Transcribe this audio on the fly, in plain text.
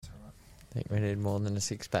I think we need more than a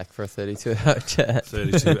 6-pack for a 32-hour chat.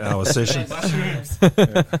 32-hour session. Let me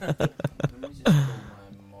just call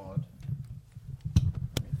my mod.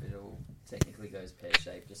 If it all technically goes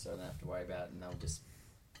pear-shaped, just so I don't have to worry about it, and they'll just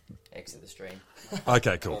exit the stream.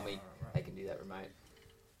 Okay, Call cool. me. They can do that remote.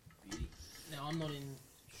 Now, I'm not in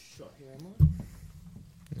shot here, am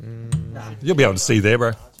I? You'll be able to see there,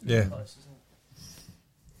 bro. Yeah. Close, isn't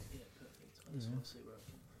it? Yeah, perfect. I just want to see where I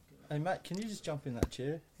can go. Hey, Matt, can you just jump in that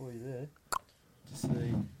chair while you're there? Just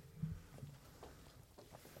see.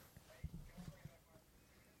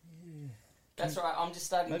 That's right. I'm just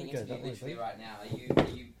starting the Maybe go interview that way, literally please. right now. Are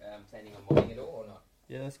you planning on modding it all or not?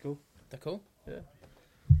 Yeah, that's cool. That cool? Yeah.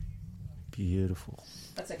 Beautiful.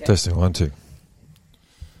 That's okay. Testing 1, 2.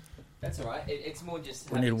 That's all right. It's more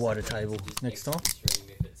just. We need a having wider something table to just next exit time. the stream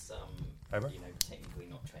if it's Hey, bro. technically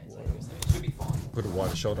not translating. So it should be fine. Put a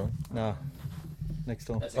wider shot on. No. Next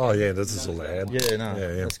time. That's Oh, okay. yeah, this is all None the of ad. that. Yeah, no. Yeah,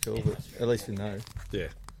 yeah. That's cool, but at least we know. Yeah,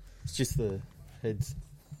 It's just the heads.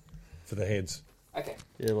 for the heads. Okay.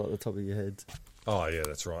 Yeah, like the top of your heads. Oh, yeah,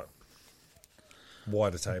 that's right.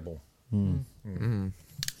 Wider table. Mm. Mm.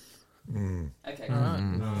 Okay.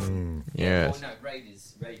 Yes. Well, no, raid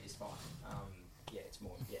is fine. Yeah, it's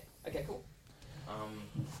more. Yeah. Okay, cool.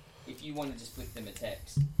 If you want to just flick them a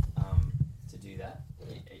text, to do that.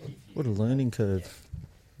 If you, What a learning curve.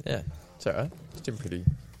 Yeah, it's alright. It's been pretty.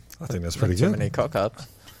 I think that's pretty Not too good. many cock-ups.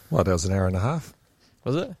 Well, that was an hour and a half.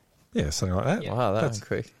 Was it? Yeah, something like that. Yeah. Wow, that That's- was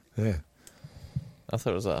quick. Yeah. I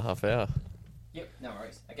thought it was like a half hour. Yep. No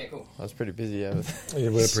worries. Okay, cool. I was pretty busy over there. Yeah,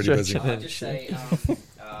 we're pretty busy. Stretching. Just say,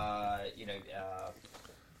 you know,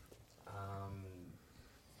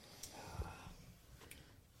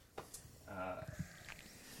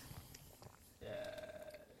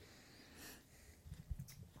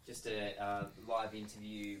 just a live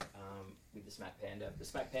interview with the Smack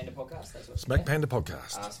Panda podcast. That's what Smack Panda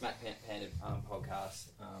podcast. Smack Panda podcast,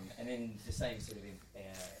 and then the same sort of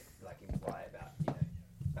imply about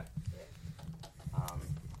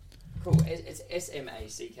cool. It's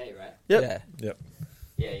SMACK, right? Yep. Yeah. Yep.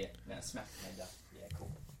 Yeah. No, Smack Panda. Yeah, cool.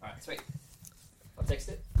 All right, sweet. I'll text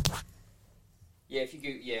it. Yeah, if you go,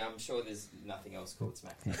 I'm sure there's nothing else called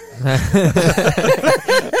Smack Panda.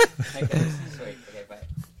 Okay, sweet. Okay, bye.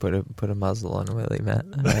 Put a muzzle on Willie, Matt.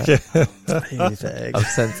 Perfect. I've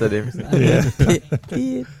censored him. Yeah.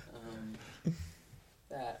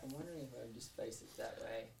 That I'm wondering if I can just face it that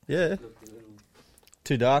way. Yeah. Look a little.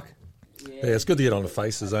 Too dark. Yeah, it's good to get on the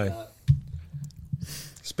faces, eh?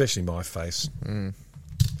 Especially my face. Mm.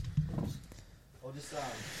 I'll just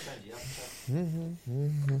change it up.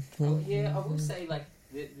 Oh, yeah, I will say like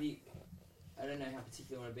the I don't know how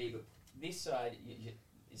particular I want to be, but this side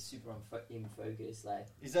is super in focus. Like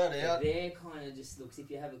Is that there, kind of just looks. If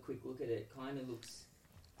you have a quick look at it, kind of looks.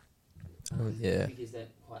 Oh, yeah. Figures don't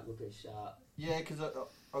quite look as sharp. Yeah, because I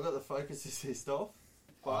got the focus assist off.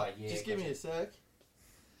 Oh, yeah, Just give me a sec.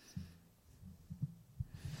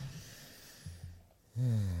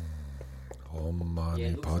 Home, Yeah, money,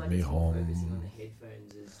 it looks pod like me it's more focusing on home. the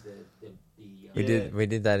headphones as the We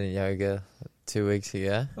did that in yoga 2 weeks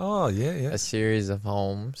ago. Oh, yeah, yeah. A series of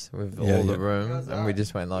homes with Yeah, all the yeah. rooms, and we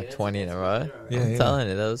just went like 20 in a row. Yeah, I'm yeah. telling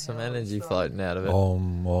you, there was some energy floating out of it.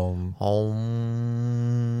 Home.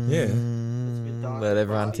 Home. Yeah. Let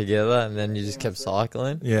everyone together, and then you just kept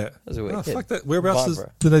cycling. Yeah. That was Oh, wicked. fuck that. Whereabouts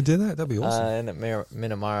Vibrant. do they do that? That'd be awesome. And at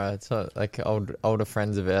Minamara, it's like older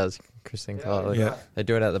friends of ours, Chris and Carly. Yeah. They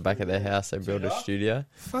do it at the back of their house. They build a studio.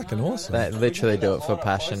 Fucking awesome. They literally do it for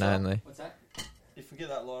passion only. What's that? If we get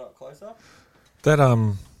that light up closer.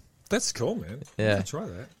 That's cool, man. Yeah. You should try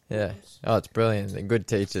that. Yeah. Oh, it's brilliant. They're good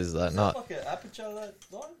teachers. Like not. Like an aperture that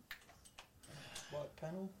light? Light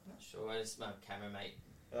panel? Not sure. I just my camera-mate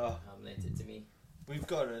Oh, lent it to me. we've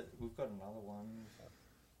got another one.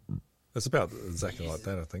 It's about exactly like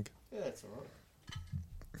that, I think. Yeah, that's alright.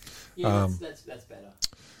 Yeah, that's better.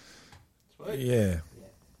 Sweet. Yeah.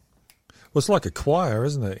 Well, it's like a choir,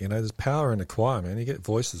 isn't it? You know, there's power in a choir, man. You get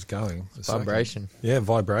voices going. It's like Vibration.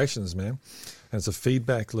 vibrations, man. And it's a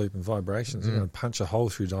feedback loop and vibrations. You're going to punch a hole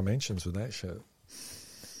through dimensions with that shit.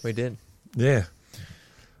 We did. Yeah.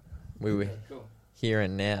 We were Cool. here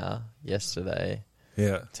and now, yesterday,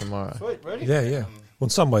 Yeah. tomorrow. Sweet, ready? Yeah, yeah. Well, in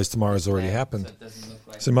some ways, tomorrow's already So happened. it doesn't look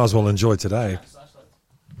like. So you might as well enjoy today.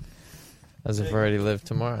 As if we already lived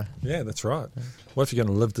tomorrow. Yeah, that's right. What if you're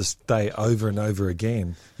going to live this day over and over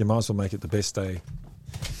again? You might as well make it the best day.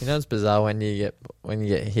 You know, it's bizarre when you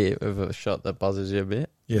get hit with a shot that buzzes you a bit.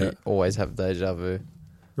 Yeah. You always have deja vu.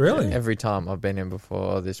 Really? Every time I've been in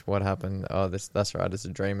before, what happened? That's right, it's a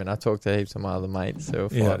dream. And I talk to heaps of my other mates who are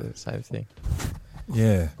fighting the same thing.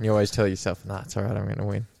 Yeah. And you always tell yourself, nah, it's all right, I'm going to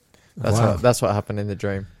win. Wow. That's what happened in the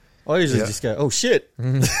dream. I usually Yeah. just go, oh shit.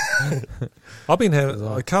 I've been having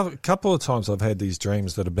a couple of times. I've had these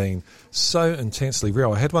dreams that have been so intensely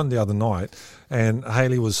real. I had one the other night, and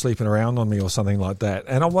Haley was sleeping around on me or something like that,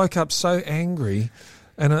 and I woke up so angry,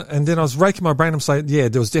 and then I was raking my brain. I'm saying, yeah,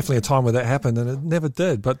 there was definitely a time where that happened, and it never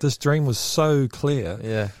did. But this dream was so clear.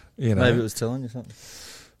 Yeah. You know, Maybe it was telling you something.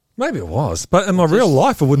 maybe it was, but in my real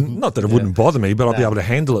life, it wouldn't. Not that it wouldn't bother me, but I'd be No. able to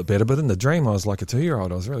handle it better. But in the dream, I was like a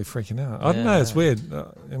 2-year-old. I was really freaking out. I don't know. It's Yeah. weird.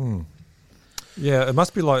 Yeah, it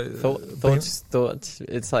must be like Thoughts.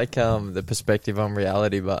 It's like the perspective on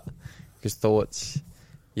reality, but because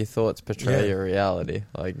your thoughts portray Yeah. your reality.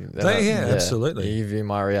 Like absolutely. You view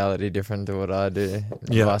my reality different to what I do,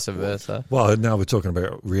 Yeah. vice versa. Well, now we're talking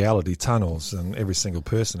about reality tunnels, and every single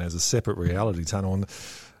person has a separate reality tunnel, and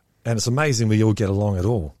it's amazing we all get along at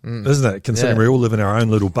all, isn't it? Considering Yeah. we all live in our own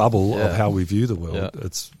little bubble of Yeah. how we view the world, Yeah.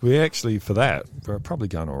 we're actually for that we're probably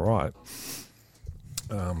going all right.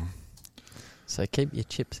 So keep your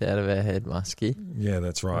chips out of our head, Muskie. Yeah,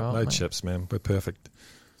 that's right. Right, No mate. chips, man. We're perfect.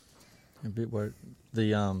 A bit worried. There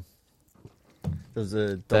was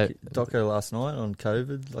a That- doco last night on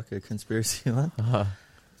COVID, like a conspiracy one, Uh,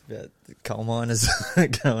 about the coal miners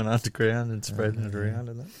going underground and spreading it around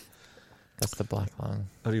and that. that's the black lung.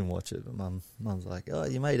 I didn't watch it, but Mum's like, oh,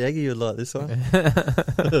 your mate Aggie would like this one.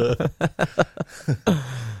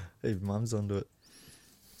 Even Mum's onto it.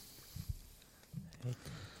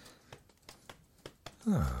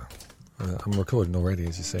 I'm recording already,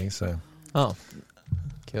 as you see, so Oh,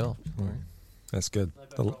 cool. that's good. They've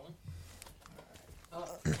The, got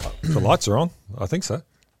rolling. the lights are on. I think so.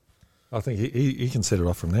 I think he can set it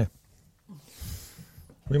off from there.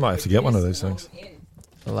 We might have to get one of those things.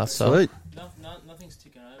 The left side. Sweet. Nothing's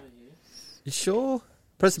ticking over here. You sure?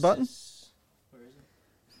 Press the button. Where is it?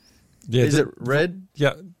 Yeah, Is it red?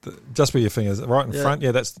 Yeah, just where your fingers, right in Yeah. front.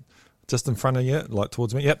 Yeah, that's just in front of you, like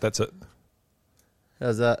towards me. Yep, that's it.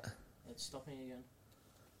 How's that? It's stopping again.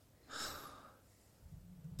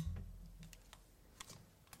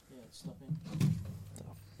 Yeah, it's stopping.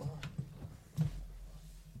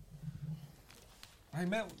 Hey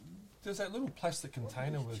Matt, there's that little plastic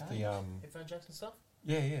container with the Headphone jacks and stuff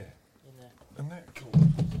yeah, in there. isn't that cool?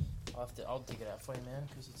 I'll dig it out for you, man,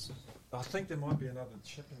 because it's. I think there might be another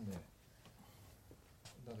chip in there,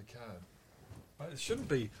 another card, but it shouldn't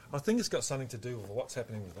be. I think it's got something to do with what's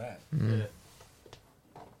happening with that, Yeah.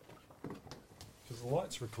 because the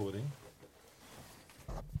light's recording.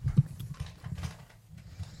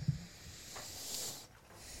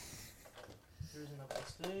 There is another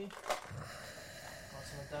SD.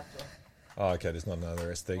 That's an adapter. Oh, okay. There's not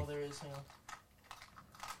another SD. Oh, there is. Hang on.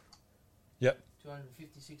 Yep,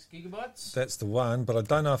 256 gigabytes. that's the one. But I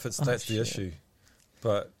don't know if that's the shit. issue.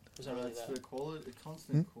 But Was that really that? quality,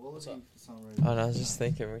 constant What's up? for some reason. Oh, no, I was just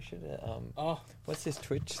thinking we should. Oh, What's this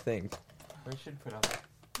Twitch thing? We should put up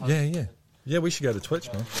yeah, we should go to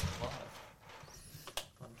Twitch, man.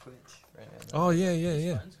 on Twitch. Right now. Oh yeah, yeah, this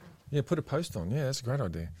yeah, phone's going- yeah. Put a post on. Yeah, that's a great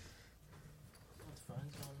idea. this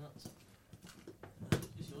phone's going nuts.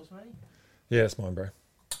 Is yours ready? Yeah, it's mine, bro.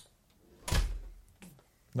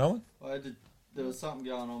 No one? There was something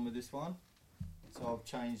going on with this one, so I've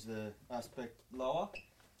changed the aspect lower,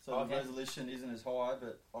 so Okay. the resolution isn't as high,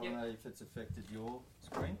 but I don't Yep. know if it's affected your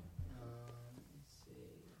screen. Let's see.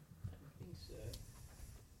 I don't think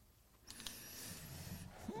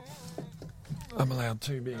so. I'm allowed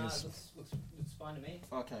 2 No, beers. looks fine to me.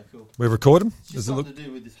 Okay, cool. We record them? It's just Does it look something to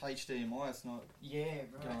do with this HDMI. It's not Yeah,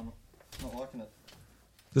 right. going, not liking it.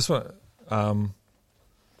 this one?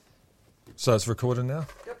 So it's recorded now.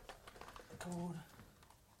 Record.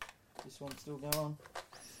 This one's still going.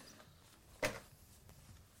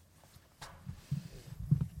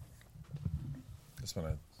 This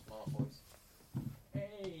one. Smart voice.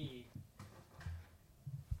 Hey.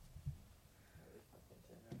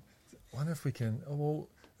 I wonder if we can. Oh, well,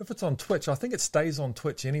 if it's on Twitch, I think it stays on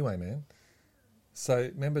Twitch anyway, man. So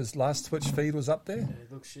remember his last Twitch feed was up there. Yeah,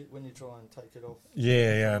 it looks shit when you try and take it off.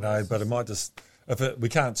 Yeah, I know, but it might just we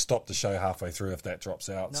can't stop the show halfway through if that drops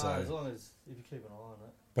out. No, so, as long as if you keep an eye on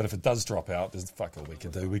it. but if it does drop out, there's fuck all we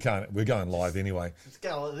can do. We can't. We're going live anyway. Let's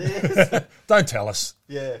go like this. Don't tell us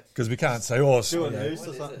Yeah. because we can't say oh Do it, yeah. news What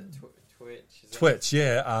or is something. it? Twitch. Is that- Twitch.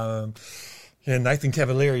 Yeah, yeah. Nathan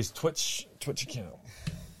Cavalleri's Twitch account.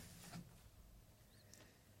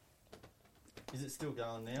 Is it still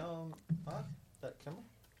going now, Mark? That camera?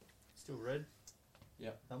 Still red?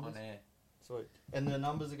 Yep. Numbers? On air. Sweet. And the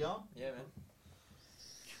numbers are going? Yeah, man.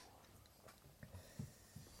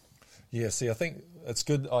 Yeah, see, I think it's a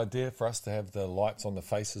good idea for us to have the lights on the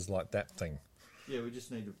faces like that thing. Yeah, we just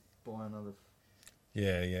need to buy another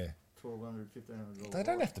Yeah. $1,200, $1,500. They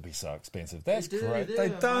don't have to be so expensive. That's do, great. they're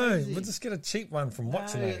They don't. amazing. We'll just get a cheap one from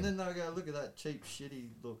what's No, her and name. then they'll go, look at that cheap, shitty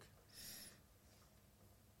look.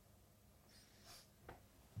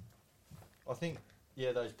 I think,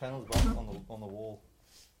 those panels on the wall.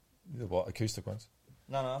 The what, acoustic ones?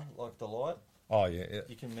 No, like the light. Oh, yeah, yeah.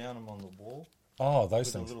 You can mount them on the wall Oh, those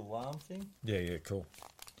with things. a little alarm thing. Yeah, cool.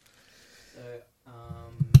 So,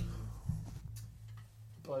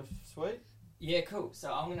 Both sweet. yeah, cool.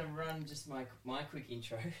 So I'm gonna run just my quick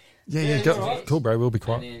intro, Yeah, go. it's alright. Cool, bro. We'll be and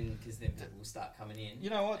quiet. then because then people will start coming in. You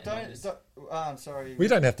know what? and I'll Don't. just- don't sorry. We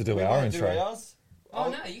don't have to do we our won't intro. Do ours. Oh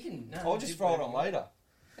no, you can. No, I'll just throw it on later.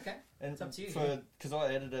 Okay. And It's up to you, because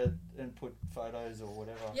I edit it and put photos or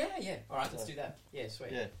whatever. Yeah. All right, let's So- do that. Yeah,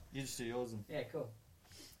 sweet. Yeah, you just do yours and. Yeah, cool.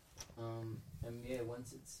 And yeah,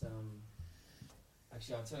 once it's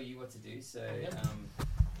actually, I'll tell you what to do. So Yep.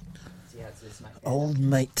 see how it's smack. Old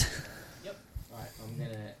mate. Alright, I'm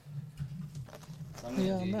gonna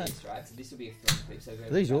Yeah, do mate. this, right? So this will be a film clip. So go Are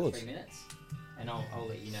these about yours? 3 minutes, and I'll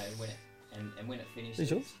let you know when it and when it finishes.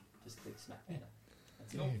 These yours? Just click smack enter.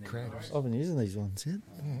 That's Yeah, it. And then great. alright. I've been using these ones, yeah.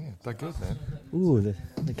 Yeah, they're good, man. Ooh,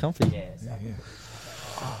 they're comfy. Yeah. So Yeah.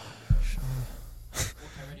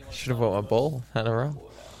 Should have bought my ball. Had a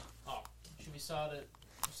roll. Oh, should we start it?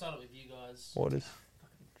 We'll start it with you guys. Waters.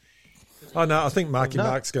 Oh, no, I think Marky No.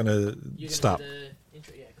 Mark's going to You're stop. gonna do the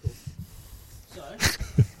intro. Yeah, cool. So,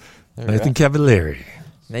 There we Nathan go. Cavalieri.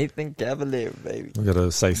 Nathan Cavalier, baby. We've got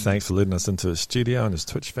to say thanks for letting us into his studio and his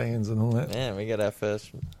Twitch fans and all that. Man, we got our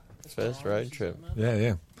first road trip.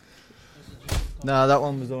 Yeah. No, that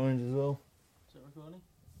one was orange as well. Is it recording?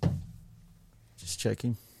 Just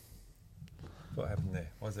checking. What happened there?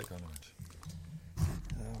 Why is that going orange?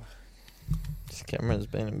 This camera's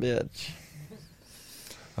been a bitch.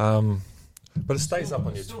 But it stays up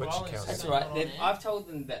on your Still Twitch rolling, account. that's so- alright. I've told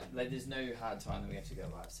them that there's no hard time that we have to go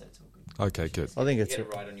live, so it's all good. Okay, good. I think You it's get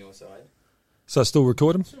it right on your side. So still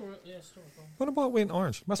recording? Still recording. What about it went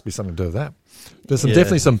orange? Must be something to do with that. There's Yeah.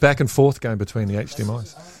 definitely some back and forth going between the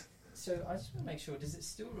HDMIs. So I just want to make sure. Does it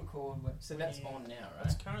still record? So that's Yeah. on now,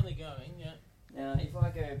 It's right? currently going. Yeah, Now, if I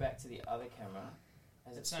go back to the other camera,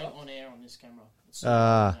 has it it's saying stopped? on air on this camera. It's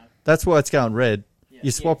That's why it's going red. yeah.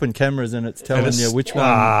 You're swapping cameras and it's telling And it's- you which one.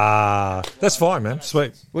 Ah, that's fine, man.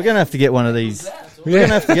 Sweet. We're going to have to get one of these. We're Yeah. going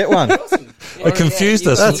to have to get one. Awesome. It confused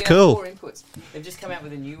us. That's cool. 4 inputs. They've just come out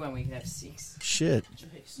with a new one. We can have 6. Shit.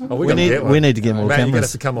 Oh, We gotta need get one. we need to get more Man, you're going to have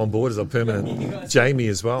cameras. to come on board as a permanent Jamie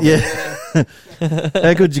as well. Yeah.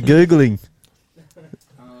 How good you Googling?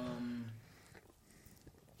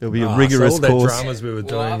 There'll be a Ah, rigorous so all that course. dramas we were Well,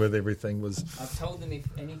 doing I've- with everything was... I've told them if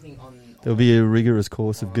anything on There'll be a rigorous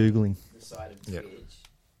course of Googling. the side of Yep. Twitch,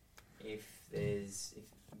 if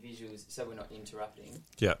visuals, so we're not interrupting,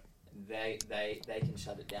 Yeah. they can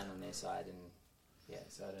shut it down on their side, and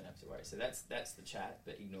so I don't have to worry. So that's the chat,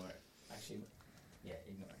 but ignore it. Actually,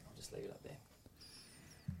 ignore it. I'll just leave it up there.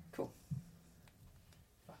 Cool.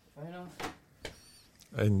 Fuck, phone off.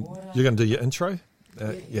 And What, you're going to do your intro?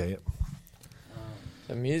 Yeah. Yeah.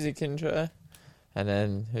 The music intro. And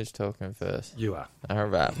then who's talking first? You are. All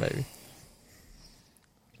right, baby.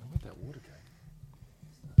 Where'd that water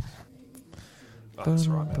go? Oh, that's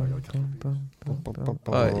right, man. I got a couple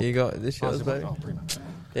of Oh, you got this yours, baby? Oh, pretty much.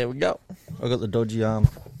 There we go. I got the dodgy arm.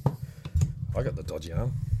 I got the dodgy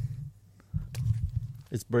arm.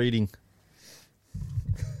 It's breeding.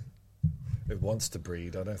 It wants to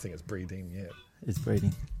breed. I don't think it's breeding yet. It's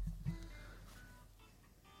breeding.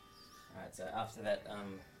 Alright, so after that,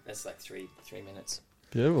 that's like 3 minutes.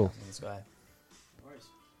 Beautiful. This guy.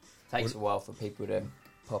 Takes a while for people to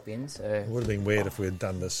pop in, so It would have been weird if we had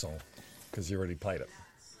done this song because you already played it.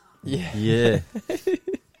 Yeah. Yeah.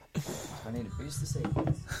 I need to boost the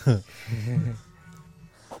sequence.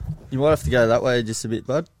 You might have to go that way just a bit,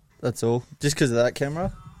 bud. That's all. Just because of that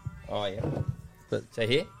camera. Oh yeah. But- So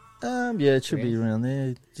here? Yeah, it should be around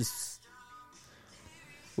there. Just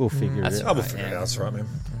we'll figure That's it I out. will figure it out. That's right, man.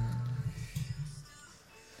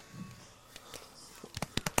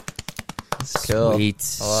 Cool.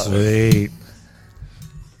 Sweet. I like Sweet.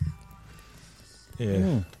 Yeah.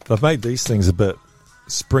 Mm. They've made these things a bit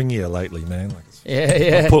springier lately, man. Like Yeah,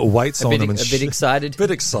 yeah. put weights a on bit, them and a bit shit. excited.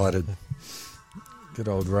 Bit excited. Good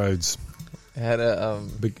old roads. I had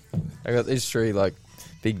Big. I got these 3 like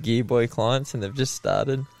big Gear Boy clients, and they've just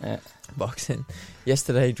started Yeah. boxing.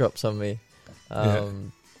 Yesterday, he drops on me. Yeah.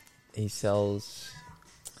 He sells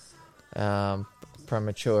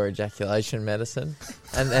premature ejaculation medicine,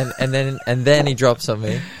 and then he drops on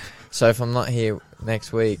me. So if I'm not here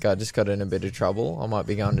next week I just got in a bit of trouble. I might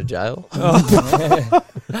be going to jail.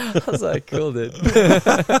 I was like, cool, dude.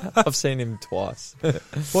 I've seen him twice.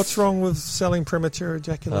 What's wrong with selling premature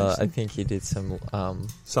ejaculation? I think he did some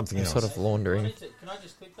Something else. sort of laundering. Can I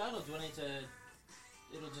just click that, or do I need to?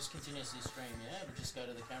 It'll just continuously stream, yeah? It'll just go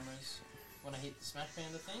to the cameras when I hit the Smash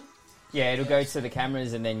Panda thing? Yeah, it'll go to the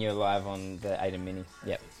cameras and then you're live on the Aiden Mini.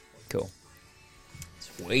 Yep. Cool.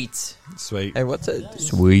 Sweet. Sweet. Hey, what's it?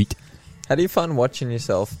 Sweet. How do you find watching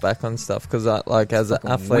yourself back on stuff? Because as an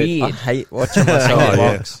athlete, I weird. hate watching Oh, myself.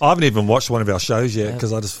 yeah. I haven't even watched one of our shows yet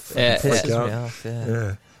because I just Yeah, freak Pisses out. me off,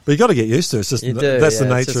 Yeah. But you got to get used to it. It's just You do, that's the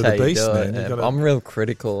yeah, it's nature just of how the you beast, do man. it. You gotta, I'm real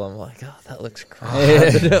critical. I'm like, oh, that looks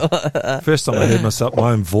crap. first time I heard myself,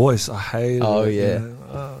 my own voice, I hated Oh, it. yeah. You know?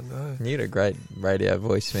 Oh no. You got a great radio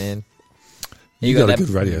voice, man. You got got a that- good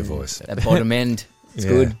radio voice. That bottom end. It's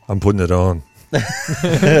Yeah, good. I'm putting it on.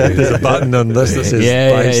 There's a button on this that says Yeah,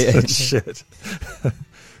 bass yeah. and shit.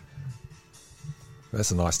 That's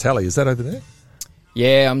a nice tally. Is that over there?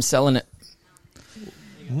 Yeah, I'm selling it.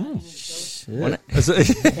 Yeah.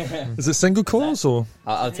 Is it single coils or?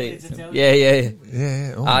 I'll tell you. Is it tell- Yeah, yeah.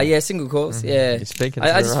 Yeah. Oh. Yeah, single course. Yeah. You're speaking. I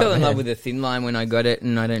to just the fell right in love man. with the thin line when I got it,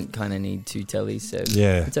 and I don't kind of need 2 tellies, so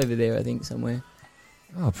Yeah. it's over there, I think, somewhere.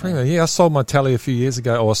 Oh, primo. Yeah, I sold my tally a few years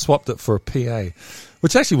ago, or I swapped it for a PA,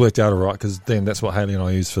 which actually worked out all right because then that's what Haley and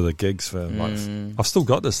I use for the gigs. For like, I've still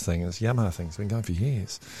got this thing. This Yamaha thing. It's been going for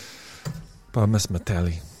years, but I miss my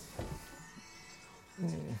tally.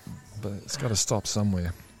 But it's got to stop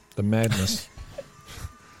somewhere. The madness.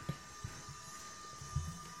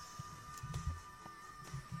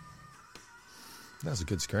 That was a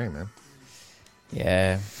good scream, man.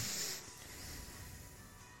 Yeah.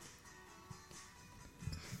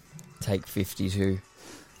 Take 52.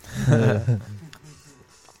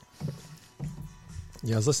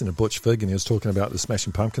 Yeah, I was listening to Butch Vig and he was talking about the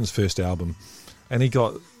Smashing Pumpkins' first album, and he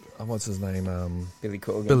got what's his name, Billy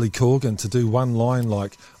Corgan. Billy Corgan, to do one line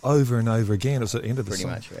like over and over again. It was at the end of the Pretty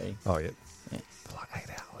song. much ready. Oh yeah, Yeah. for like 8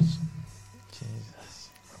 hours. Jesus.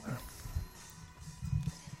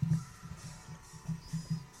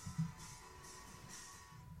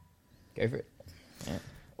 Go for it.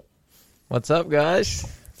 What's up, guys?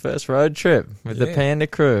 First road trip with the Yeah. Panda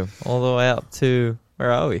crew all the way up to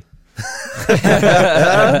where are we?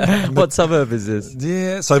 What suburb is this?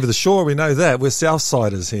 Yeah, it's over the shore. We know that we're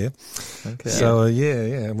Southsiders here. Okay. So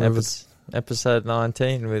yeah. We're Episode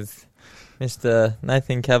 19 with Mr.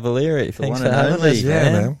 Nathan Cavalieri. Thanks one for and having only. us,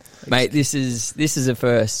 yeah, man. Mate, this is a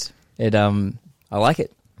first. It I like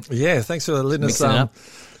it. Yeah, thanks for letting us Mixing it up.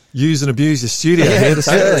 use and abuse your studio. Yeah, It's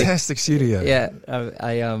a totally. fantastic studio. Yeah,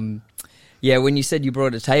 yeah, when you said you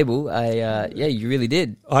brought a table, yeah, you really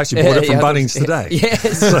did. I actually bought it from Yeah, Bunnings today.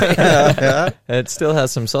 Yes. It still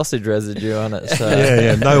has some sausage residue on it. So.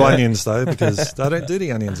 Yeah. No onions though, because they don't do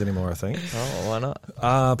the onions anymore. I think. Oh, why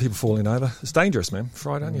not? People falling over. It's dangerous, man.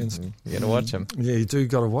 Fried onions. You gotta watch them. Yeah, you do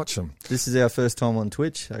got to watch them. This is our first time on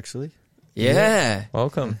Twitch, actually. Yeah.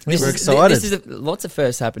 Welcome. We're This excited. is lots of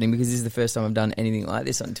firsts happening because this is the first time I've done anything like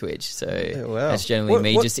this on Twitch. So wow. that's generally What-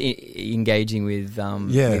 me what- just engaging with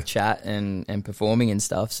with chat and performing and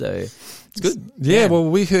stuff. So it's good. Yeah, well,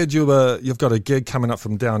 we heard you've got a gig coming up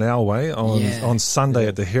from down our way on Yeah. on Sunday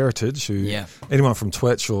at the Heritage. Anyone from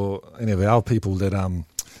Twitch or any of our people that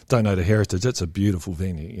don't know the Heritage, it's a beautiful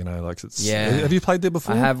venue. You know, like it's. Yeah. Have you played there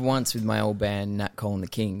before? I have once with my old band Nat Cole and the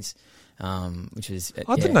Kings, which was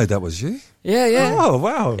I didn't know that was you. Yeah. Oh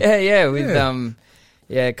wow. Yeah, with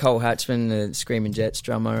Yeah. Cole Hatchman, the Screaming Jets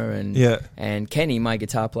drummer, and Yeah. and Kenny, my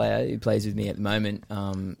guitar player, who plays with me at the moment.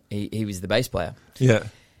 He was the bass player, Yeah.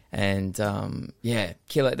 and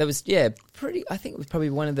killer. That was pretty. I think it was probably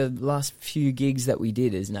one of the last few gigs that we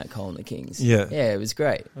did as Nat Cole and the Kings. Yeah. it was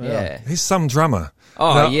great. Yeah. He's some drummer.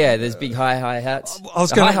 Oh Now- yeah, there's big hi hats. I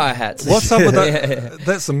was The gonna- hi hats. What's up with that? Yeah.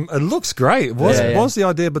 That's it looks great. What Yeah. was the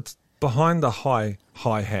idea behind the hi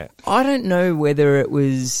hat? I don't know whether it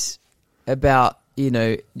was about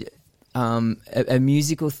a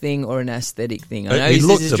musical thing or an aesthetic thing. I know He he's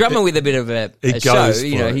looked a a drummer bit- with a bit of a He show. goes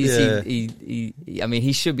You know, for it. he's Yeah. I mean,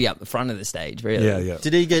 he should be up the front of the stage. Really. Yeah.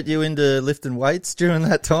 Did he get you into lifting weights during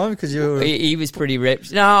that time? Because you were He was pretty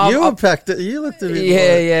ripped. No, you were packed. You looked a bit.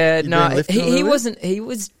 yeah. you'd No, been lifting a he little bit? wasn't.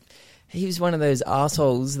 He was one of those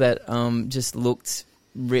assholes that just looked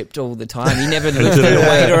ripped all the time. He never lifted a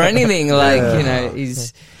weight or anything. Like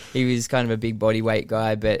he was kind of a big body weight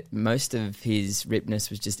guy, but most of his rippedness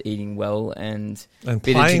was just eating well and bit of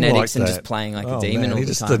playing genetics like and that. just playing like Oh, a demon man, all he the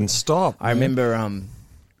just time. didn't stop. I remember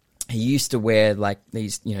he used to wear like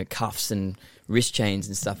these, cuffs and wrist chains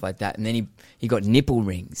and stuff like that. And then he got nipple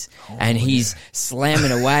rings, and he's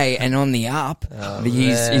slamming away, and on the up,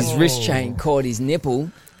 his wrist chain caught his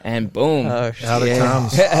nipple. And boom, Oh, Out it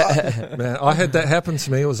comes. Man, I had that happen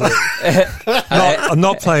to me. It was I'm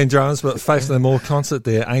not playing drums, but Faith No More concert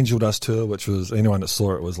there, Angel Dust Tour, which was, anyone that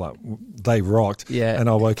saw it was like, they rocked. Yeah. And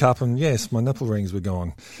I woke up and yes, my nipple rings were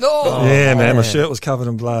gone. Oh, Yeah, man, my shirt was covered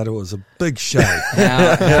in blood. It was a big show.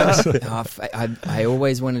 I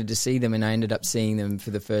always wanted to see them, and I ended up seeing them for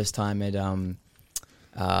the first time at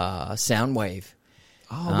Soundwave.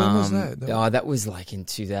 Oh, when was that? That was like in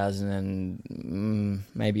 2000 and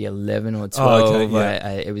maybe 11 or 12. Oh, okay, yeah.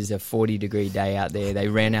 It was a 40-degree day out there. They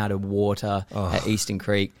ran out of water at Eastern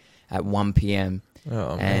Creek at 1 p.m.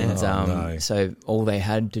 Oh, man. And no. so all they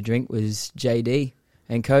had to drink was JD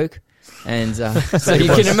and Coke. And so you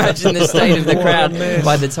can imagine the state of the crowd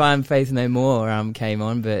by the time Faith No More came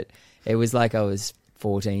on. But it was like I was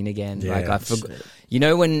 14 again. Yeah, like I forgot. You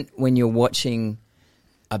know when you're watching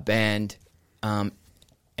a band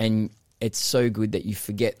and it's so good that you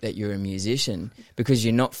forget that you're a musician because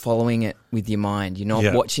you're not following it with your mind. You're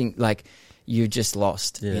not watching, like, you're just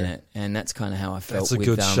lost in it. And that's kind of how I felt That's a with,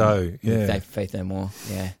 good show. Yeah. with Faith No More.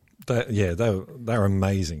 Yeah. They're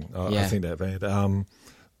amazing. I think that band.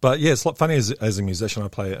 But yeah, it's funny as a musician, I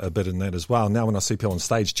play a bit in that as well. Now when I see people on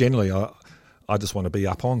stage, generally I just want to be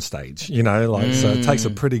up on stage, you know, like, so it takes a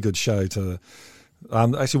pretty good show to,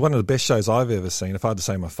 actually one of the best shows I've ever seen, if I had to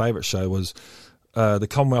say my favourite show, was the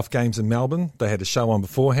Commonwealth Games in Melbourne. They had a show on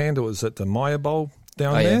beforehand. It was at the Maya Bowl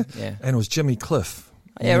down there, and it was Jimmy Cliff.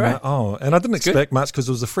 Yeah, right. And I didn't expect much because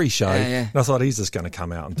it was a free show. Yeah. And I thought he's just going to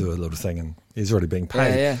come out and do a little thing, and he's already being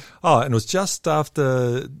paid. Yeah. And it was just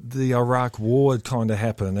after the Iraq War had kind of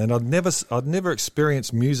happened, and I'd never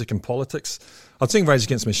experienced music and politics. I'd seen Rage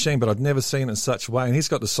Against the Machine, but I'd never seen it in such a way. And he's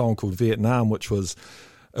got the song called Vietnam, which was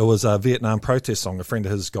a Vietnam protest song. A friend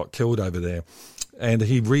of his got killed over there, and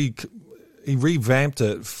he revamped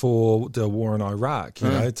it for the war in Iraq, you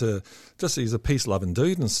know, he's a peace-loving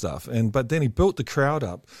dude and stuff. But then he built the crowd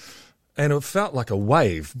up, and it felt like a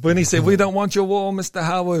wave. When he said, "We don't want your war, Mr.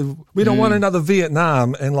 Howard. We don't want another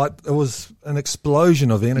Vietnam," and like it was an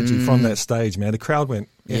explosion of energy from that stage, man. The crowd went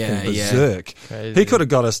berserk. Crazy. He could have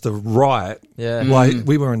got us to riot. Yeah. Like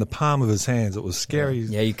we were in the palm of his hands. It was scary.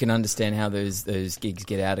 Yeah, you can understand how those gigs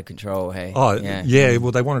get out of control, hey? Oh, yeah.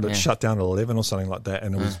 Well, they wanted it shut down at 11 or something like that,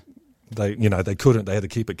 and it was... They couldn't. They had to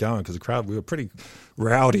keep it going because the crowd. We were pretty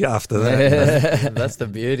rowdy after that. That's the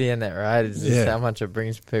beauty in it, right? It's just how much it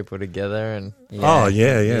brings people together, and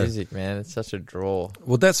music, man. It's such a draw.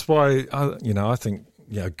 Well, that's why I think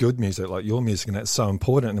good music like your music, and that's so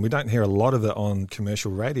important. And we don't hear a lot of it on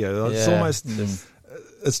commercial radio. It's almost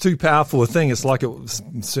it's too powerful a thing. It's like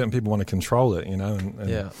certain people want to control it,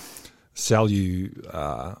 and sell you.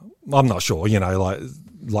 I'm not sure,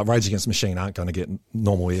 like Rage Against the Machine aren't going to get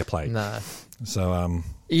normal airplay. No. So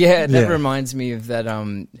that reminds me of that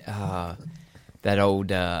that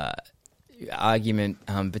old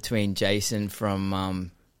argument between Jason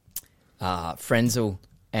from Frenzal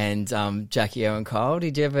and Jackie O and Kyle.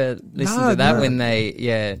 Did you ever listen to that when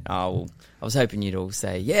they? I was hoping you'd all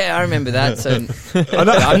say, "Yeah, I remember that." So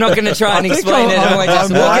I'm not going to try and explain it. I just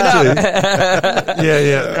look it up.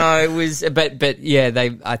 No, it was, but yeah,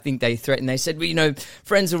 I think they threatened. They said, "Well,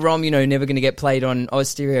 Friends of Rom, never going to get played on Oz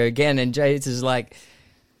Stereo again." And Jace is like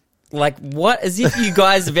what? As if you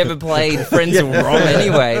guys have ever played Friends of Rom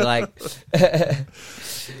anyway? Like,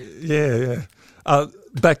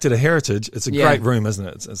 back to the Heritage. It's a great room, isn't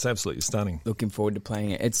it? It's absolutely stunning. Looking forward to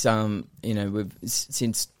playing it. It's we've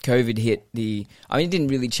since COVID hit, it didn't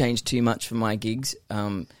really change too much for my gigs.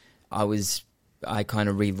 I kind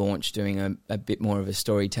of relaunched doing a bit more of a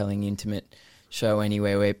storytelling, intimate show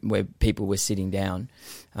anyway, where people were sitting down.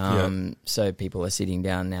 So people are sitting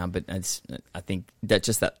down now, but I think that's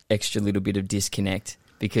just that extra little bit of disconnect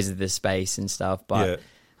because of the space and stuff. But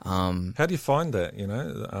how do you find that?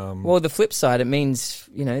 Well, the flip side, it means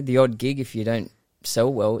the odd gig, if you don't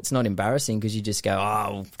sell well, it's not embarrassing because you just go,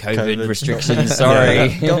 "Oh, COVID restrictions, sorry."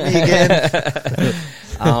 Got me again.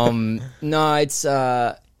 It's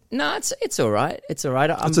all right. It's all right.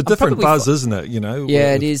 It's a different buzz, isn't it?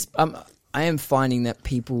 Yeah, it is. I am finding that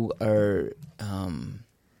people are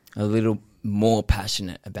a little more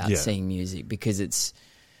passionate about seeing music because it's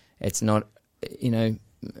not. I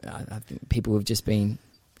think people have just been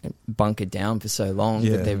bunkered down for so long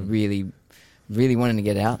that they're really really wanting to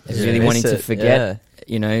get out. They're Yeah. really Miss wanting to it, forget,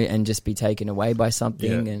 and just be taken away by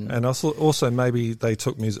something. And also maybe they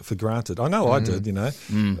took music for granted. I know I did, I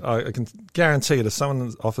can guarantee it, if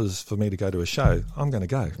someone offers for me to go to a show, I'm going to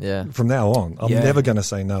go. Yeah. From now on, I'm Yeah. never going to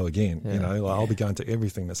say no again. Yeah. I'll be going to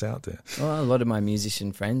everything that's out there. Well, a lot of my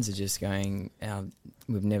musician friends are just going,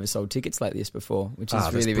 we've never sold tickets like this before, which is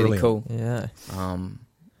that's really, really brilliant. cool. Yeah.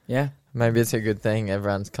 Yeah. Maybe it's a good thing.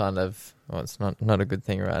 Everyone's kind of, well, it's not a good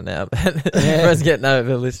thing right now, but everyone's getting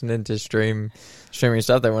over listening to streaming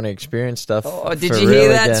stuff. They want to experience stuff. Oh, did for you real hear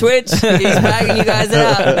that, again. Twitch? He's bagging you guys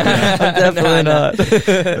out. Definitely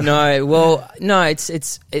not. No, well, no, I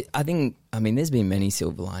think, there's been many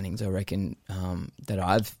silver linings, I reckon,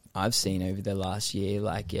 that I've seen over the last year.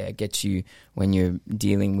 Like, it gets you, when you're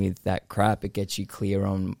dealing with that crap, it gets you clear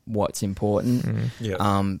on what's important.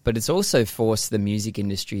 Yeah. But it's also forced the music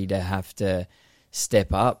industry to have to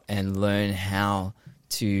step up and learn how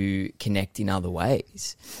to connect in other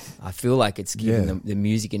ways. I feel like it's given the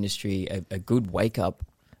music industry a good wake up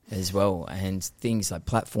as well, and things like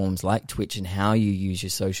platforms like Twitch and how you use your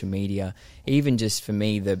social media, even just for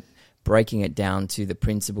me, the breaking it down to the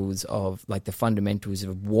principles of, like, the fundamentals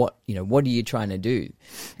of what are you trying to do?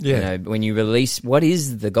 Yeah. When you release, what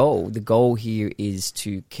is the goal? The goal here is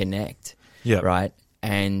to connect. Yeah. Right.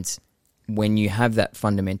 And when you have that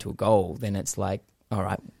fundamental goal, then it's like, all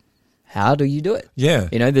right, how do you do it? Yeah.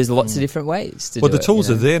 There's lots of different ways to do it. Well, the tools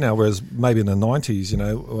are there now, whereas maybe in the 90s,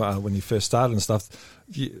 when you first started and stuff,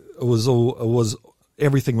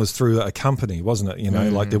 everything was through a company, wasn't it?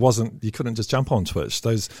 Like you couldn't just jump on Twitch.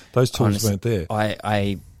 Those tools Honestly, weren't there.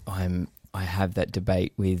 I have that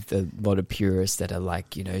debate with a lot of purists that are like,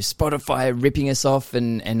 Spotify ripping us off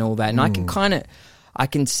and all that. And I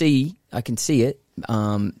can see it.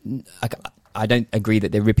 I don't agree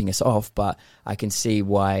that they're ripping us off, but I can see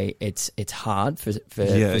why it's hard for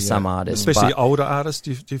some artists, especially older artists.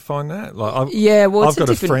 Do you find that? Like, I've it's got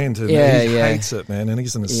a friend who hates it, man, and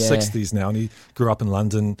he's in his 60s now, and he grew up in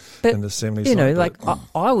London in the 70s.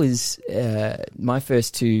 I was my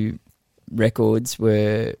first two records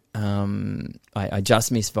were I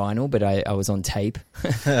just missed vinyl, but I was on tape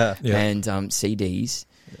and CDs.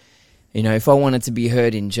 If I wanted to be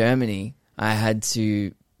heard in Germany, I had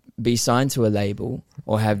to be signed to a label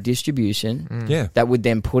or have distribution that would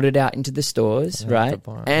then put it out into the stores, right?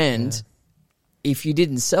 And if you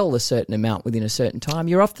didn't sell a certain amount within a certain time,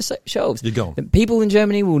 you're off the shelves. You're gone. People in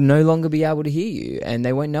Germany will no longer be able to hear you, and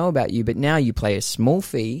they won't know about you. But now you pay a small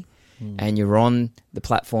fee, and you're on the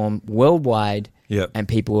platform worldwide, and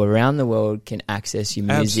people around the world can access your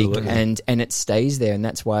music, and it stays there. And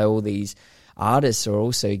that's why all these artists are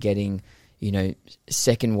also getting,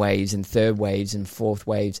 second waves and third waves and fourth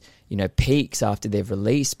waves, peaks after they've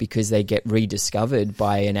released, because they get rediscovered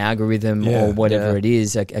by an algorithm or whatever it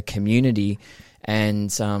is, a community.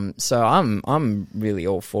 And so I'm really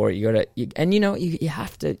all for it. You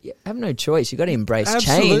have no choice. You got to embrace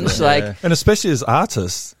change. And especially as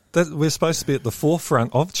artists, that we're supposed to be at the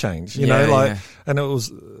forefront of change, and we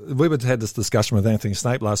had this discussion with Anthony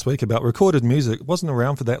Snape last week about recorded music wasn't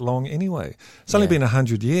around for that long anyway. It's only been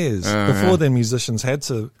 100 years. Before then, musicians had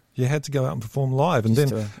to go out and perform live, and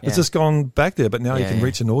it's just gone back there. But now you can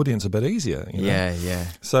reach an audience a bit easier.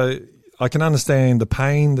 So I can understand the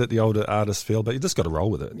pain that the older artists feel, but you just got to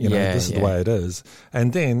roll with it. This is the way it is.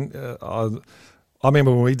 And then I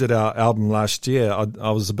remember when we did our album last year,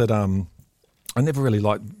 I was a bit I never really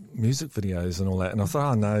liked music videos and all that, and I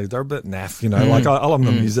thought, oh no, they're a bit naff, like I'm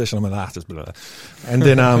a musician, I'm an artist, blah, blah. And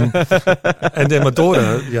then and then my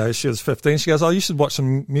daughter, she was 15, she goes, oh, you should watch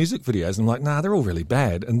some music videos. And I'm like, nah, they're all really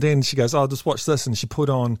bad. And then she goes, oh, just watch this, and she put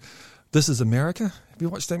on This Is America. Have you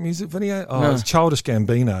watched that music video? Oh, no. It's Childish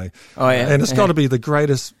Gambino. Oh, yeah. And it's got to be the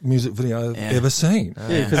greatest music video I've ever seen.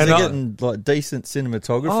 Yeah, because they're getting like decent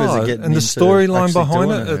cinematographers. And the storyline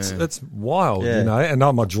behind it, it's wild, And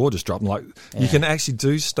my jaw just dropped. Like, you can actually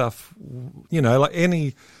do stuff,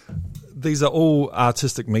 these are all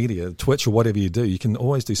artistic media, Twitch or whatever you do. You can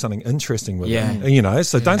always do something interesting with it,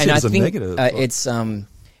 so don't see it as a negative.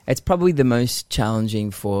 It's probably the most challenging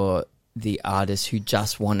for the artists who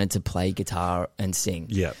just wanted to play guitar and sing.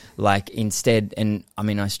 Yeah. Like, instead, and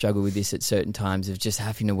I struggle with this at certain times of just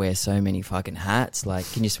having to wear so many fucking hats. Like,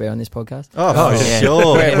 can you swear on this podcast? Oh, yeah.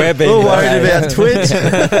 Sure. We're worried about Twitch.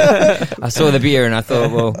 I saw the beer and I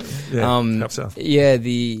thought, well,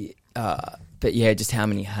 but just how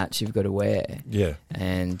many hats you've got to wear. Yeah.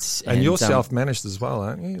 And you're self-managed as well,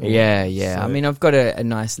 aren't you? Yeah. So. I've got a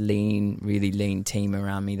nice really lean team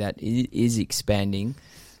around me that is expanding.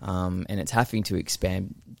 And it's having to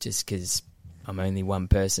expand just because I'm only one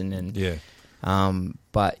person. And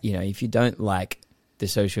but if you don't like the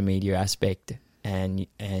social media aspect, and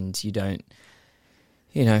you don't,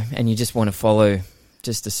 you know, and you just want to follow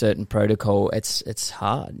just a certain protocol, it's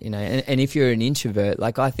hard, you know. And if you're an introvert,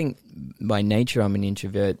 like I think by nature I'm an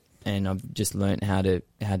introvert, and I've just learned how to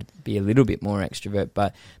be a little bit more extrovert.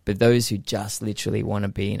 But those who just literally want to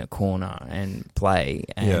be in a corner and play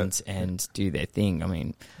and do their thing, I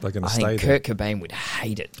mean, I think Kurt Cobain would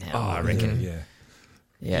hate it now. I reckon.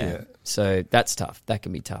 Yeah. So that's tough. That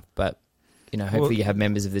can be tough. But you know, hopefully you have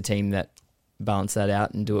members of the team that balance that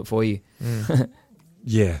out and do it for you.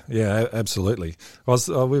 Yeah, absolutely.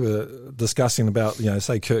 We were discussing about, you know,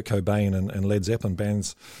 say Kurt Cobain and Led Zeppelin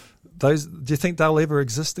bands. Those, do you think they'll ever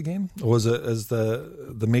exist again, or is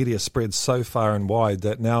the media spread so far and wide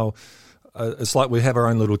that now it's like we have our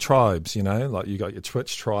own little tribes? You know, like you got your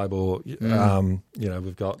Twitch tribe, or you know,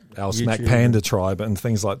 we've got our Smack Panda tribe and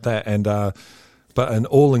things like that. And but an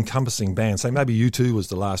all-encompassing band. Say maybe U2 was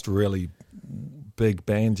the last really big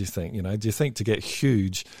band. Do you think? You know, do you think to get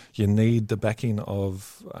huge you need the backing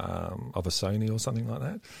of a Sony or something like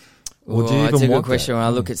that? Or do you even that's a good want question. that? When I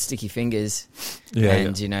look at Sticky Fingers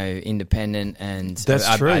and, you know, independent, and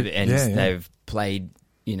that's true. And they've played,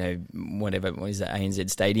 you know, whatever, what is that, ANZ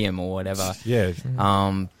Stadium or whatever.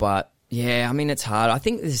 But yeah, I mean, it's hard. I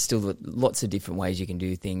think there's still lots of different ways you can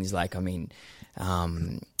do things. Like, I mean,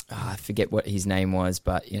 I forget what his name was,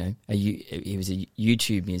 but, you know, he was a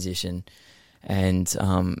YouTube musician, and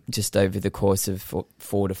just over the course of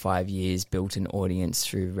 4 to 5 years built an audience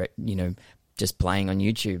through, you know, just playing on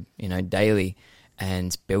YouTube, you know, daily,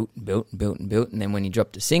 and built. And then when he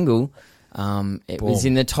dropped a single, it was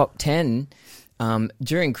in the top 10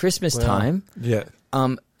 during Christmas time. Yeah.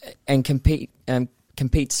 And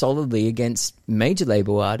compete solidly against major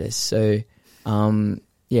label artists. So,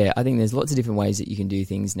 yeah, I think there's lots of different ways that you can do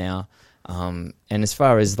things now. And as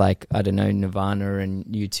far as, like, I don't know, Nirvana and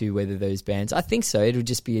U2, whether those bands, I think so. It'll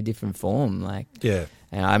just be a different form. Like, yeah.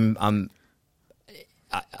 And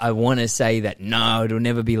I want to say that no, it'll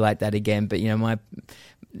never be like that again. But, you know,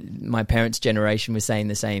 my parents' generation was saying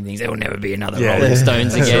the same things. There will never be another Rolling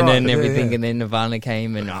Stones again and everything. And then Nirvana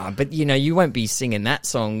came, and but, you know, you won't be singing that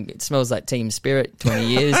song. It smells like Team Spirit. 20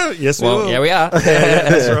 years. Yes, well, here we are.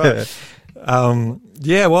 That's right.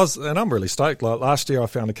 Yeah, it was, and I'm really stoked. Like last year, I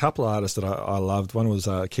found a couple of artists that I loved. One was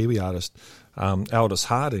a Kiwi artist, Aldous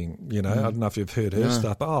Harding. You know, I don't know if you've heard her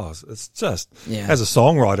stuff, but it's just as a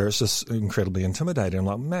songwriter, it's just incredibly intimidating. I'm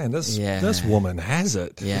like, man, this woman has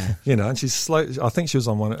it. Yeah, you know, and she's slow. I think she was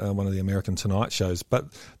on one of the American Tonight shows, but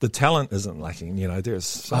the talent isn't lacking. You know, there's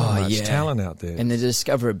so much talent out there, and the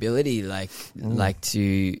discoverability, like to,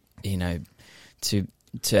 you know,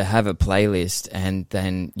 to have a playlist, and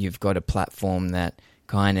then you've got a platform that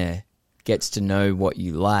kind of gets to know what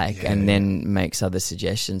you like and then makes other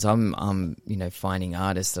suggestions. I'm you know, finding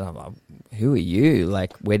artists that I'm like, who are you?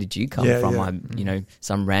 Like, where did you come from? I'm, you know,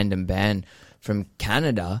 some random band from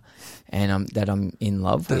Canada, and that I'm in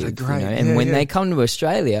love with. Are great. You know? And when they come to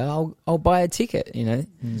Australia, I'll buy a ticket. You know,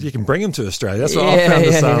 you can bring them to Australia. That's what I found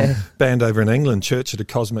this band over in England, Church of the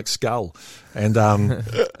Cosmic Skull, and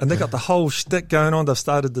they got the whole shtick going on. They've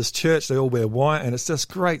started this church. They all wear white, and it's just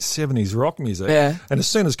great 70s rock music. Yeah. And as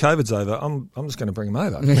soon as COVID's over, I'm just going to bring them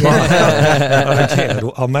over. I don't care.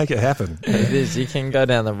 I'll make it happen. It is. You can go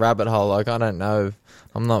down the rabbit hole. Like, I don't know.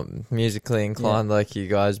 I'm not musically inclined like you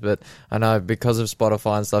guys, but I know because of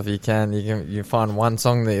Spotify and stuff, you find one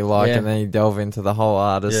song that you like, and then you delve into the whole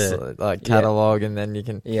artist like catalog, and then you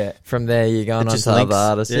can from there you go on to other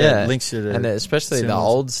artists. Yeah, links you to, and especially the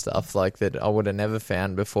old stuff like that I would have never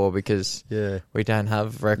found before because we don't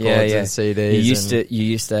have records and CDs. You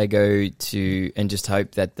used to go to and just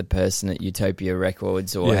hope that the person at Utopia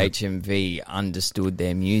Records or HMV understood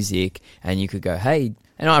their music, and you could go, hey.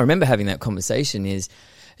 And I remember having that conversation is,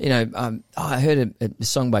 you know, I heard a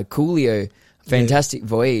song by Coolio, Fantastic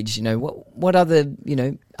Voyage. You know, what other, you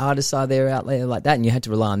know, artists are there out there like that? And you had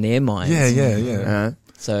to rely on their minds.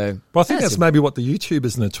 So, well, I think that's maybe what the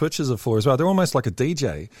YouTubers and the Twitchers are for as well. They're almost like a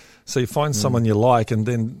DJ. So you find someone you like, and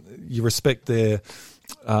then you respect their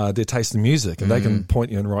taste in music, and they can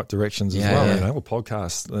point you in the right directions as well. You know, or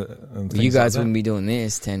podcasts and things. You guys like wouldn't be doing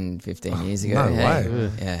this 10, 15 years ago. No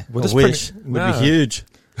way. Yeah. Well, I wish. Would be huge.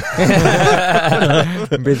 Be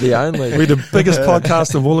the only. We're the biggest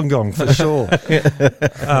podcast in Wollongong for sure.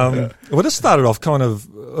 Well, this started off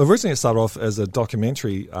originally it started off as a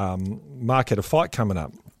documentary. Mark had a fight coming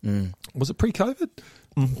up. Was it pre-COVID?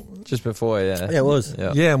 Just before, Yeah, it was.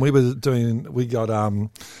 Yeah, and we got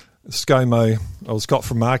ScoMo, or Scott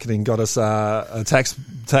from marketing, got us a tax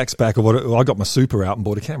back of what I got my super out and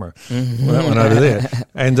bought a camera. Well, that one over there,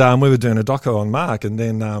 and we were doing a doco on Mark, and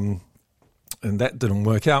then that didn't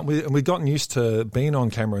work out. We'd gotten used to being on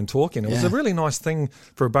camera and talking. It was a really nice thing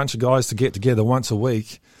for a bunch of guys to get together once a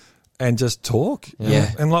week and just talk.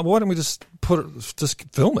 Yeah. And like, why don't we just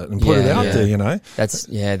film it and put it out there, you know?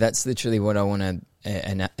 That's literally what I want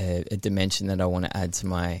to, a dimension that I want to add to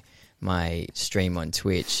my stream on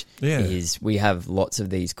Twitch is we have lots of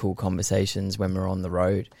these cool conversations when we're on the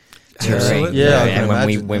road. Absolutely.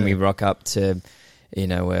 And when we rock up to, you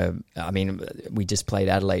know, I mean, we just played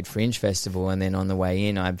Adelaide Fringe Festival, and then on the way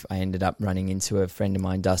in, I ended up running into a friend of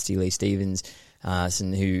mine, Dusty Lee Stevens,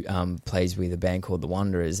 who plays with a band called The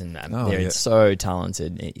Wanderers, and they're so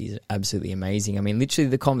talented. He's absolutely amazing. I mean, literally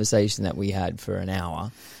the conversation that we had for an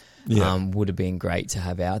hour would have been great to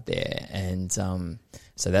have out there, and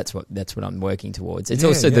so that's what I'm working towards. It's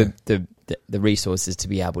also the resources to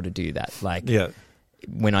be able to do that. Like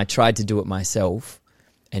when I tried to do it myself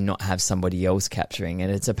and not have somebody else capturing it,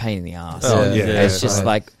 it's a pain in the ass. It's just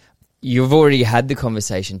like, you've already had the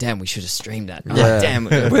conversation. Damn, we should have streamed that. Yeah. Like, damn,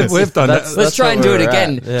 we've done that. Let's try and do it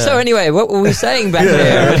again. Yeah. So anyway, what were we saying back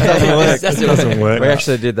there? It doesn't work. We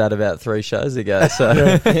actually did that about 3 shows ago. So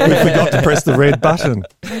we forgot to press the red button.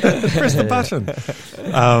 Press the button.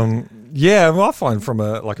 Well, I find from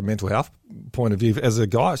a mental health point of view, as a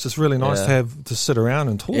guy, it's just really nice to sit around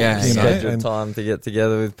and talk. Schedule time to get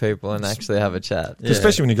together with people and actually have a chat.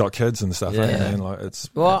 Especially when you got kids and stuff.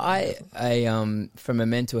 I from a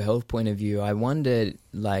mental health point of view, I wondered,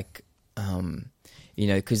 like, you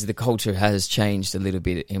know, because the culture has changed a little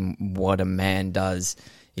bit in what a man does,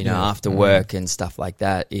 you know, after work and stuff like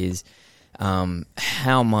that, is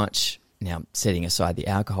how much, now setting aside the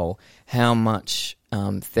alcohol, how much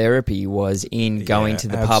therapy was in going to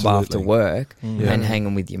the pub after work and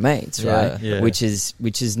hanging with your mates, right? Yeah. Which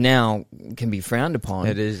is now can be frowned upon.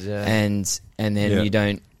 It is, and then you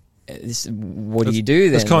don't. What do you do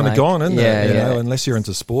then? It's kind of gone, isn't it? You know, yeah. unless you're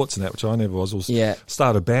into sports and that, which I never was.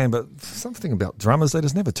 Start a band, but something about drummers, they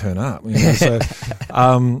just never turn up. You know? So,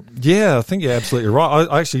 I think you're absolutely right.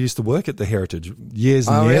 I actually used to work at the Heritage years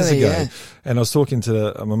and years ago, and I was talking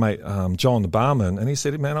to my mate John, the barman, and he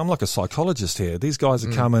said, "Man, I'm like a psychologist here. These guys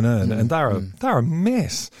are coming in, and they're a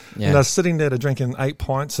mess. Yeah. And they're sitting there, drinking 8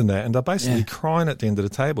 pints and that, and they're basically crying at the end of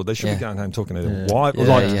the table. They should be going home talking to their wife,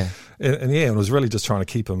 And it was really just trying to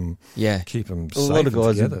keep them safe. A lot of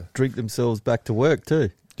guys together. would drink themselves back to work too.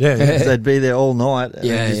 Yeah. They'd be there all night and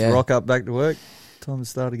then just rock up back to work. Time to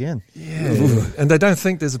start again. Yeah. And they don't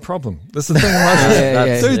think there's a problem. That's the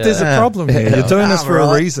thing. Dude, there's a problem here. You're doing this for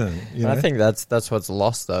a reason. You know? I think that's what's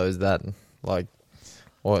lost, though, is that, like,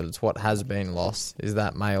 or it's what has been lost, is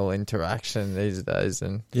that male interaction these days.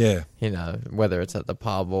 And, you know, whether it's at the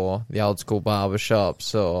pub or the old school barber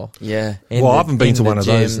shops or... I haven't been to one of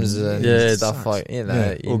those. And stuff like, you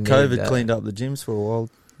know... Well, COVID cleaned up the gyms for a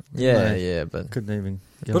while. But... Couldn't even...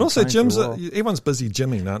 But also gyms, everyone's busy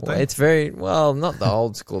gymming, aren't they? It's very... Well, not the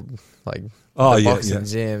old school, like... boxing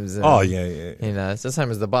gyms. And, you know, it's the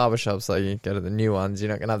same as the barbershops. Like, you go to the new ones, you're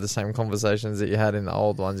not going to have the same conversations that you had in the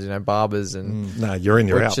old ones. You know, barbers and no, you're in,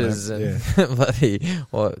 you're out, and bloody,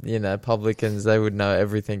 or, you know, publicans. They would know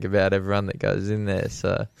everything about everyone that goes in there.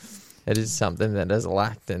 So it is something that has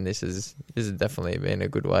lacked, and this has definitely been a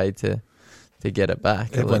good way to get it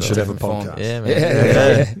back. Everyone should have a podcast. Yeah,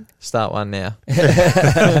 man. Start one now.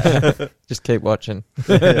 Just keep watching.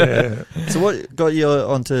 So what got you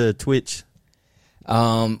onto Twitch?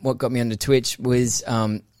 What got me onto Twitch was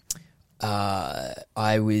I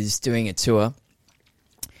was doing a tour,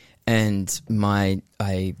 and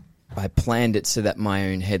I planned it so that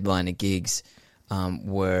my own headliner gigs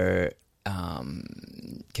were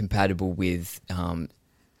compatible with an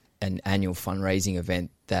annual fundraising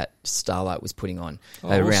event that Starlight was putting on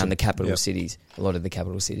around the capital cities, a lot of the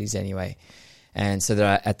capital cities anyway. And so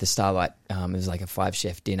that at the Starlight, it was like a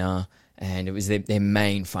 5-chef dinner, and it was their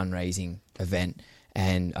main fundraising event.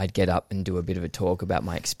 And I'd get up and do a bit of a talk about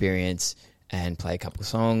my experience and play a couple of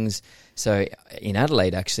songs. So in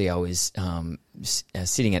Adelaide, actually, I was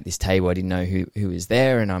sitting at this table. I didn't know who was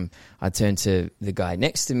there, and I turned to the guy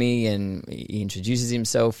next to me, and he introduces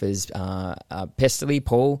himself as Pestily,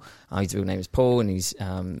 Paul. His real name is Paul, and his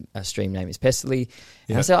stream name is Pestily.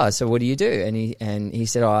 And I said, so what do you do? And he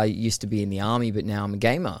said, I used to be in the army, but now I'm a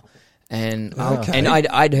gamer. And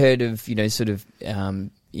I'd heard of, you know, sort of...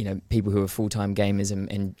 you know, people who are full-time gamers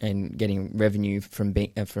and getting revenue from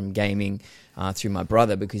gaming through my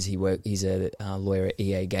brother, because he's a lawyer at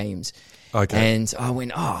EA Games. Okay. And I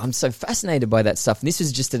went, I'm so fascinated by that stuff. And this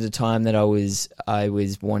was just at a time that I was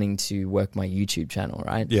wanting to work my YouTube channel,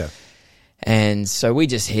 right? Yeah. And so we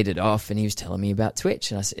just hit it off, and he was telling me about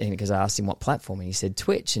Twitch, and because I asked him what platform, and he said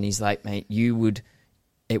Twitch, and he's like, mate, you would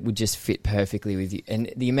it would just fit perfectly with you.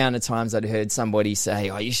 And the amount of times I'd heard somebody say,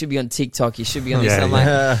 "Oh, you should be on TikTok. You should be on this." I'm like,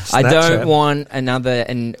 I don't want another.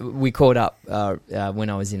 And we caught up when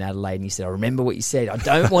I was in Adelaide, and he said, "I remember what you said. I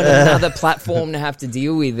don't want another platform to have to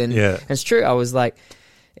deal with." And it's true. I was like,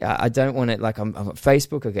 I don't want it. Like I'm on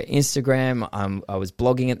Facebook, I got Instagram. I was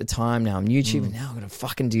blogging at the time. Now I'm YouTube, and now I'm gonna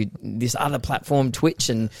fucking do this other platform, Twitch,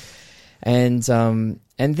 and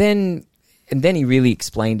then he really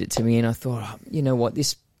explained it to me, and I thought, oh, you know what,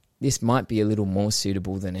 this might be a little more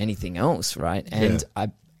suitable than anything else, right? And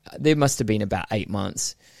there must have been about 8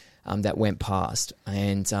 months that went past,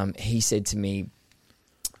 and he said to me,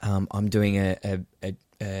 I'm doing a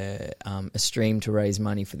stream to raise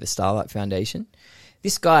money for the Starlight Foundation.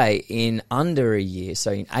 This guy, in under a year,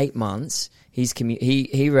 so in 8 months,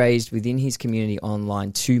 he raised within his community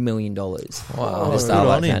online $2 million for the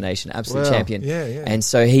Starlight Foundation. Absolute champion. Yeah. And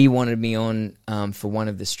so he wanted me on for one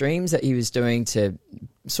of the streams that he was doing to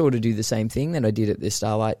sort of do the same thing that I did at the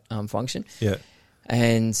Starlight function. Yeah.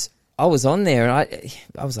 And I was on there, and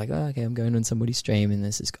I was like, oh, okay, I'm going on somebody's stream, and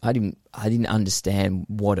this is. I didn't understand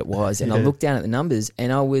what it was, and I looked down at the numbers,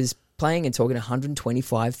 and I was playing and talking to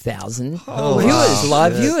 125,000 viewers,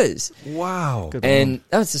 live viewers. Wow. And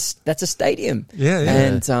that's a stadium. Yeah.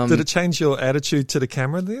 And did it change your attitude to the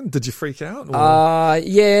camera then? Did you freak out?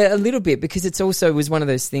 Yeah, a little bit, because it's also was one of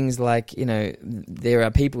those things like, you know, there are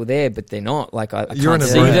people there, but they're not. Like I can't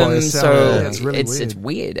see them, so it's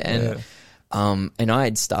weird. And and I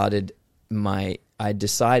had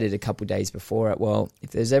decided a couple of days before it, well, if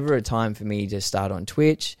there's ever a time for me to start on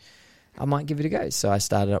Twitch, I might give it a go. So I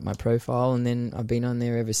started up my profile, and then I've been on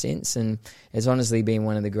there ever since. And it's honestly been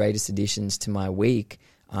one of the greatest additions to my week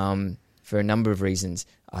for a number of reasons.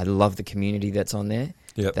 I love the community that's on there.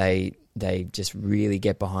 Yep. They just really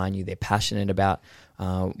get behind you. They're passionate about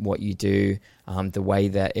what you do, the way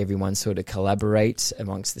that everyone sort of collaborates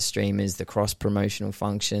amongst the streamers, the cross-promotional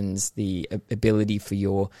functions, the ability for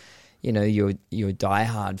your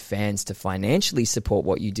diehard fans to financially support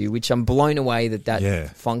what you do, which I'm blown away that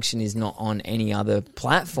function is not on any other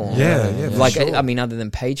platform. Like, sure. I mean, other than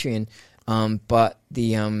Patreon. But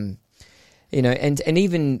the, and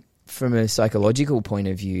even from a psychological point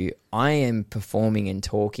of view, I am performing and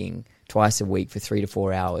talking twice a week for 3 to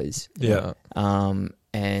 4 hours. Yeah.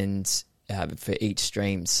 For each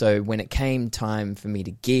stream. So when it came time for me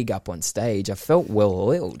to gig up on stage, I felt well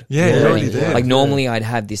oiled. Normally I'd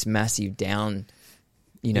have this massive down,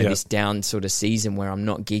 this down sort of season where I'm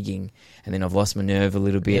not gigging, and then I've lost my nerve a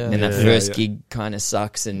little bit, and then that first gig kind of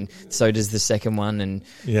sucks, and so does the second one,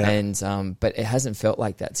 but it hasn't felt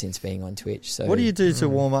like that since being on Twitch. So what do you do to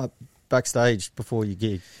warm up backstage before you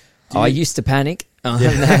gig? I used to panic. No.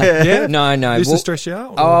 Used to stress you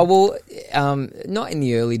out? Not in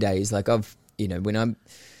the early days. Like when I'm.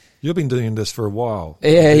 You've been doing this for a while.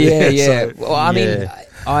 Yeah. So, well, I mean,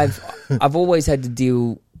 I've always had to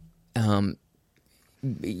deal. Not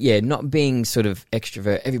being sort of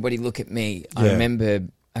extrovert. Everybody look at me. I remember.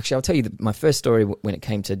 Actually, I'll tell you my first story when it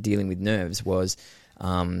came to dealing with nerves was,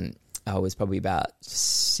 I was probably about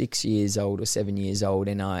 6 years old or 7 years old,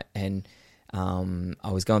 and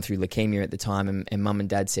I was going through leukemia at the time, and Mum and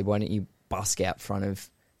Dad said, "Why don't you busk out front of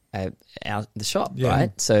the shop?"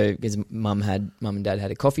 Right? So because Mum and Dad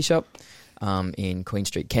had a coffee shop in Queen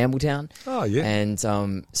Street, Campbelltown. Oh yeah. And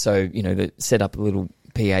so they set up little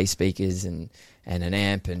PA speakers and an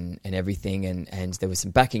amp and everything, and there were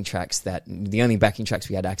some backing tracks that the only backing tracks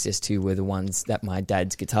we had access to were the ones that my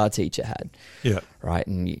dad's guitar teacher had. Yeah. Right.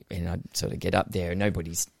 And I'd sort of get up there, and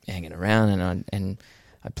nobody's hanging around, and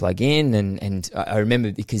I plug in, and I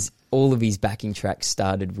remember because all of his backing tracks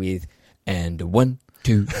started with "and 1,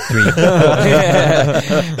 2, 3, 4."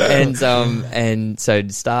 and so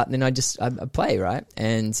to start, and then I play, right,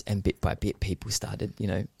 and bit by bit people started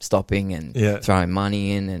stopping and throwing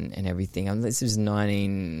money in and everything. This was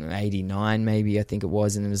 1989 maybe, I think it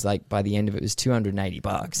was, and it was like by the end of it was $280. In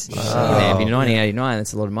 1989,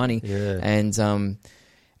 that's a lot of money. Yeah. And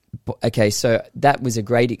okay, so that was a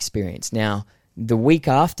great experience. Now, the week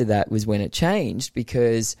after that was when it changed,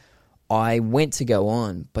 because I went to go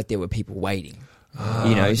on, but there were people waiting.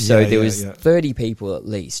 There was 30 people at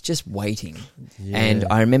least just waiting. Yeah. And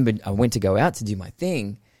I remember I went to go out to do my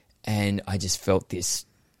thing, and I just felt this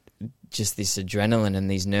adrenaline and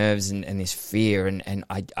these nerves and this fear, and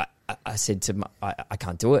I said to I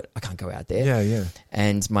can't do it. I can't go out there. Yeah.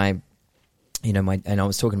 And and I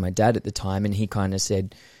was talking to my dad at the time, and he kind of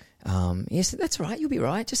said, yes, that's right, you'll be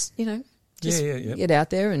right. Just get out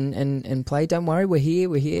there and play. Don't worry, we're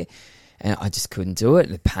here. And I just couldn't do it.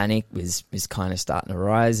 The panic was kind of starting to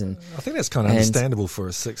rise, and I think that's kind of understandable for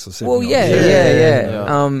a 6 or 7. Well,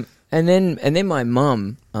 yeah. And then my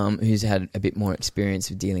mum, who's had a bit more experience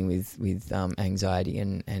with dealing with anxiety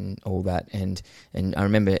and all that, and I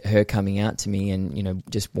remember her coming out to me and, you know,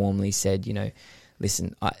 just warmly said, you know,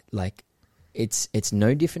 listen, it's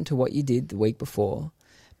no different to what you did the week before,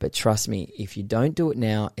 but trust me, if you don't do it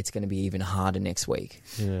now, it's going to be even harder next week.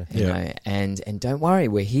 Yeah. You know, and don't worry,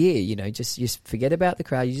 we're here. You know, just forget about the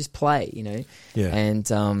crowd. You just play. You know,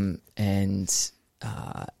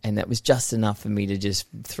 and that was just enough for me to just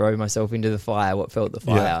throw myself into the fire, what felt the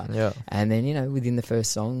fire. Yeah. And then, you know, within the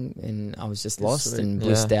first song, and I was just lost and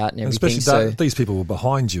blissed out and And everything. especially these people were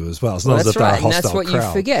behind you as well. It's not as if that's they're a right. And hostile that's what crowd.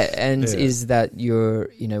 you forget. And is that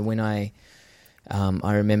you're, you know, when I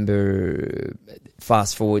remember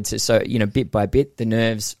fast forward to, so, you know, bit by bit, the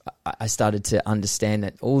nerves, I started to understand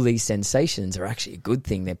that all these sensations are actually a good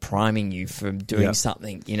thing. They're priming you for doing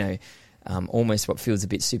something, you know, almost what feels a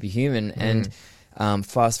bit superhuman. And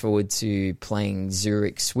fast forward to playing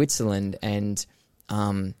Zurich, Switzerland, and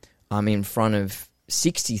I'm in front of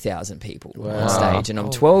 60,000 people on stage, and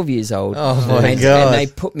I'm 12 years old. Oh my God. And they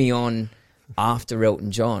put me on after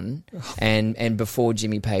Elton John and before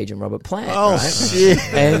Jimmy Page and Robert Plant. Oh, right? shit.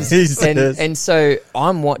 And so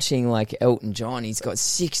I'm watching like Elton John. He's got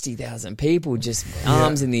 60,000 people, just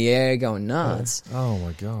arms in the air, going nuts. Oh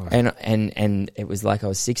my God. And it was like I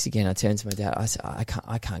was 6 again. I turned to my dad. I said, I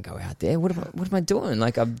can't go out there. What am I doing?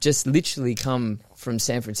 Like, I've just literally come from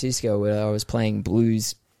San Francisco where I was playing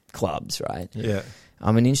blues clubs, right? Yeah.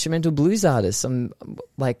 I'm an instrumental blues artist. I'm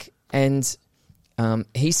like, and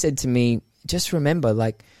he said to me, just remember,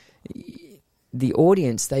 like, the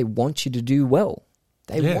audience, they want you to do well.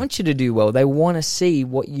 They want you to do well. They want to see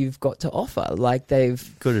what you've got to offer. Like,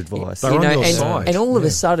 they've... Good advice. They're on your side. And all of a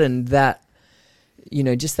sudden that, you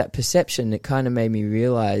know, just that perception, it kind of made me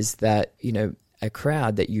realize that, you know, a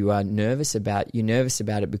crowd that you are nervous about, you're nervous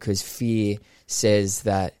about it because fear says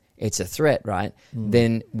that it's a threat, right?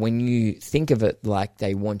 Then when you think of it like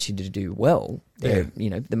they want you to do well, you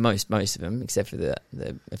know, the most of them, except for the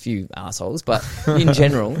a few assholes, but in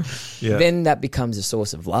general, then that becomes a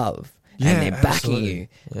source of love. And they're backing you.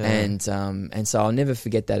 Yeah. And so I'll never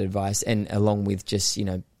forget that advice. And along with just, you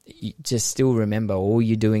know, you just still remember all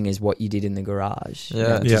you're doing is what you did in the garage. You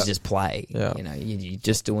know, just play. Yeah. You know, you're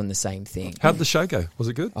just doing the same thing. How'd the show go? Was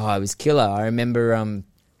it good? Oh, it was killer. I remember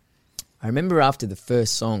after the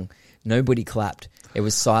first song, nobody clapped. It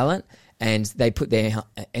was silent, and they put their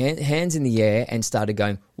hands in the air and started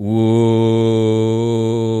going,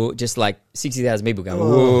 whoa, just like 60,000 people going,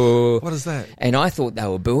 whoa. What is that? And I thought they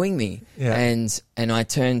were booing me. Yeah. And I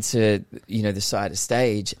turned to, you know, the side of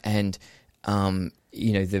stage, and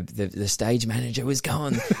you know, the stage manager was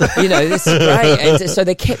going, you know, this is great. And so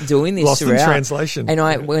they kept doing this Lost in throughout. translation.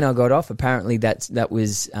 And when I got off, apparently that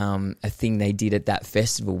was a thing they did at that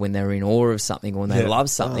festival when they were in awe of something or when they loved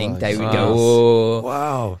something. They would go, oh.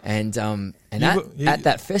 Wow. And at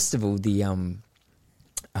that festival, there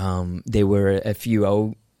were a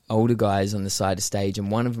few older guys on the side of stage, and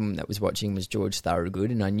one of them that was watching was George Thorogood,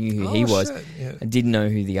 and I knew who he was. Yeah. I didn't know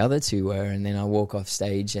who the other two were, and then I walk off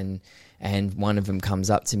stage, and one of them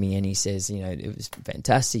comes up to me and he says, you know, it was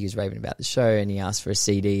fantastic. He was raving about the show, and he asked for a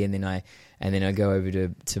CD, and then I go over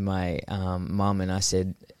to my mum, and I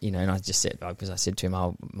said, you know, and I just said, because I said to him,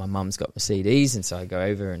 oh, my mum's got my CDs, and so I go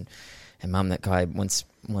over and mum, that guy wants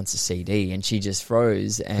a CD, and she just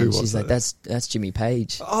froze, and she's like, that's Jimmy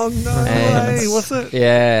Page. Oh no way! Was it?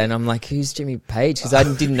 Yeah, and I'm like, who's Jimmy Page? Because I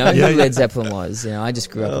didn't know who Led Zeppelin was. You know, I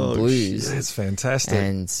just grew up in blues. That's fantastic.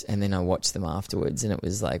 And then I watched them afterwards, and it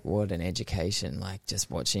was like, what an education! Like,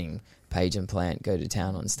 just watching Page and Plant go to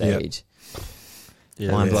town on stage.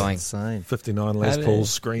 Yeah, mind blowing. Insane. 59 Les Pauls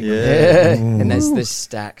screaming. Yeah. And there's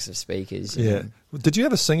stacks of speakers. you know. Did you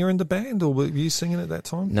have a singer in the band, or were you singing at that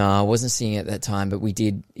time? No, I wasn't singing at that time, but we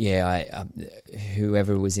did. Yeah,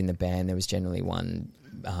 whoever was in the band, there was generally one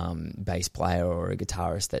bass player or a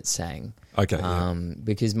guitarist that sang. Okay.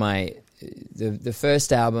 Because the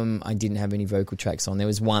first album, I didn't have any vocal tracks on. There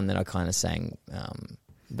was one that I kind of sang,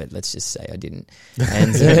 but let's just say I didn't.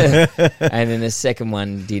 And and then the second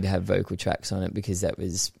one did have vocal tracks on it, because that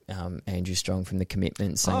was Andrew Strong from The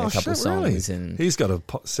Commitment sang a couple of songs. Really? And he's got a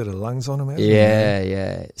set of lungs on him, hasn't he?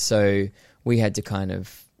 yeah. So we had to kind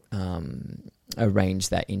of arrange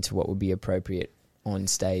that into what would be appropriate on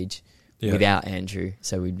stage without Andrew.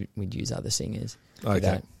 So we'd use other singers.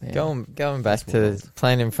 Okay. Going back to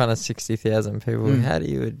playing in front of 60,000 people, how do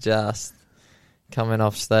you adjust coming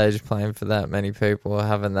off stage playing for that many people,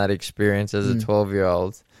 having that experience as a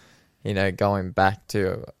 12-year-old, you know, going back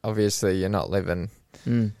to, obviously you're not living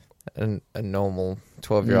a normal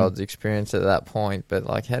 12-year-old's experience at that point. But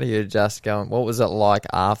like, how do you adjust going? What was it like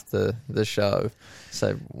after the show?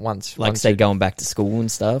 So once say going back to school and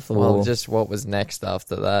stuff, or well, just what was next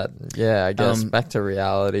after that? Yeah, I guess back to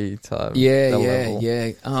reality type.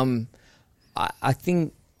 Yeah. I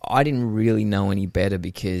think I didn't really know any better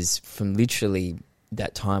because from literally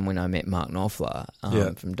that time when I met Mark Knopfler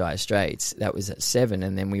from Dire Straits, that was at 7,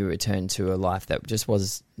 and then we returned to a life that just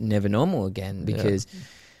was never normal again because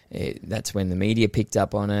that's when the media picked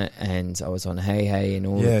up on it, and I was on Hey Hey and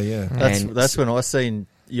all. Yeah. That's when I seen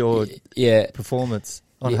your performance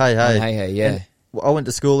on Hey Hey. On Hey Hey, yeah. And I went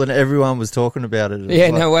to school and everyone was talking about it.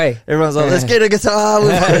 Yeah, no way. Everyone's like, let's get a guitar.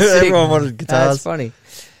 Everyone wanted guitars. That's funny.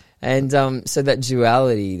 And so that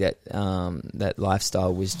duality, that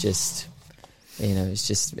lifestyle was just, it was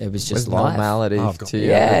just life. Normality to you.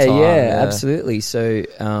 Yeah, at the time, absolutely. So,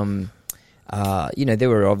 there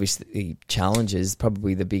were obviously challenges.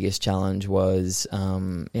 Probably the biggest challenge was,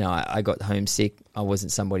 I got homesick. I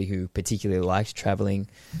wasn't somebody who particularly liked traveling.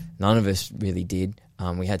 None of us really did.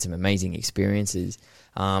 We had some amazing experiences.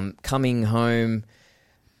 Coming home,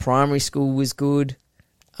 primary school was good.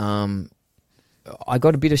 I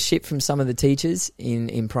got a bit of shit from some of the teachers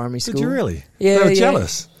in primary school. Did you really? Yeah, they were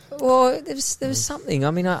jealous. Well, there was something. I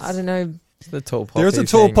mean, I don't know. The tall poppy there is a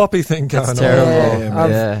tall thing. poppy thing going on. Terrible.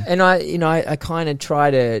 Yeah. And I kind of try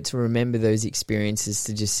to remember those experiences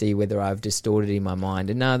to just see whether I've distorted in my mind.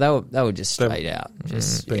 And no, they were just straight out,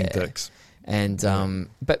 just being dicks. And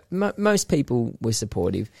but most people were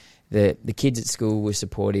supportive. The kids at school were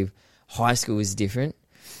supportive. High school was different.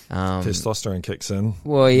 Testosterone kicks in.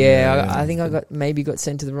 Well, I think I got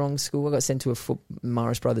sent to the wrong school. I got sent to a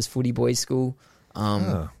Morris Brothers footy boys school.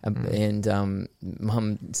 And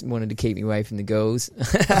Mum wanted to keep me away from the girls.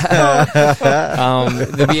 There'd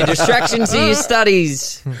be a distraction to your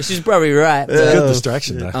studies. She's probably right. It's a good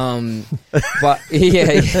distraction, though. But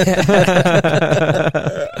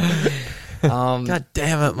God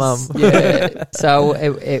damn it, Mum. Yeah. So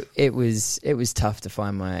it was tough to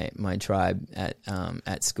find my tribe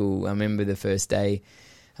at school. I remember the first day,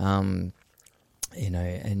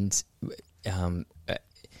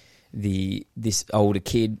 this older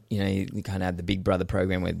kid, you kind of had the Big Brother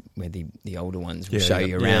program where the older ones will show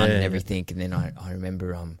you around and everything. And then I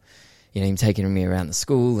remember him taking me around the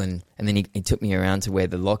school, and then he took me around to where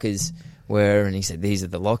the lockers were, and he said, "These are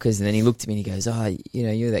the lockers." And then he looked at me and he goes, "Oh,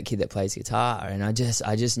 you're that kid that plays guitar." And I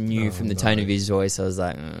just knew from the tone of his voice, I was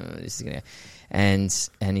like, "This is gonna." And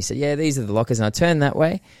he said, "Yeah, these are the lockers." And I turned that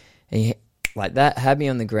way, and he like that had me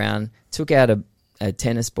on the ground, took out a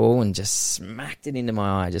tennis ball and just smacked it into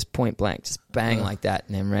my eye, just point blank, just bang like that,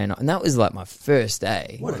 and then ran off. And that was like my first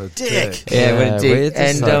day. What a dick! Yeah, what a dick!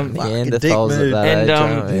 And Neanderthals at that age,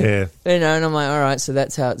 aren't we? and I'm like, all right, so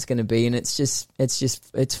that's how it's going to be. And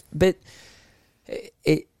but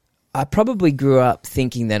I probably grew up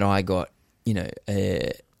thinking that I got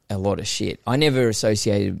a lot of shit. I never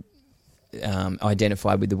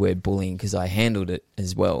identified with the word bullying because I handled it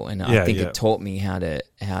as well, and I think it taught me how to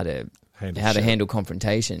handle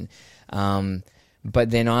confrontation. But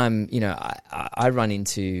then I run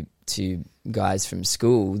into guys from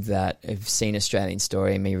school that have seen Australian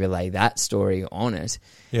Story and me relay that story on it.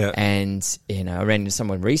 Yeah. And, I ran into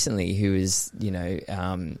someone recently who is,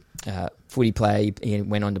 footy player. He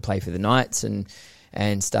went on to play for the Knights and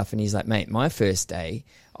stuff. And he's like, mate, my first day,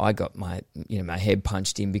 I got my head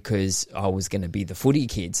punched in because I was going to be the footy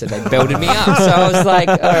kid, so they belted me up. So I was like,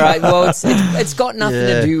 all right, well, it's got nothing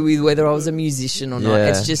to do with whether I was a musician or not. Yeah.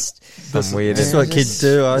 It's just weird. Just what kids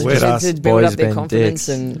do. To build up their confidence.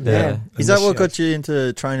 And is that what got you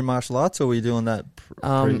into training martial arts, or were you doing that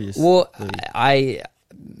previously? Well,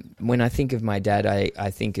 when I think of my dad, I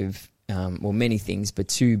think of many things, but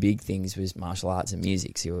two big things was martial arts and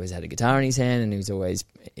music. So he always had a guitar in his hand, and he was always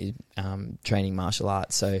training martial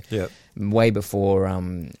arts. So way before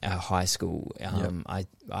high school, I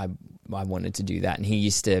wanted to do that, and he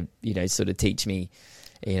used to sort of teach me.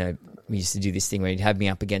 We used to do this thing where he'd have me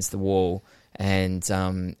up against the wall, and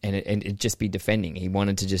it'd just be defending. He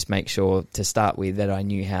wanted to just make sure to start with that I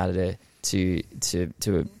knew how to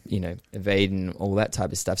evade and all that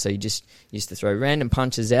type of stuff. So you just used to throw random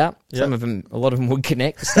punches out. A lot of them would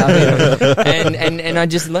connect to start with. and I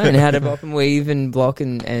just learned how to bop and weave and block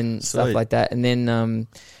and stuff like that. And then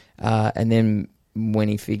when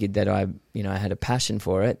he figured that I had a passion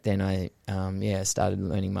for it, then I started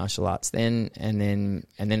learning martial arts then, and then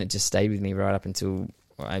it just stayed with me right up until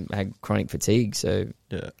I had chronic fatigue. So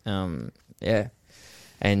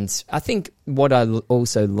And I think what I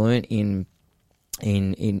also learned in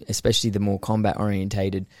especially the more combat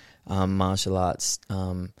orientated martial arts,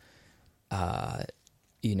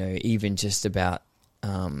 even just about,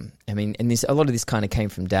 I mean, and a lot of this kind of came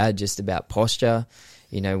from Dad, just about posture,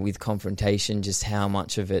 with confrontation, just how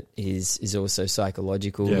much of it is also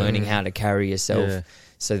psychological, learning how to carry yourself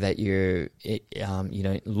so that you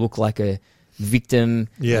don't look like a victim.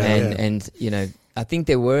 And I think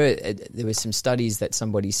there were some studies that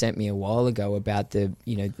somebody sent me a while ago about the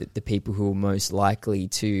people who were most likely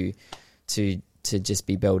to just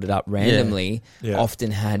be belted up randomly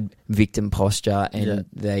often had victim posture, and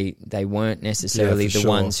they weren't necessarily the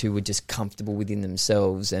ones who were just comfortable within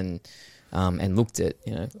themselves and looked at,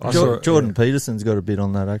 Jordan Peterson's got a bit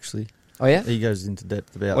on that, actually. Oh yeah, he goes into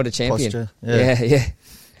depth about what a champion. Posture.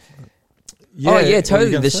 Oh yeah,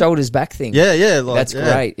 totally. The shoulders back thing. That's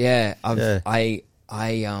great. Yeah, I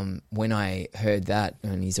when I heard that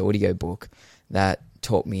in his audio book, that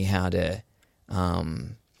taught me how to.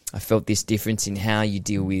 I felt this difference in how you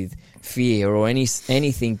deal with fear or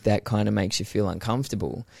anything that kind of makes you feel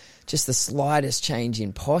uncomfortable. Just the slightest change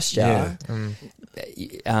in posture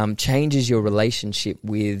changes your relationship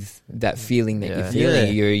with that feeling that you're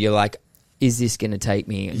feeling. You're like, is this going to take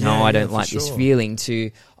me? No, I don't like this feeling.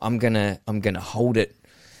 To I'm gonna hold it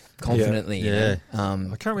confidently. I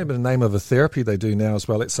can't remember the name of a therapy they do now as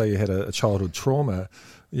well. Let's say you had a childhood trauma.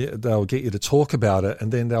 They'll get you to talk about it,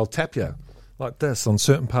 and then they'll tap you like this on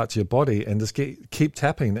certain parts of your body, and just keep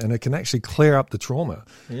tapping, and it can actually clear up the trauma.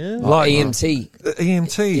 Like EMT.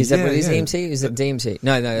 EMT. Is that what it is? EMT? Is it DMT?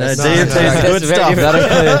 No, that's DMT is good stuff.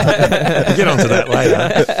 We'll get onto that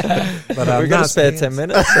later. But we've got a spare 10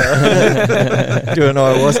 minutes. Do an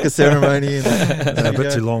ayahuasca ceremony. A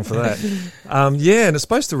bit too long for that. And it's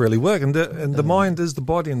supposed to really work. And the mind is the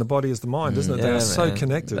body, and the body is the mind, isn't it? They're so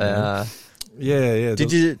connected.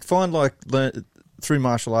 Did you find through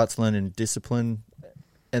martial arts learning discipline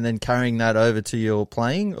and then carrying that over to your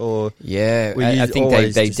playing, or I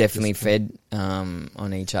think they definitely fed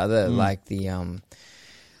on each other. Like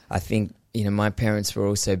I think my parents were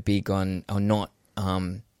also big on not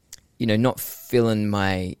not filling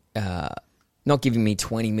my not giving me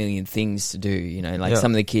 20 million things to do.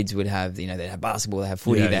 Some of the kids would have they have basketball, they have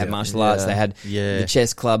footy, they have martial arts, they had the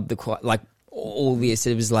chess club, all this.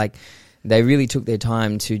 It was like they really took their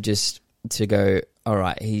time to go, all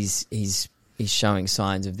right, he's showing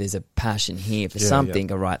signs of there's a passion here for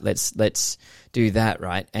something. All right, let's do that,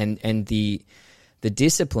 right? And the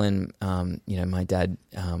discipline, my dad,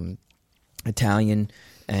 Italian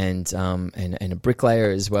and a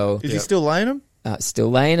bricklayer as well. Is he still laying them?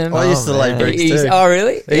 Still laying them. I used to lay bricks too. Oh,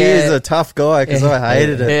 really? He is a tough guy because I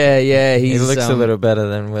hated it. Yeah. He looks a little better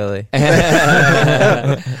than Willie.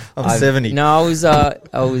 I'm 70. No, I was a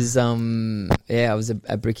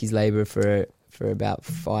brickies labourer for about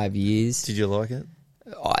 5 years. Did you like it?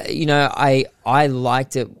 I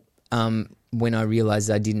liked it when I realised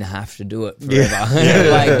I didn't have to do it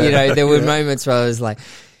forever. There were moments where I was like,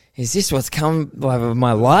 is this what's come of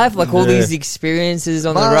my life? Like all these experiences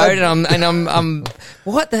on the road, and I'm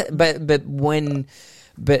what the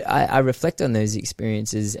but I reflect on those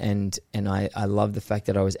experiences, and I love the fact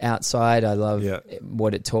that I was outside. I love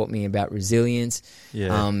what it taught me about resilience.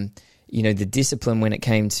 The discipline when it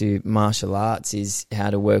came to martial arts is how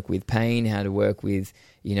to work with pain, how to work with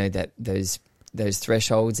those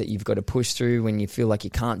thresholds that you've got to push through when you feel like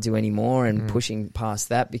you can't do any more, and pushing past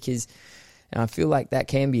that, because I feel like that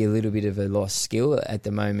can be a little bit of a lost skill at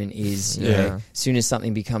the moment. Is as soon as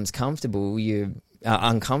something becomes comfortable,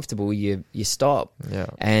 uncomfortable, you stop.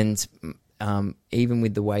 And even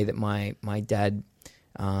with the way that my dad,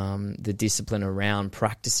 the discipline around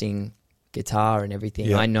practicing guitar and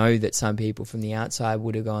everything, I know that some people from the outside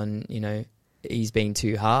would have gone, he's being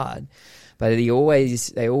too hard. But they always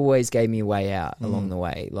gave me a way out along the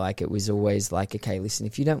way. Like it was always like, okay, listen,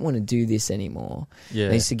 if you don't want to do this anymore,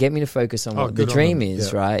 they used to get me to focus on what the dream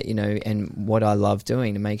is, right? And what I love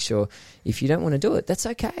doing, to make sure if you don't want to do it, that's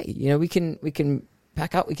okay. We can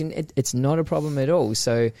pack up. It's not a problem at all.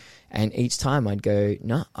 So, and each time I'd go,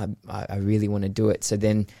 no, I really want to do it. So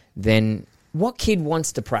then. What kid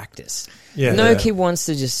wants to practice? No kid wants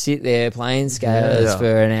to just sit there playing scales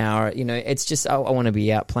for an hour. It's just, I want to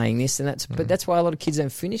be out playing this, and but that's why a lot of kids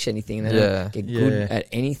don't finish anything. They don't get good at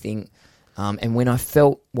anything. And when I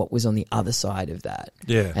felt what was on the other side of that,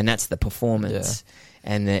 and that's the performance,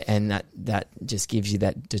 and that just gives you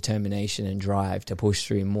that determination and drive to push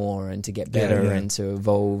through more and to get better and to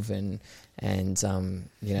evolve, and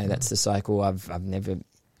that's the cycle I've never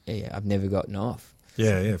gotten off.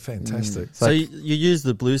 Yeah, fantastic. So you use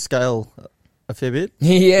the blues scale a fair bit?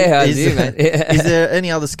 I do, man. Is there any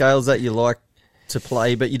other scales that you like to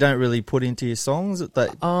play but you don't really put into your songs?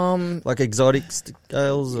 Like exotic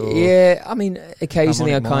scales? Or I mean,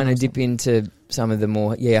 occasionally I kind of dip into some of the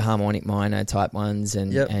more harmonic minor type ones,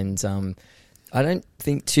 and I don't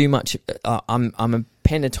think too much. I'm a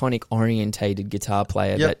pentatonic orientated guitar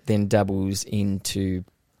player that then dabbles into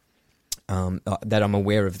that I'm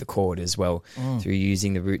aware of the chord as well through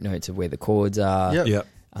using the root notes of where the chords are.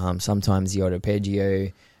 Sometimes the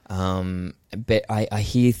arpeggio. But I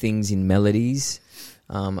hear things in melodies.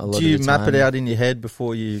 A lot Do you of the map time. it out in your head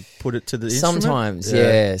before you put it to the instrument?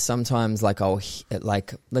 Sometimes, Sometimes, like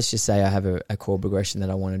let's just say I have a chord progression that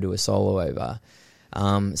I want to do a solo over.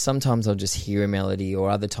 Sometimes I'll just hear a melody, or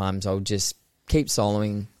other times I'll just keep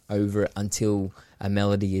soloing over it until a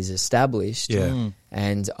melody is established. Yeah.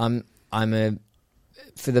 And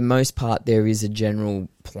for the most part, there is a general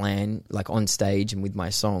plan, like on stage and with my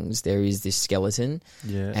songs, there is this skeleton,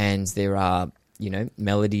 and there are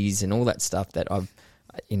melodies and all that stuff that I've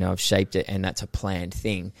shaped it, and that's a planned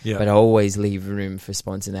thing. Yeah. But I always leave room for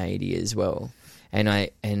spontaneity as well. And I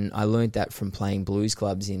learned that from playing blues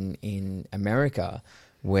clubs in America,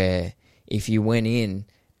 where if you went in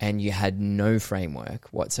and you had no framework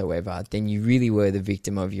whatsoever, then you really were the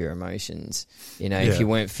victim of your emotions. If you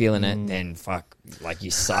weren't feeling it, then fuck, like you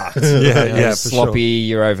sucked. For sloppy, sure.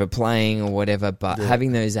 you're overplaying or whatever. But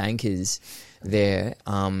having those anchors there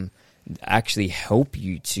actually help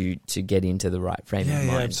you to get into the right frame of mind.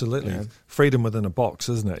 Yeah, absolutely. Freedom within a box,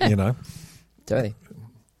 isn't it? Totally.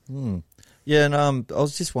 Yeah, and I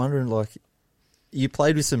was just wondering, like, you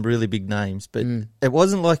played with some really big names, but it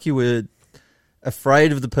wasn't like you were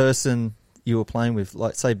afraid of the person you were playing with,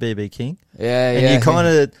 like, say, BB King. And you kind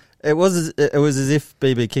of, it was as if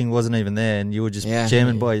BB King wasn't even there, and you were just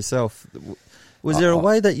jamming by yourself. Was there a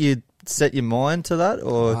way that you set your mind to that,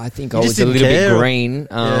 or I think I was a little bit green,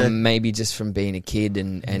 maybe just from being a kid,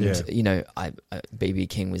 and BB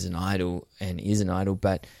King was an idol and is an idol,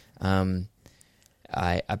 but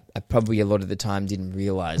I probably a lot of the time didn't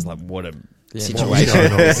realize like what a situation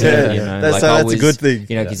it was. That's a good thing.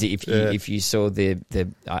 Because if you saw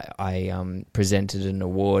I presented an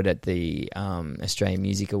award at the Australian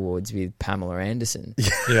Music Awards with Pamela Anderson.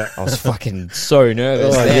 I was fucking so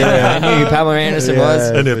nervous. I knew who Pamela Anderson was.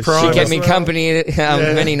 And she kept me company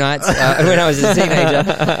many nights when I was a teenager.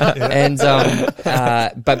 And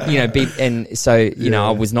I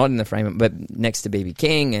was not in the frame, but next to BB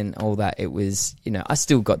King and all that, it was I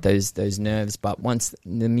still got those nerves. But once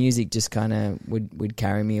the music just kind of would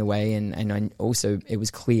carry me away, and I also it was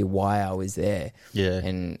clear why I was there,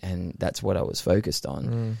 and that's what I was focused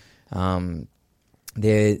on. And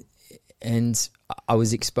I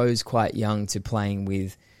was exposed quite young to playing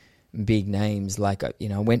with big names, like I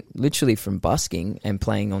went literally from busking and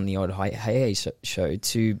playing on the odd Hey show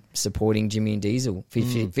to supporting Jimmy and Diesel,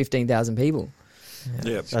 15,000 people.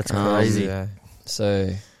 That's crazy. So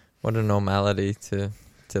what a normality to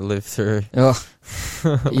live through. Well,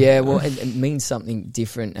 it means something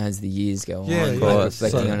different as the years go on. Of course.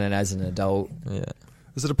 Reflecting on it as an adult. Yeah.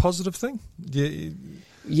 Is it a positive thing?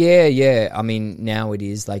 Yeah. I mean, now it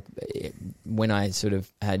is. Like when I sort of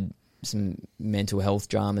had some mental health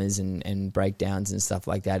dramas and breakdowns and stuff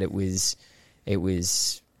like that, it wasn't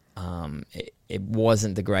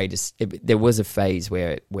the greatest. There was a phase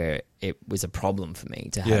where it was a problem for me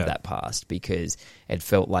to have that past, because it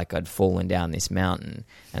felt like I'd fallen down this mountain,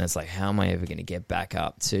 and it's like, how am I ever going to get back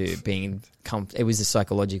up to being it was a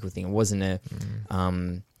psychological thing. It wasn't a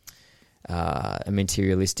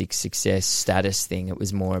materialistic success status thing. It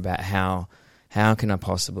was more about how can I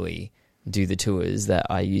possibly do the tours that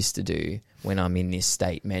I used to do when I'm in this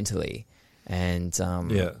state mentally, and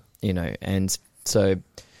and so.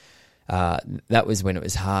 That was when it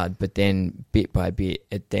was hard, but then bit by bit,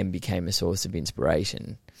 it then became a source of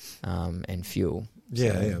inspiration and fuel.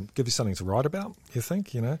 Yeah. Give you something to write about, you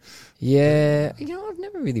think, Yeah. I've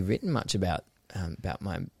never really written much about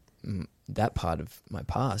my that part of my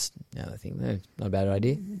past. Now I think, not a bad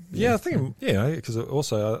idea. Yeah, I think, because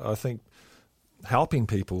also I think helping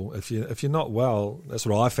people, if you're not well, that's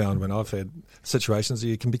what I found when I've had situations,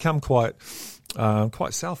 you can become quite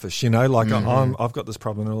selfish, like I've got this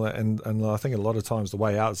problem and all that, and I think a lot of times the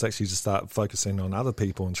way out is actually to start focusing on other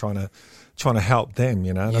people and trying to help them,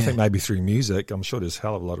 and I think maybe through music, I'm sure there's a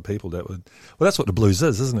hell of a lot of people that would, well, that's what the blues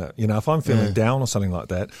is, isn't it? If I'm feeling down or something like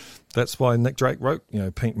that, that's why Nick Drake wrote,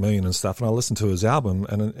 Pink Moon and stuff, and I listened to his album,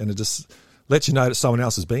 and it just lets you know that someone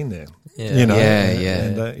else has been there. And you're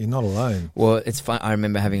not alone. Well, it's fun. I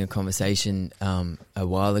remember having a conversation a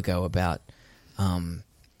while ago about,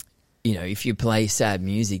 if you play sad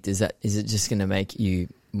music, is it just going to make you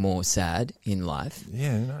more sad in life?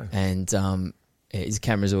 Yeah, no. And is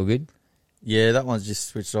cameras all good? Yeah, that one's just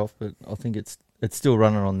switched off, but I think it's still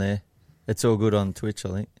running on there. It's all good on Twitch, I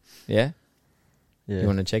think. Yeah. Yeah. You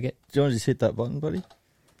want to check it? Do you want to just hit that button, buddy?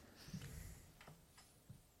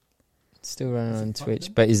 It's still running on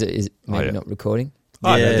Twitch, but is it maybe yeah. not recording?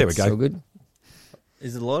 Oh, Yeah, no, there we It's go. still good.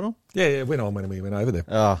 Is the light on? Yeah, it went on when we went over there.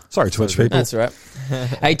 Oh, Sorry, Twitch people. That's all right.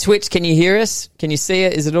 Hey, Twitch, can you hear us? Can you see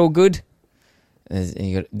it? Is it all good?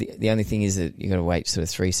 The only thing is that you got to wait sort of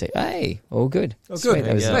 3 seconds. Hey, all good. Oh, Sweet, good.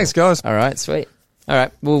 that was- Thanks, guys. All right, sweet. All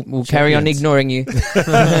right, we'll carry on Champions. ignoring you.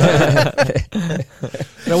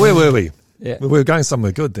 Now, where were we? Yeah. We were going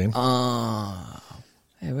somewhere good then. Oh,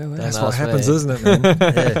 hey, where were That's we? what ask happens, me. isn't it, man?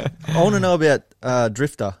 yeah. I want to know about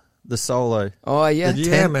Drifter, the solo. Oh yeah.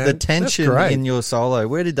 Yeah, man. The That's tension great. in your solo.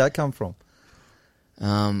 Where did that come from?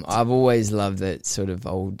 I've always loved that sort of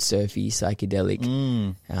old surfy psychedelic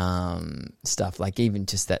stuff, like even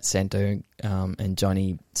just that Santo and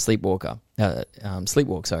Johnny Sleepwalk,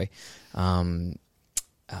 sorry.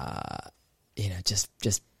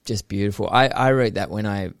 Just beautiful. I wrote that when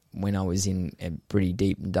I was in a pretty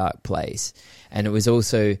deep and dark place, and it was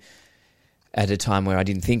also at a time where I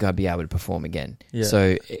didn't think I'd be able to perform again. Yeah.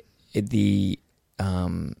 So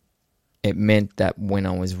it meant that when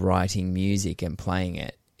I was writing music and playing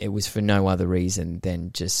it, it was for no other reason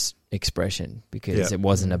than just expression, because Yeah. it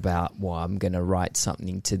wasn't about, well, I'm going to write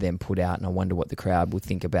something to then put out and I wonder what the crowd will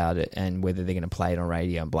think about it and whether they're going to play it on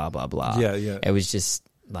radio and blah, blah, blah. Yeah, yeah. It was just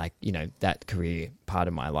like, that career part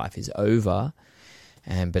of my life is over.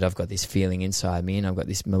 But I've got this feeling inside me and I've got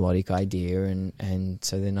this melodic idea. And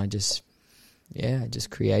so then I just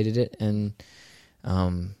created it. And,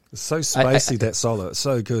 It's so spacey, that solo. It's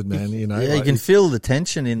so good, man. You know, Yeah, you can feel the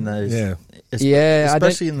tension in those. Yeah.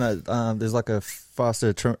 Especially in the there's like a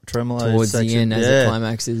faster tremolo towards section. the end as it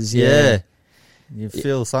climaxes. Yeah. You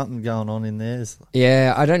feel something going on in there.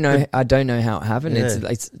 Yeah, I don't know. I don't know how it happened. Yeah.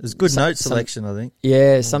 It's good some- note selection, I think.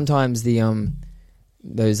 Yeah, sometimes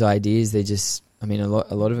those ideas, they just. I mean, a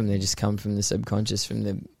lot of them, they just come from the subconscious, from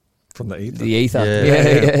the ether. The ether. Yeah.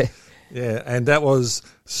 Yeah. Yeah, and that was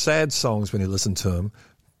sad songs when you listen to them.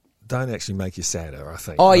 Don't actually make you sadder, I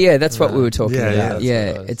think. Oh yeah, that's what we were talking Yeah, yeah, about. that's Yeah,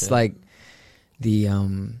 what it was, it's yeah. like the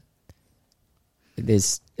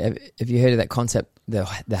There's. Have you heard of that concept, the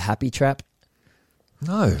happy trap?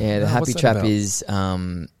 No. Yeah, the No, happy what's that trap about? is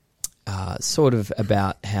sort of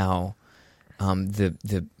about how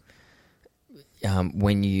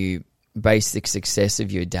when you base the success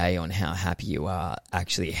of your day on how happy you are,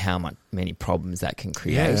 actually how many problems that can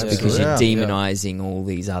create, Yeah, because absolutely. you're Yeah. demonizing all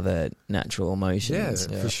these other natural Yeah, emotions.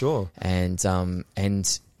 for sure. And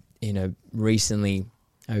recently,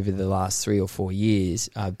 over the last 3 or 4 years,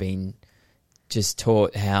 I've been just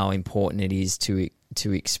taught how important it is to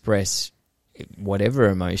express whatever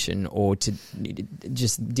emotion, or to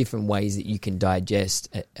just different ways that you can digest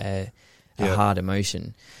a Yeah. hard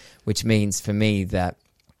emotion, which means for me that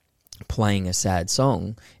playing a sad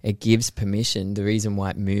song, it gives permission. The reason why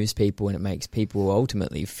it moves people and it makes people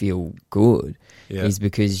ultimately feel good Yeah. is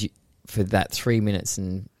because for that 3 minutes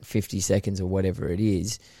and 50 seconds or whatever it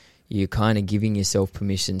is, you're kind of giving yourself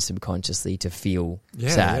permission subconsciously to feel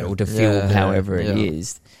sad, yeah. or to feel Yeah, however it yeah.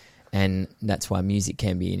 is. And that's why music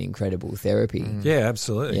can be an incredible therapy. Yeah,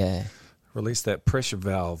 absolutely. Yeah. Release that pressure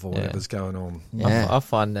valve or Yeah. whatever's going on. Yeah. I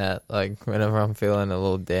find that, like, whenever I'm feeling a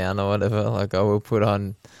little down or whatever, like, I will put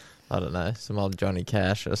on, I don't know, some old Johnny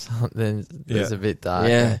Cash or something that's Yeah. a bit dark.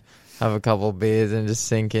 Yeah. Have a couple of beers and just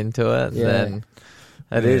sink into it. Yeah. Then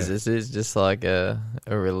it Yeah. is just like a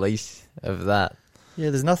release of that. Yeah,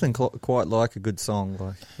 there's nothing quite like a good song.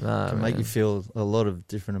 Like, No, it can make man. you feel a lot of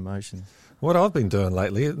different emotions. What I've been doing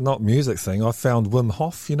lately, not music thing, I found Wim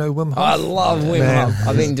Hof. You know Wim Hof? I love Wim Man. Hof.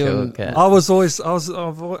 I've been He's doing. cool cat.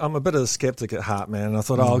 I'm a bit of a skeptic at heart, man. And I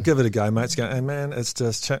thought, I'll give it a go, mate. And man, it's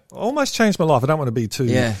just almost changed my life. I don't want to be too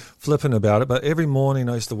Yeah. flippant about it, but every morning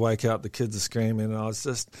I used to wake up, the kids are screaming, and I was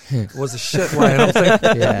just, it was a shit way. And I'm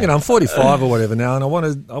thinking, Yeah. I'm 45 or whatever now, and I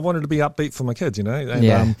wanted to be upbeat for my kids, and,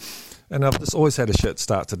 Yeah. and I've just always had a shit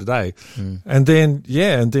start to the day. And then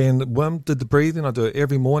Wim did the breathing. I do it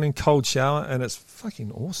every morning, cold shower, and it's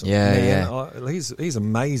fucking awesome. Yeah, Man, he's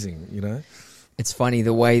amazing, It's funny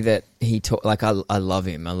the way that he talk. Like I love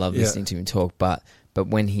him. I love Yeah. listening to him talk. But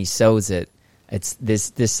when he sells it,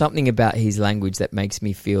 there's something about his language that makes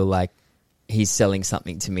me feel like he's selling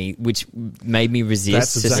something to me, which made me resist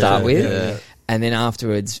That's to exactly start it, with. yeah. And then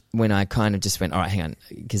afterwards, when I kind of just went, all right, hang on,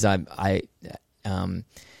 because I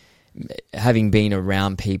having been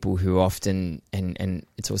around people who often, and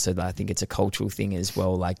it's also, I think it's a cultural thing as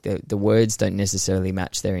well, like the words don't necessarily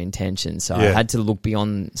match their intention. So I Yeah. had to look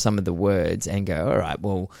beyond some of the words and go, all right,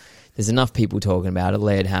 well, there's enough people talking about it,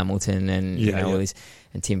 Laird Hamilton and all this,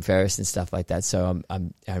 and Tim Ferriss and stuff like that. So I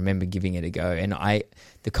remember giving it a go, and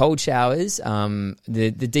the cold showers,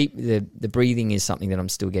 the breathing is something that I'm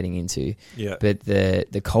still getting into. Yeah. But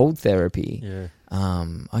the cold therapy,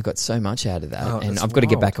 I got so much out of that, and I've got to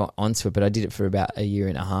get back onto it. But I did it for about a year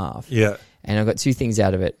and a half. Yeah. And I got two things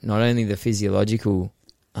out of it: not only the physiological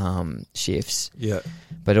shifts,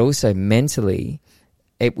 but also mentally.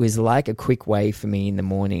 It was like a quick way for me in the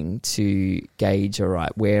morning to gauge, all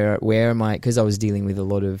right, where am I? Because I was dealing with a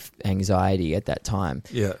lot of anxiety at that time.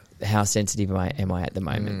 Yeah. How sensitive am I at the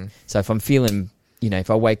moment? So if I'm feeling,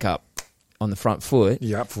 if I wake up on the front foot,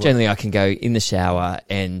 generally I can go in the shower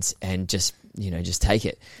and just take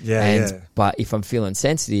it. But if I'm feeling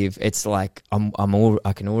sensitive, it's like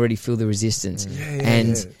I can already feel the resistance.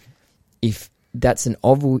 If that's an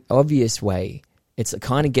obvious way. It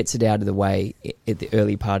kind of gets it out of the way at the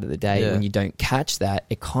early part of the day. When you don't catch that,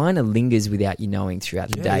 it kind of lingers without you knowing throughout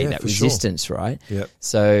the day, that resistance, right? Yep.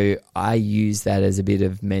 So I use that as a bit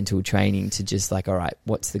of mental training to just like, all right,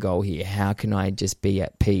 what's the goal here? How can I just be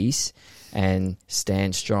at peace and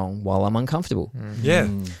stand strong while I'm uncomfortable? Yeah.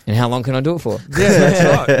 And how long can I do it for?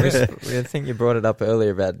 Yeah, that's right. I think you brought it up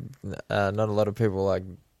earlier about not a lot of people like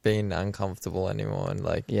being uncomfortable anymore, and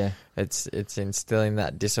it's instilling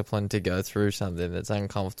that discipline to go through something that's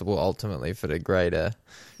uncomfortable ultimately for the greater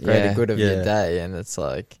good of your day. And it's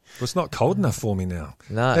like, well, it's not cold enough for me now.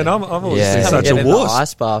 No, and I've always been such a wuss.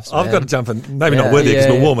 Ice baths, I've got to jump in, maybe not with it because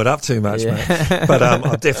we'll warm it up too much, mate. But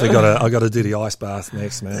I've definitely got to do the ice bath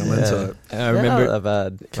next, man. I remember not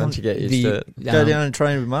that bad once you get used to it. Go down and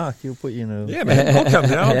train with Mark. He'll put you in a... Yeah, man. I'll come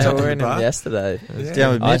down. I'll jump we were in the in bath. yesterday.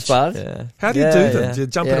 Down with ice bath. Yeah. How do you do them? Do you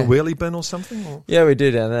jump in a wheelie bin or something? Or? Yeah, we do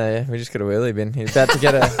down there. Yeah. We just got a wheelie bin. He's about to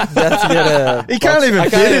get a. He can't even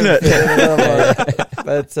fit in it.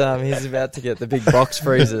 But he's about to get the big box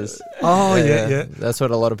freezers. Oh yeah. That's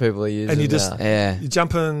what a lot of people are using. And you just now. you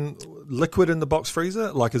jump in liquid in the box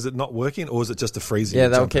freezer. Like, is it not working, or is it just a freezer? Yeah,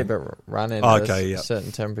 they'll keep it running at a yeah.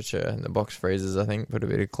 certain temperature. And the box freezers, I think, put a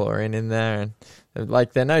bit of chlorine in there, and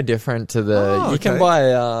like they're no different to the. You can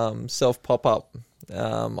buy self pop up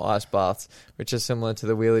ice baths, which are similar to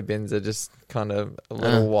the wheelie bins. They're just kind of a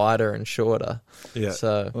little wider and shorter. Yeah.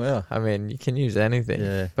 So, I mean, you can use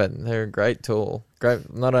anything, but they're a great tool.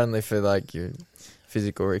 Great, not only for like your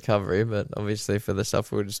physical recovery, but obviously for the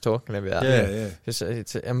stuff we were just talking about.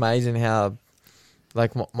 It's amazing how,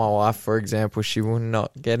 like my wife, for example, she will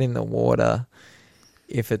not get in the water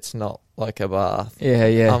if it's not like a bath.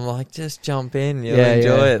 I'm like, just jump in, you'll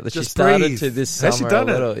enjoy it. Just she started breathe. to this Has summer she done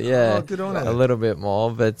a little, it? yeah, good on her. a little bit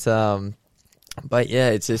more, but yeah,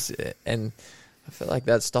 it's just, and I feel like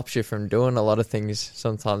that stops you from doing a lot of things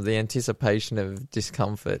sometimes. The anticipation of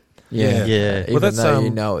discomfort. Even though you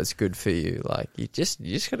know it's good for you, like you just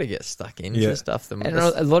got to get stuck into stuff. And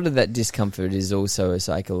a lot of that discomfort is also a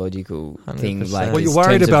psychological 100%. Thing. Like, well, you're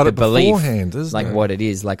worried about it beforehand, isn't like it? what it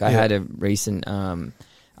is. Like I had a recent moment.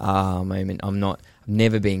 I've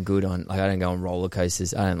never been good on. Like I don't go on roller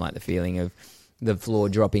coasters. I don't like the feeling of the floor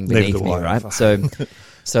dropping beneath me. Right.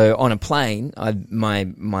 So on a plane,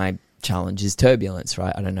 my challenge is turbulence.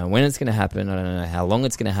 Right. I don't know when it's going to happen. I don't know how long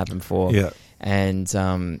it's going to happen for. Yeah. And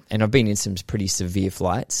I've been in some pretty severe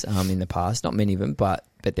flights in the past. Not many of them, but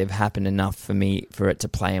they've happened enough for it to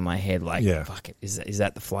play in my head. Like, fuck it, is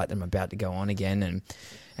that the flight that I'm about to go on again?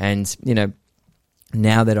 And you know,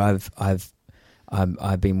 now that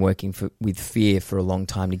I've been working with fear for a long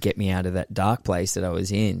time to get me out of that dark place that I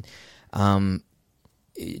was in.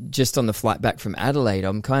 Just on the flight back from Adelaide,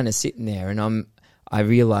 I'm kind of sitting there and I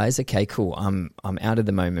realize, okay, cool, I'm out of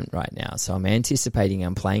the moment right now. So I'm anticipating,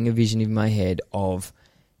 I'm playing a vision in my head of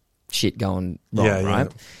shit going wrong, right?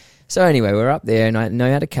 So anyway, we're up there and I know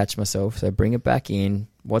how to catch myself. So bring it back in.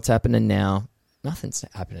 What's happening now? Nothing's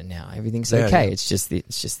happening now. Everything's okay. Yeah. It's just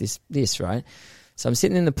this, right? So I'm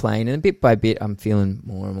sitting in the plane and bit by bit I'm feeling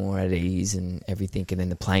more and more at ease and everything. And then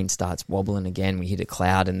the plane starts wobbling again. We hit a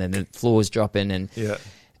cloud and then the floor's dropping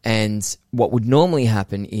and what would normally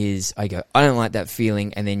happen is I go, I don't like that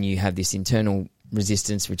feeling, and then you have this internal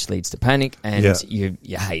resistance which leads to panic, and you're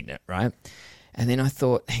hating it, right? And then I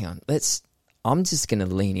thought, hang on, I'm just going to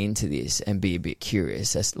lean into this and be a bit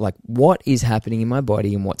curious as like what is happening in my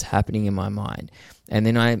body and what's happening in my mind. And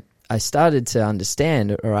then I started to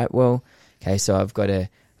understand, all right, well, okay, so I've got a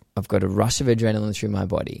rush of adrenaline through my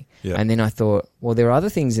body. Yeah. And then I thought, well, there are other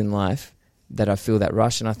things in life that I feel that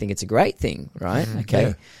rush and I think it's a great thing, right? Okay.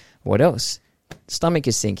 Yeah. What else? Stomach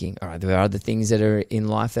is sinking. All right, there are other things that are in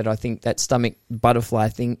life that I think that stomach butterfly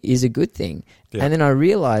thing is a good thing. Yeah. And then I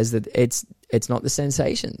realized that it's not the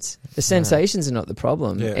sensations. The sensations are not the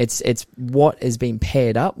problem. Yeah. It's what has been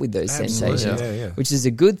paired up with those Absolutely. sensations, which is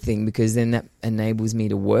a good thing because then that enables me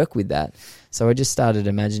to work with that. So I just started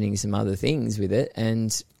imagining some other things with it,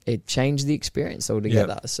 and it changed the experience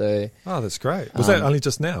altogether. So that's great. Was that only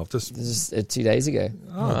just now? Just this is 2 days ago.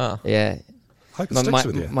 Wow. Yeah. hope it sticks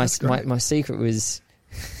with you. My secret was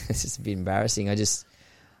this is a bit embarrassing. I just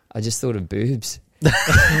thought of boobs.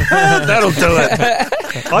 That'll do it.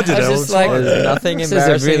 I did I was that all just the like, time. There's nothing This is a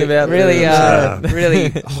embarrassing about really, boobs. really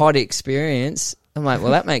hot experience. I'm like,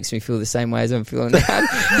 well, that makes me feel the same way as I'm feeling now.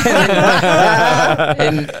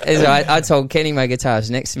 and so I told Kenny, my guitarist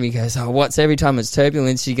next to me, he goes, oh, what's every time it's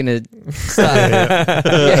turbulence, you're going to start,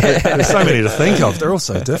 There's so many to think of. They're all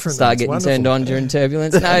so different. start It's getting wonderful. turned on during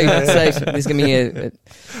turbulence. No, it's safe. There's going to be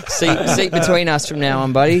a seat between us from now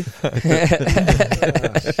on, buddy.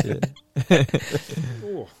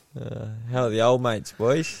 How are the old mates,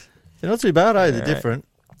 boys? They're not too bad, eh? They're Alright. different.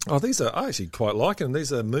 Oh, these are, I actually quite like them.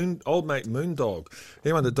 These are old mate Moondog.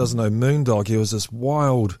 Anyone that doesn't know Moondog, he was this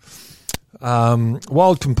wild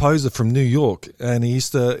composer from New York, and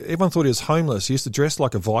everyone thought he was homeless. He used to dress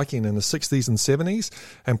like a Viking in the 60s and 70s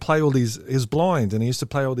and play all these, he was blind, and he used to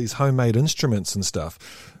play all these homemade instruments and stuff.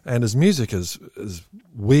 And his music is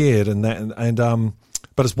weird and that,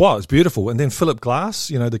 but it's wild, it's beautiful. And then Philip Glass,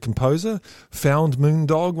 the composer, found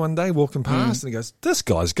Moondog one day walking past, and he goes, this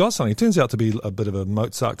guy's got something. He turns out to be a bit of a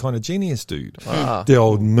Mozart kind of genius dude, Wow. the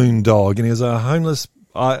old Moondog. And he was a homeless,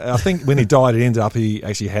 I think when he died, it ended up he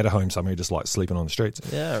actually had a home somewhere, just like sleeping on the streets.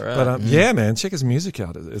 Yeah, right. But yeah, man, check his music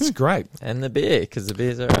out. It's great. And the beer, because the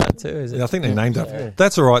beer's alright too, is it? Yeah, I think they named it.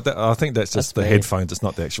 That's all right. I think that's just That's the me. headphones. It's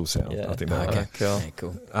not the actual sound. Yeah. I think they're Okay, cool. Yeah,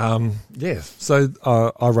 cool. yeah. So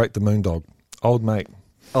I rate the Moondog. Old mate.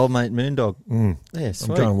 Old mate Moondog. Yeah, I'm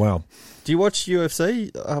sweet. going well. Do you watch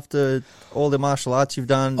UFC after all the martial arts you've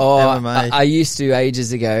done? Oh, MMA. I used to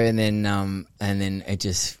ages ago, and then it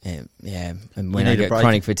just yeah. And when I need a got break.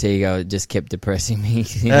 chronic fatigue, it just kept depressing me.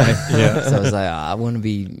 You know? Yeah. So I was like, I want to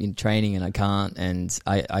be in training, and I can't. And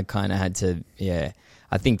I kind of had to. Yeah,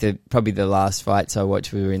 I think that probably the last fights I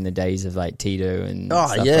watched were in the days of like Tito and Oh,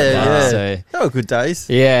 stuff yeah, like that. yeah. So They were good days.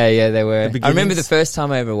 yeah, they were. The I remember beginnings. the first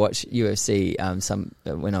time I ever watched UFC.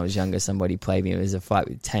 When I was younger, somebody played me. It was a fight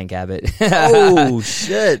with Tank Abbott. Oh,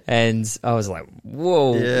 shit. And I was like,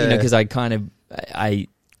 whoa, Yeah. because I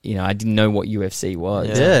didn't know what UFC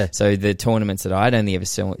was. Yeah. So the tournaments that I'd only ever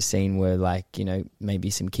seen were like, maybe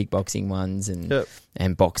some kickboxing ones Yep.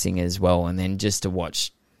 and boxing as well. And then just to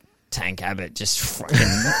watch Tank Abbott just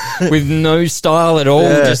fucking with no style at all,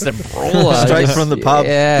 Yeah. just a brawler. Straight just- from the pub.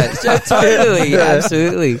 Yeah, totally,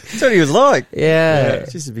 absolutely. That's what he was like. Yeah.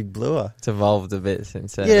 It's just a big blower. It's evolved a bit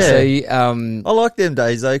since then. Yeah. So, I like them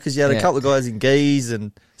days, though, because you had a Yeah. couple of guys in gis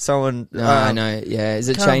and someone... no, I know, yeah. Has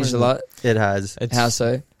it can't changed a remember. lot? It has. It's, How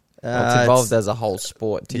so? it's evolved as a whole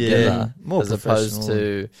sport together, more as opposed professional.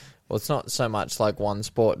 to. Well, it's not so much like one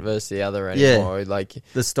sport versus the other Yeah. anymore. Like the if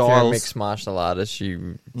you're a styles. mixed martial artist,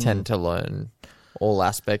 you tend to learn all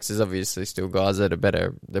aspects. There's obviously still guys that are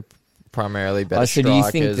better. They're primarily better So do you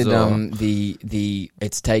think strikers. that the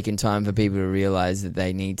it's taken time for people to realize that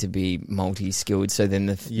they need to be multi-skilled? So then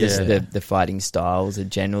the fighting styles are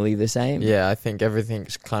generally the same. yeah, I think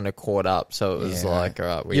everything's kind of caught up. So it was Yeah. like,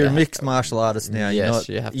 all right, You're a mixed martial artist now. Yes,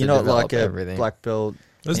 you're you not, have to you're not develop like a everything. black belt.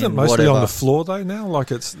 Isn't it and mostly on whatever. the floor, though, now?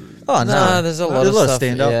 Like it's... Oh, No, there's a lot of stuff.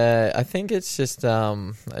 stand-up. Yeah, I think it's just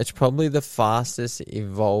it's probably the fastest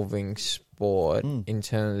evolving sport in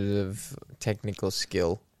terms of technical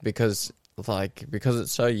skill because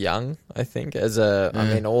it's so young. I think I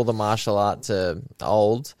mean, all the martial arts are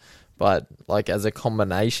old, but like as a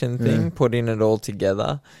combination thing, putting it all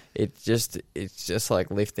together, it's just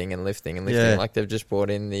like lifting and lifting and lifting. Yeah. Like they've just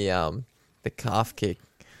brought in the calf kick.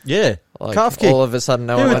 Yeah. Like Calf kick. all of a sudden,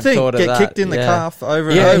 no Who one would had think? thought of Get that. kicked in the Yeah. calf over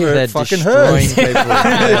and Yeah, over. they're It fucking destroying hurts.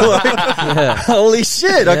 people. Like, holy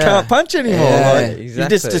shit, I Yeah. can't punch anymore. Yeah, Like, you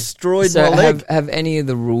exactly. just destroyed So my leg. have any of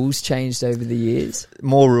the rules changed over the years?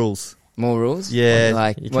 More rules. More rules? Yeah.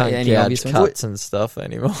 Like You what, can't any gouge obvious ones? cuts and stuff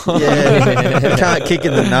anymore. Yeah. You can't kick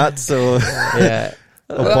in the nuts or... Yeah.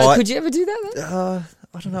 Or Well, bite. could you ever do that? Then?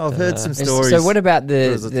 I don't know. I've heard some So stories. what about Or the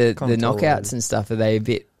is it the kind of knockouts tolerated? and stuff? Are they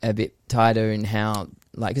a bit tighter in how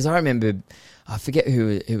because I remember I forget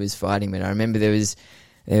who was fighting, but I remember there was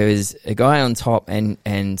a guy on top and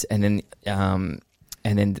then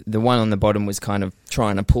the one on the bottom was kind of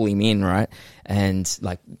trying to pull him in, right? And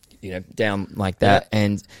like down like that,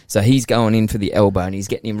 and so he's going in for the elbow and he's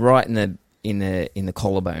getting him right in the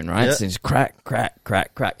collarbone, right? Yeah. So it's crack, crack,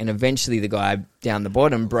 crack, crack, and eventually the guy down the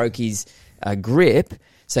bottom broke his grip.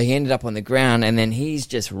 So he ended up on the ground, and then he's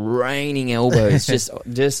just raining elbows just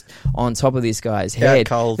on top of this guy's head. Out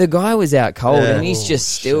cold. The guy was out cold, Yeah. and he's just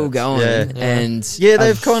still going. Yeah. And Yeah,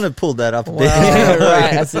 they've kind of pulled that up a bit. yeah,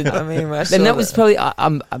 right. I said, I mean, and that was probably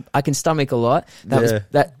I can stomach a lot. That was Yeah.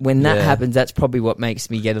 that when that Yeah. happens, that's probably what makes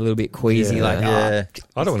me get a little bit queasy. Yeah. Like, Yeah.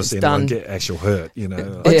 I don't want to it's see done. anyone get actual hurt, you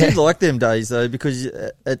know. I Yeah. did like them days though because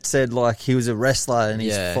it said like he was a wrestler and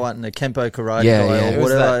he's Yeah. fighting a Kempo karate Yeah, guy yeah. or It was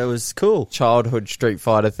whatever. that- It was cool. childhood Street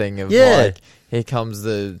Fighter thing of Yeah. like, here comes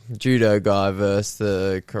the judo guy versus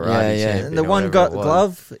the karate Yeah, yeah. champion. And the or one whatever it was.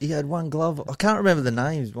 glove, he had one glove. I can't remember the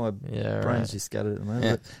names. My Yeah, brain's right. just scattered at the moment.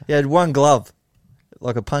 Yeah. But he had one glove,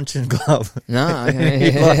 like a punching glove. no,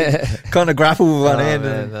 He'd like, kind of grapple with one Oh, hand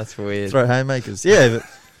man, and that's weird. throw haymakers. Yeah,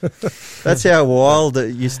 but that's how wild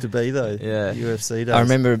it used to be though. Yeah. UFC days. I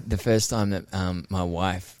remember the first time that my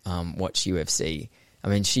wife watched UFC. I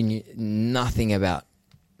mean, she knew nothing about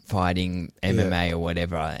fighting MMA or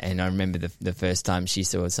whatever. And I remember the first time she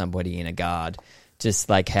saw somebody in a guard, just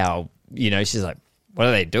like how, she's like, what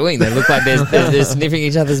are they doing? They look like they're sniffing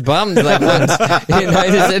each other's bums. Like,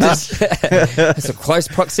 it's a close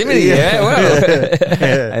proximity. Yeah,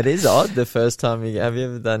 well. It is odd the first time have you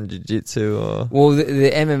ever done jiu-jitsu or Well,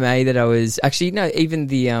 the MMA that I was actually even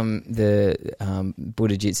the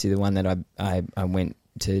Buddha Jitsu, the one that I went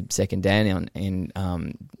to second dan on, and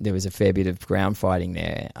there was a fair bit of ground fighting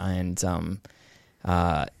there, and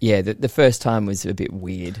the first time was a bit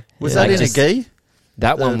weird. was Like, that in just- a gi?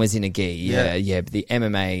 That The- one was in a gi, Yeah. yeah. But the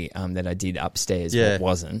MMA that I did upstairs Yeah.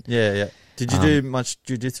 wasn't. Yeah, yeah. Did you do much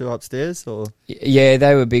jiu-jitsu upstairs or Yeah,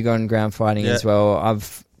 they were big on ground fighting Yeah. as well.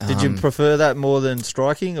 did you prefer that more than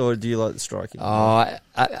striking or do you like the striking?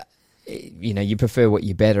 You prefer what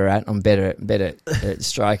you're better at. I'm better at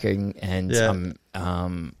striking, and Yeah.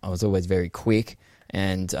 I was always very quick,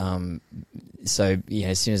 and so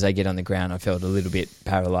as soon as I get on the ground, I felt a little bit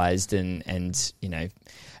paralyzed, and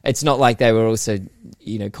it's not like they were also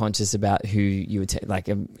conscious about who you would take. Like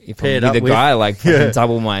if Paired I'm up with a with. guy like fucking Yeah.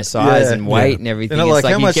 double my size Yeah. and weight Yeah. and everything, They're not it's like,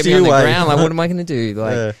 like how you much get do me on you the weigh? ground. Like, what am I going to do?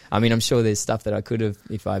 Like, Yeah. I mean, I'm sure there's stuff that I could have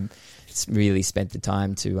if I really spent the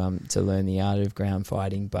time to learn the art of ground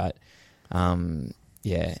fighting, but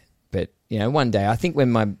but one day I think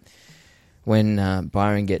when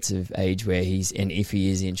Byron gets of age where if he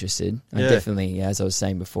is interested, I Yeah. definitely, as I was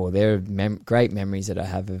saying before, there are great memories that I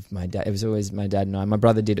have of my dad. It was always my dad and I. My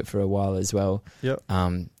brother did it for a while as well. Yep.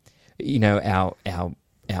 Our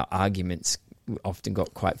arguments often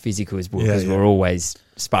got quite physical as well because Yeah. we're always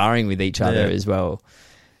sparring with each other Yeah. as well.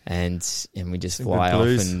 And we just Some fly good off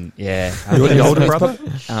blues. and yeah. You're the older brother?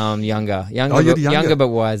 Younger, you're the younger? younger but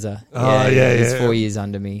wiser. Oh, yeah, he's yeah. 4 years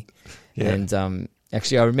under me. Yeah. And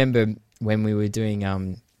actually, I remember when we were doing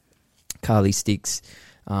Carly Sticks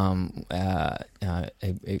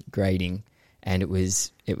grading, and it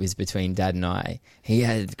was between Dad and I. He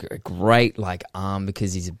had a great arm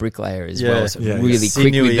because he's a bricklayer as Yeah. well, so Yeah. really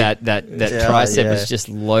quick Sinewy. with that Yeah, tricep yeah. was just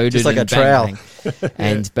loaded, Just like and a trowel. bang, bang.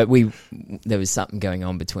 And but there was something going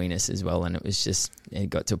on between us as well, and it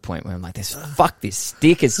got to a point where I'm like, fuck this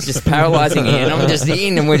stick, it's just paralyzing me, and I'm just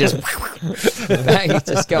in, and we're just bang,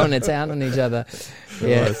 just going to town on each other.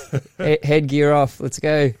 Yeah, headgear off, let's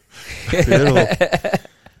go. Beautiful.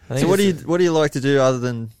 So what do you like to do other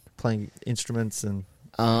than playing instruments and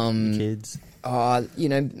kids? My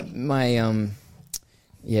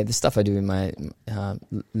the stuff I do in my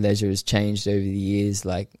leisure has changed over the years.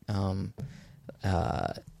 Like,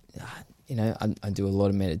 I do a lot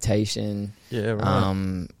of meditation. Yeah,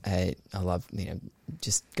 right. I love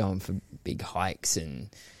just going for big hikes and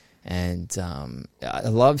I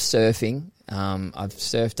love surfing. I've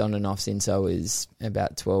surfed on and off since I was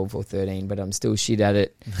about 12 or 13, but I'm still shit at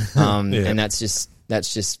it. And that's just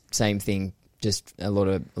same thing. Just a lot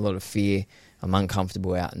of fear. I'm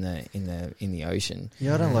uncomfortable out in the ocean.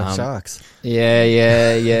 Yeah, I don't like sharks.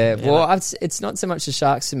 Yeah. Well, it's not so much the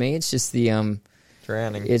sharks for me. It's just the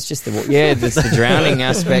drowning? It's just the drowning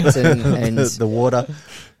aspect and the water.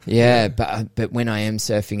 Yeah, but when I am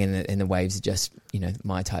surfing and the waves are just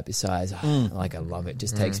my type of size, I love it.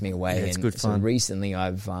 Just takes me away. Yeah, it's and good so fun. recently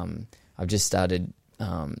I've just started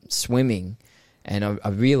swimming, and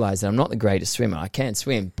I've realised that I'm not the greatest swimmer. I can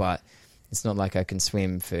swim, but it's not like I can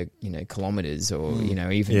swim for kilometres or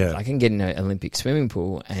even I can get in an Olympic swimming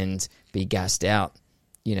pool and be gassed out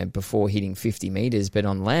before hitting 50 metres. But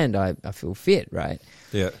on land, I feel fit, right?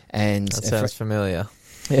 Yeah. And That sounds familiar.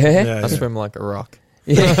 yeah. I swim like a rock.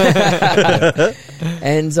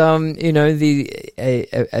 And a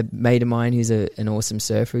mate of mine who's an awesome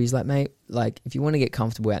surfer, he's like, mate, like if you want to get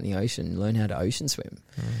comfortable out in the ocean, learn how to ocean swim.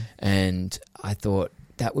 And I thought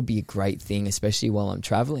that would be a great thing, especially while I'm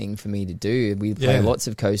traveling, for me to do. We play lots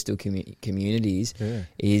of coastal communities. Yeah.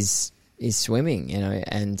 Is swimming, you know,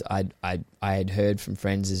 and I had heard from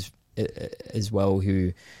friends as well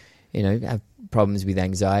who, you know, have problems with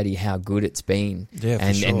anxiety, how good it's been,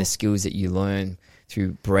 and the skills that you learn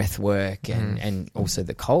through breath work and also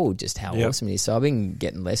the cold, just how awesome it is. So I've been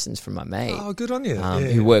getting lessons from my mate. Oh, good on you.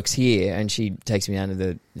 Who works here, and she takes me down to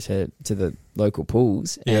the local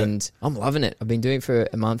pools, and I'm loving it. I've been doing it for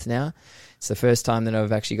a month now. It's the first time that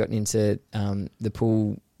I've actually gotten into the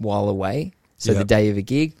pool while away. So the day of a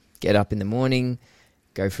gig, get up in the morning,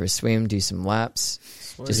 go for a swim, do some laps,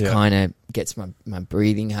 just kind of gets my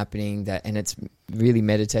breathing happening. And it's really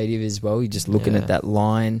meditative as well. You're just looking at that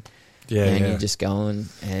line. You're just going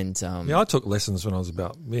and I took lessons when I was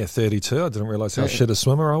about 32. I didn't realise how shit a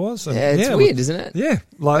swimmer I was. And it's weird, isn't it? Yeah,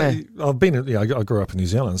 I've been. I grew up in New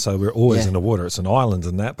Zealand, so we're always in the water. It's an island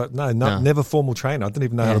and that, but never formal training. I didn't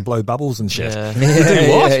even know how to blow bubbles and shit. Yeah. Do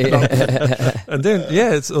what? And then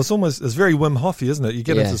it's very Wim Hof-y, isn't it? You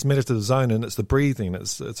get into this meditative zone and it's the breathing.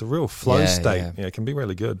 It's a real flow state. Yeah, it can be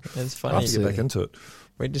really good. It's funny. I have to get back into it.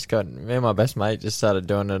 Me and my best mate just started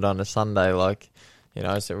doing it on a Sunday, you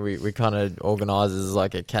know, so we kind of organised as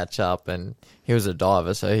like a catch up, and he was a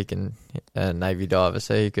diver, so he can a Navy diver,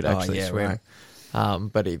 so he could actually swim. Right.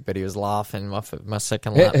 But he was laughing my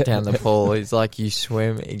second lap down the pool. He's like, "You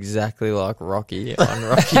swim exactly like Rocky on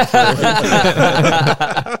Rocky."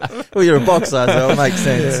 Well, you're a boxer, so it makes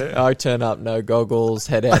sense. Yeah, I turn up, no goggles,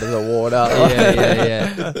 head out of the water.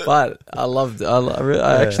 yeah. But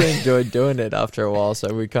I actually enjoyed doing it after a while.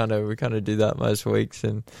 So we kind of do that most weeks,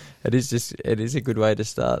 and it is a good way to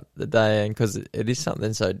start the day, and because it is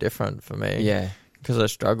something so different for me. Yeah. Because I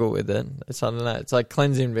struggle with it. It's, I don't know, it's like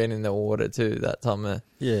cleansing being in the water too, that time of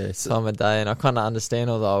day. And I kind of understand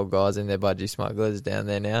all the old guys and their budgie smugglers down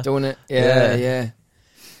there now. Doing it. Yeah.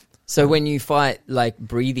 So when you fight, like,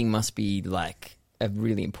 breathing must be like a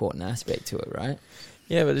really important aspect to it, right?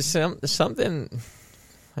 Yeah, but there's something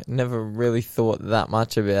I never really thought that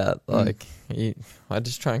much about. Like, I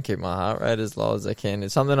just try and keep my heart rate as low as I can.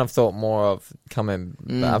 It's something I've thought more of coming.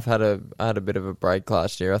 I had a bit of a break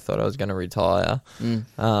last year. I thought I was going to retire.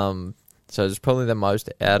 So it's probably the most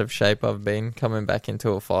out of shape I've been coming back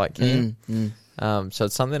into a fight camp. So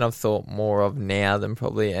it's something I've thought more of now than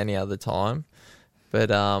probably any other time. But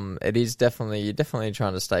it is you're definitely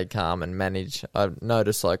trying to stay calm and manage. I've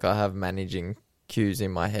noticed like I have managing cues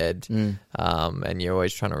in my head, and you're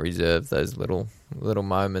always trying to reserve those little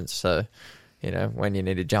moments. So, you know, when you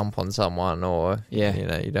need to jump on someone or, you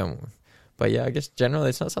know, you don't. But yeah, I guess generally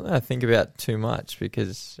it's not something I think about too much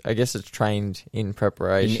because I guess it's trained in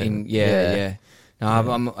preparation. No,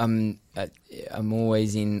 I'm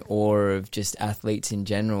always in awe of just athletes in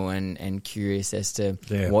general and curious as to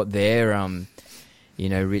what their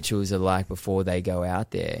rituals are like before they go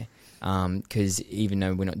out there. Because even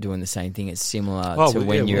though we're not doing the same thing, it's similar to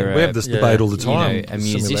when you're we have this debate all the time. You know, a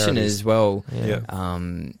musician as well.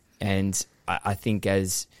 And I think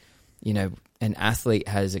as you know, an athlete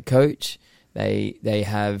has a coach. They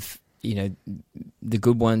have, you know, the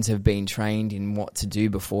good ones have been trained in what to do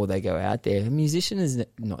before they go out there. A musician is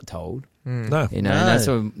not told. No, you know, and that's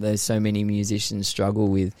why there's so many musicians struggle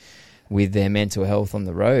with their mental health on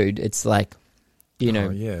the road. It's like, you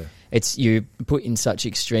know, it's you're put in such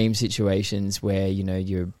extreme situations where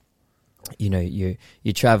you're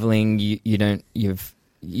traveling.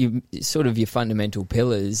 You sort of your fundamental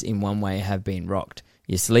pillars in one way have been rocked.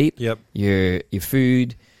 Your sleep, your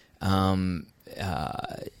food,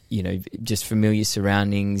 just familiar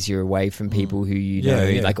surroundings. You're away from people who you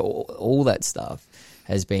know, like all that stuff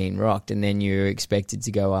has been rocked, and then you're expected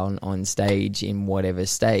to go on stage in whatever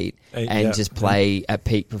state and just play at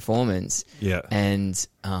peak performance. And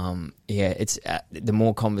it's the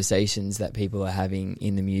more conversations that people are having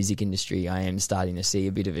in the music industry, I am starting to see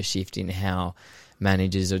a bit of a shift in how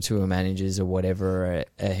managers or tour managers or whatever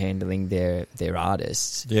are handling their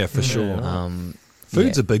artists. Yeah, for sure.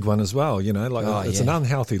 Food's a big one as well, you know. Like it's an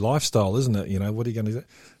unhealthy lifestyle, isn't it? You know, what are you going to do?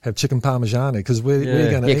 Have chicken parmigiana? Because we're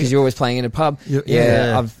going to because you're always playing in a pub.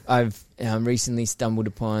 I've recently stumbled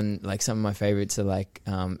upon like some of my favorites are like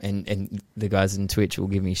and the guys on Twitch will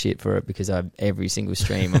give me shit for it because every single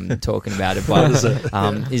stream I'm talking about it.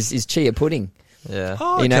 But is chia pudding. Yeah,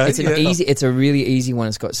 you know, it's it's a really easy one.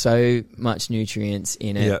 It's got so much nutrients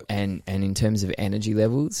in it, and in terms of energy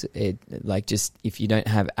levels, it like just if you don't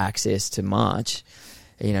have access to much,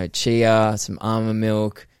 you know, chia, some almond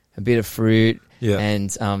milk, a bit of fruit, Yeah.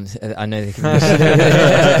 And I know they can.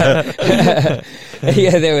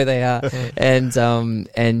 Yeah, there where they are.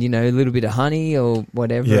 And you know, a little bit of honey or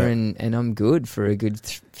whatever, and I'm good for a good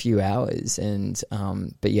few hours. And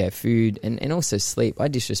but yeah, food and also sleep. I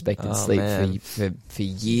disrespected sleep for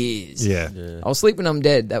years. Yeah. I'll sleep when I'm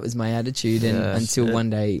dead. That was my attitude, and until one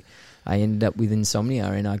day I ended up with insomnia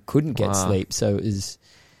and I couldn't get sleep. So it was,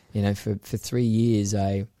 you know, for 3 years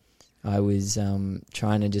I was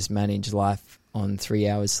trying to just manage life on 3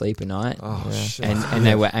 hours sleep a night. And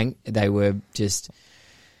they were just,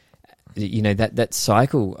 you know, that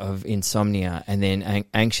cycle of insomnia and then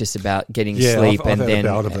anxious about getting sleep. I've and had then a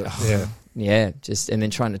bout of it. And then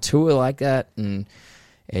trying to tour like that, and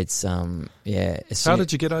it's How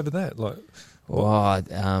did you get over that? Like,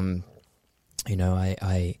 you know,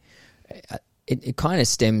 it kind of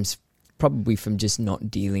stems probably from just not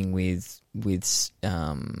dealing with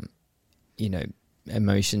you know,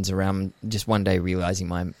 emotions around just one day realizing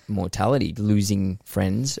my mortality, losing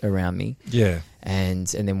friends around me. Yeah. And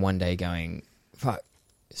then one day going, fuck,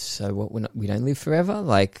 so what, we don't live forever?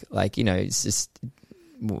 Like, you know, it's just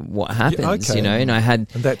what happens, you know? And I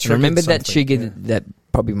remember that triggered that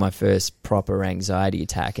probably my first proper anxiety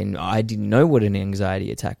attack, and I didn't know what an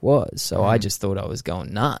anxiety attack was. So I just thought I was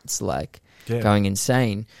going nuts, like going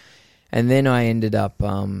insane. And then I ended up,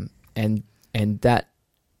 and that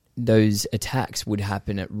those attacks would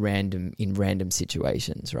happen in random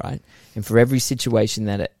situations, right? And for every situation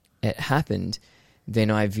that it happened,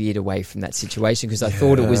 then I veered away from that situation because I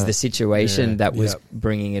thought it was the situation that was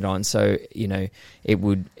bringing it on. So, you know, it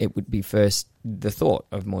would be first the thought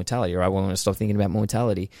of mortality, or I want to stop thinking about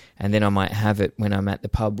mortality, and then I might have it when I'm at the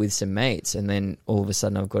pub with some mates, and then all of a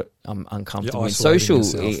sudden I'm uncomfortable in social.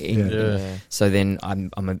 So then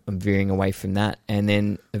I'm veering away from that, and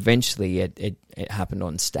then eventually it happened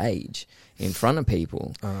on stage in front of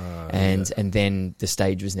people, and then the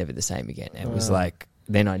stage was never the same again. It was like.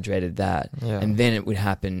 Then I dreaded that. Yeah. And then it would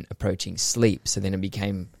happen approaching sleep. So then I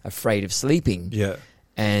became afraid of sleeping. Yeah.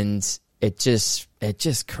 And it just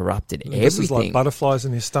corrupted everything. This is like butterflies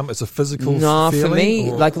in your stomach. It's a physical feeling? No, for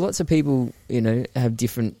me, like lots of people, you know, have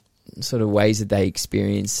different sort of ways that they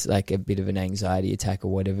experience like a bit of an anxiety attack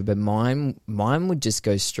or whatever. But mine would just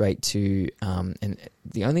go straight to, and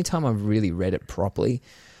the only time I've really read it properly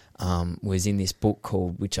was in this book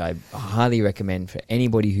called, which I highly recommend for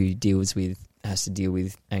anybody who has to deal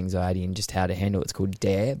with anxiety and just how to handle it. It's called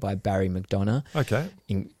Dare by Barry McDonough. Okay.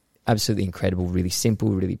 Absolutely incredible, really simple,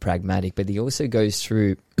 really pragmatic. But he also goes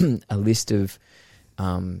through a list of,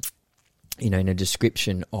 you know, in a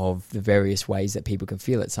description of the various ways that people can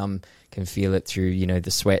feel it. Some can feel it through, you know,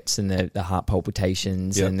 the sweats and the heart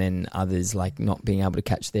palpitations, and then others like not being able to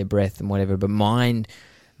catch their breath and whatever. But mine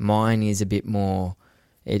is a bit more,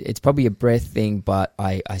 it's probably a breath thing, but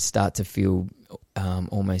I start to feel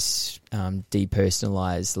almost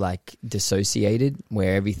depersonalized, like dissociated,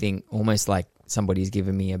 where everything almost like somebody's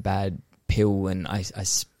given me a bad pill and I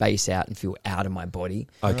space out and feel out of my body.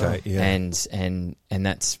 Okay, yeah. And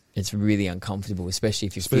it's really uncomfortable, especially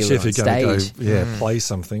if you feel it on stage. Play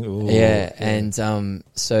something. Ooh, and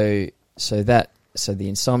so the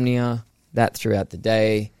insomnia, that throughout the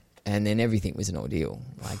day, and then everything was an ordeal.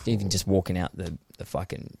 Like even just walking out the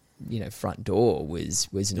fucking, you know, front door was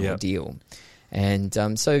an ordeal. And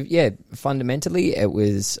fundamentally it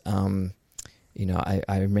was, you know,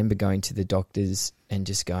 I remember going to the doctors and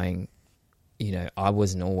just going, you know, I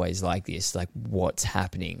wasn't always like this, like what's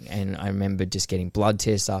happening? And I remember just getting blood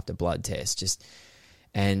test after blood test,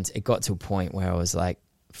 and it got to a point where I was like,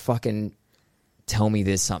 fucking tell me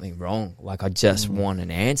there's something wrong. Like I just want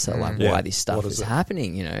an answer, like why this stuff is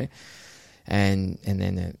happening, you know? And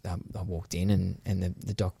then I walked in and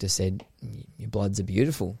the doctor said, your bloods are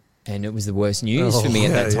beautiful. And it was the worst news for me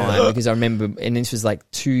at that time because I remember, and this was like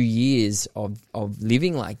 2 years of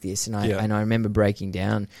living like this, and I remember breaking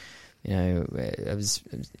down. You know, I was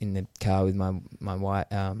in the car with my wife.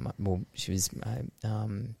 Well, she was my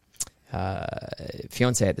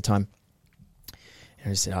fiance at the time,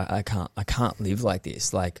 and I said, I can't live like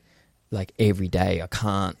this. Like every day, I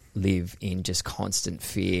can't live in just constant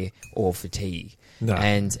fear or fatigue. No.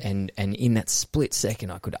 And in that split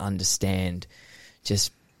second, I could understand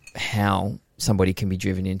just how somebody can be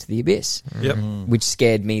driven into the abyss. Yep. Which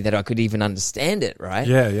scared me that I could even understand it, right?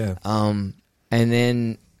 Yeah. And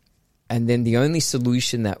then the only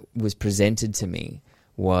solution that was presented to me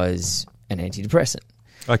was an antidepressant.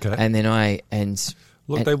 Okay. And then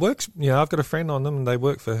they work. You know, I've got a friend on them, and they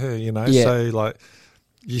work for her. You know, so like,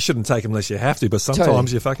 you shouldn't take them unless you have to, but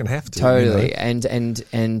sometimes you fucking have to. Totally. You know?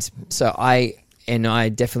 And so I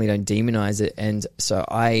definitely don't demonize it, and so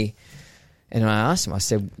I And I asked him, I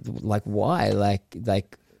said, like, why?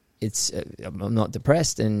 Like it's I'm not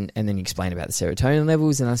depressed. And then he explained about the serotonin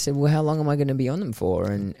levels, and I said, well, how long am I going to be on them for?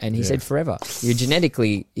 And he said, forever. You're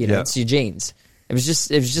genetically, it's your genes. It was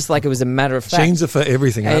just like it was a matter of fact. Genes are for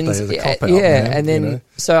everything, aren't they? As a cop-out, and then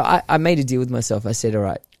so I made a deal with myself. I said, all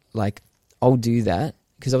right, like, I'll do that,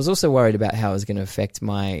 because I was also worried about how it was going to affect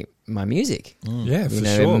my music. Yeah, for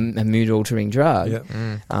sure. A mood-altering drug.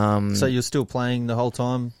 Yeah. So you're still playing the whole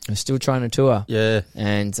time? I'm still trying to tour. Yeah.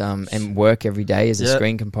 And work every day as a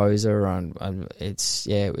screen composer.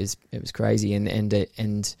 It was crazy.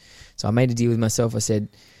 And so I made a deal with myself. I said,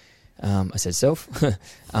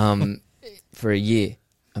 for a year,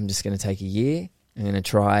 I'm just going to take a year. I'm going to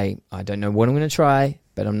try. I don't know what I'm going to try,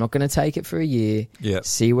 but I'm not going to take it for a year. Yeah.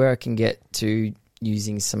 See where I can get to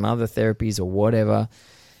using some other therapies or whatever.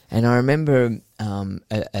 And I remember an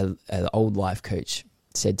old life coach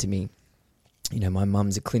said to me, my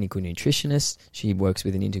mum's a clinical nutritionist. She works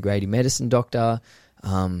with an integrative medicine doctor.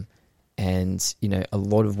 And, a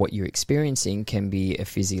lot of what you're experiencing can be a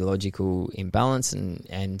physiological imbalance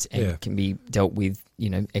and can be dealt with,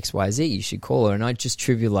 XYZ. You should call her. And I just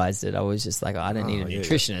trivialized it. I was just like, I don't need a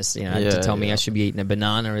nutritionist, to tell me I should be eating a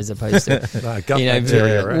banana as opposed to,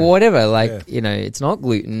 whatever. Like, it's not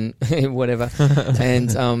gluten, whatever. And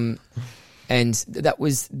that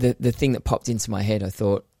was the thing that popped into my head. I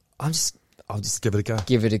thought, I'll just give it a go.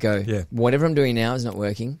 Give it a go. Yeah. Whatever I'm doing now is not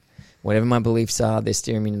working. Whatever my beliefs are, they're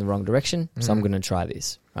steering me in the wrong direction, so I'm going to try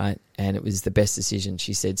this, right? And it was the best decision.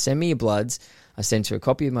 She said, send me your bloods. I sent her a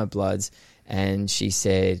copy of my bloods, and she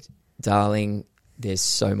said, darling, there's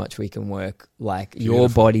so much we can work. Like, your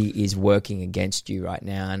body is working against you right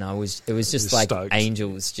now. And it was just like stoked.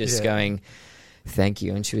 Angels just going, thank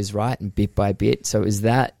you. And she was right, and bit by bit. So it was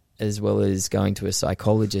that, as well as going to a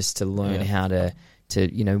psychologist to learn how to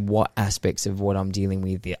what aspects of what I'm dealing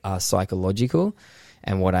with are psychological,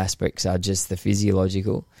 and what aspects are just the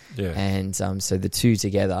physiological. Yeah. And so the two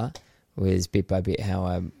together was bit by bit how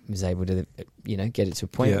I was able to, get it to a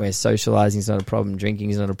point where socializing is not a problem, drinking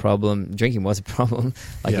is not a problem. Drinking was a problem,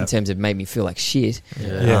 in terms of made me feel like shit.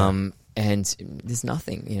 And there's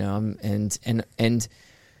nothing, and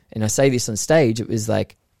I say this on stage, it was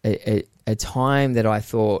like a time that I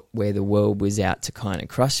thought where the world was out to kind of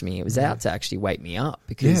crush me. It was out to actually wake me up,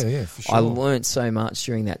 because for sure. I learned so much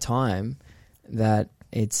during that time that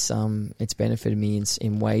it's benefited me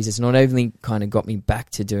in ways. It's not only kind of got me back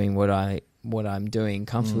to doing what I'm doing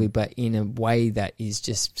comfortably, but in a way that is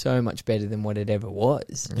just so much better than what it ever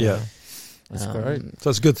was. Yeah. That's great.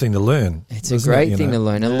 So it's a good thing to learn. It's a great thing to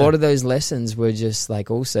learn. A lot of those lessons were just like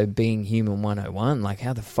also being human 101. Like,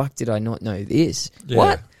 how the fuck did I not know this? Yeah.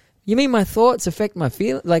 What? You mean my thoughts affect my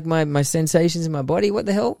feel, like my sensations in my body? What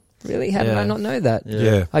the hell? Really? How did I not know that?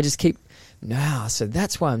 Yeah. I just keep... No, so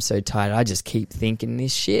that's why I'm so tired. I just keep thinking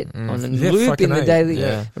this shit on a loop in the daily.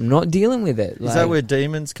 Yeah. I'm not dealing with it. Is that where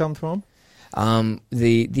Demons come from?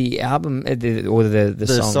 The album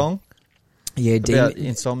the song. Yeah, about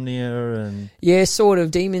insomnia and sort of.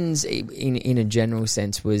 Demons in a general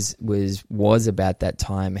sense was about that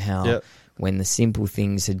time, how when the simple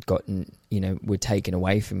things had gotten were taken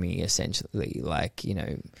away from me, essentially, like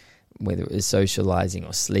whether it was socializing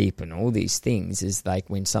or sleep and all these things, is like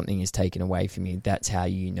when something is taken away from you, that's how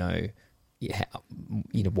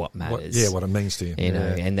what matters. What it means to you.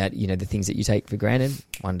 And that, the things that you take for granted,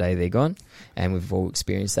 one day they're gone. And we've all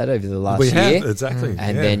experienced that over the last year. We have, exactly.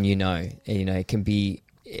 And then, it can be,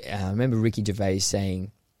 I remember Ricky Gervais saying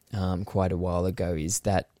quite a while ago is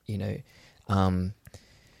that,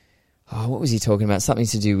 what was he talking about? Something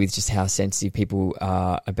to do with just how sensitive people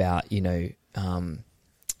are about,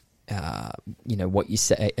 what you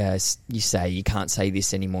say you can't say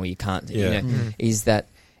this anymore. You can't. Is that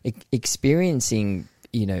experiencing?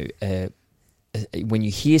 When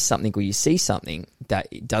you hear something or you see something that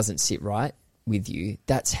it doesn't sit right with you,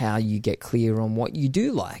 that's how you get clear on what you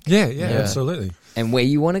do like. Yeah, absolutely. And where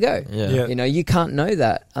you want to go. Yeah. You can't know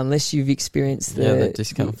that unless you've experienced the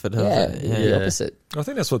discomfort of it. Yeah. The opposite. I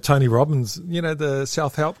think that's what Tony Robbins, the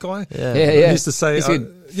self-help guy, used to say.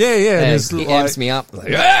 And he amps me up. Like,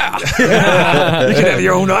 you can have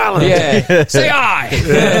your own island. Yeah. Say I.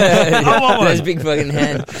 I want one. There's a big fucking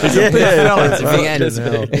hand. It's a big fella. It's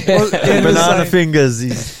a big hand. Banana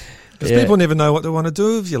fingers. Because people never know what they want to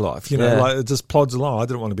do with your life. Like it just plods along. I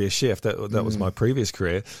didn't want to be a chef. That was my previous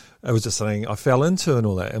career. I was just saying I fell into and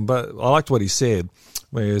all that. But I liked what he said,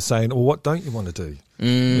 where he was saying, well, what don't you want to do?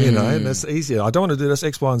 And that's easier. I don't want to do this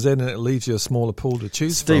X, Y, and Z, and it leaves you a smaller pool to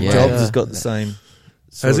choose from. Steve Jobs has got the same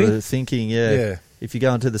sort of thinking, Yeah. If you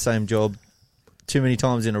go into the same job too many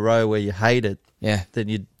times in a row where you hate it, then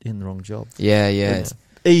you're in the wrong job. Yeah.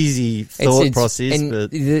 easy thought process. And But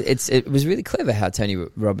it was really clever how Tony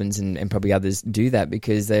Robbins and probably others do that,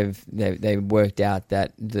 because they've worked out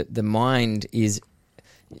that the mind is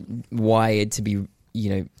wired to be,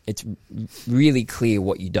 it's really clear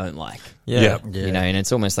what you don't like. Yeah. And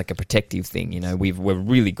it's almost like a protective thing. We're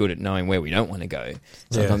really good at knowing where we don't want to go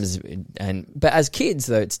sometimes. But as kids,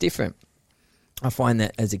 though, it's different. I find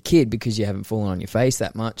that as a kid, because you haven't fallen on your face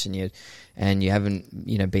that much, and you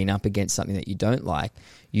haven't been up against something that you don't like,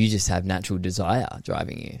 you just have natural desire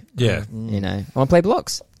driving you. Yeah. I want to play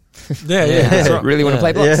blocks. Yeah. That's right. Really want to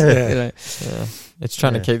play blocks. Yeah. It's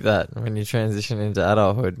trying to keep that when you transition into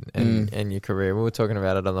adulthood and your career. We were talking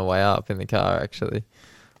about it on the way up in the car, actually.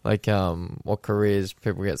 Like what careers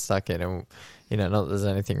people get stuck in, and not that there's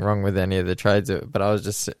anything wrong with any of the trades, but I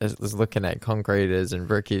was looking at concreters and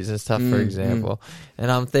brickies and stuff, for example, and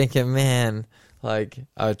I'm thinking, man, like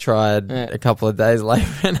I tried a couple of days later,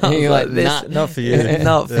 and I was like, this not for you.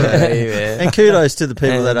 not for me, man. And kudos to the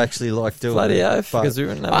people that actually like doing Bloody it. oath, because we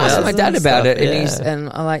wouldn't have I asked my dad houses about and it, stuff, and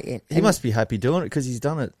I like it. He must be happy doing it because he's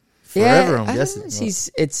done it forever, I'm guessing.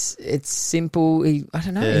 It's simple. I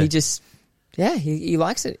don't know. Yeah. He just he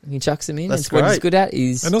likes it. He chucks them in. That's It's what he's great. good at.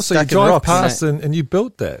 He's And also, you stacking drive rocks, past and you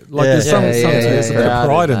built that. Like, Yeah. there's some, Yeah, there's a bit yeah. of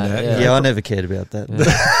pride in Yeah. that. Yeah, I never cared about that.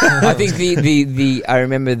 I think the I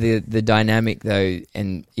remember the dynamic though,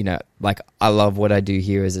 and like I love what I do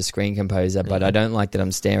here as a screen composer, but I don't like that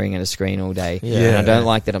I'm staring at a screen all day. Yeah. And I don't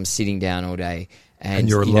like that I'm sitting down all day. And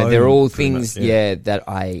you're alone, they're all pretty things, much, yeah. that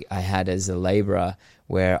I had as a labourer,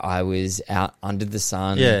 where I was out under the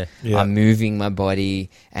sun. Yeah. I'm moving my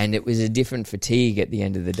body, and it was a different fatigue at the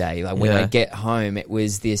end of the day. Like when I get home, it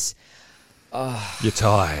was this. You're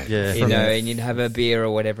tired. Yeah. And you'd have a beer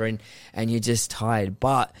or whatever, and you're just tired.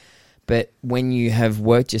 But when you have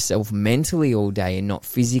worked yourself mentally all day and not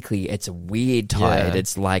physically, it's a weird tired. Yeah.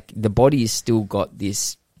 It's like the body has still got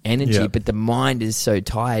this energy, Yeah. but the mind is so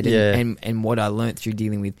tired. Yeah. And what I learnt through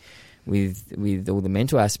dealing with all the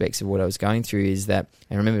mental aspects of what I was going through is that,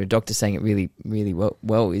 and I remember a doctor saying it really, really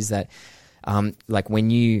well is that, like when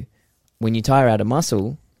you tire out a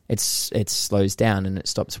muscle, it slows down and it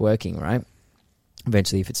stops working, right?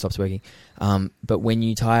 Eventually, if it stops working. But when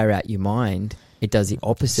you tire out your mind, it does the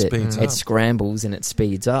opposite. Speeds It up. scrambles and it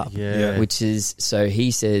speeds up. Yeah. Which is, so he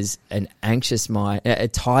says, an anxious mind, a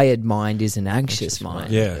tired mind is an anxious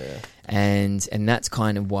mind. Yeah. And that's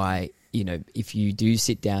kind of why, if you do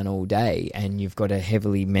sit down all day and you've got a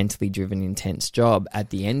heavily mentally driven, intense job, at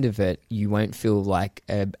the end of it, you won't feel like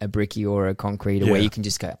a brickie or a concrete, where you can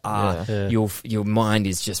just go, your mind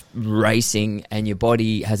is just racing and your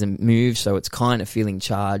body hasn't moved, so it's kind of feeling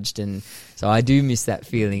charged. And so I do miss that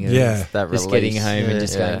feeling of that just release. getting home and Yeah.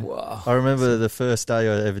 just going, whoa. I remember the first day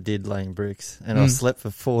I ever did laying bricks, and I slept for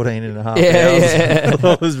 14 and a half Yeah, hours.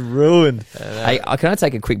 I was ruined. Hey, can I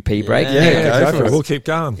take a quick pee break? Yeah, Go for it. We'll keep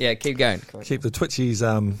going. Yeah, keep going. Keep the Twitchies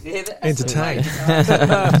entertained.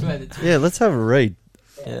 Yeah, let's have a read.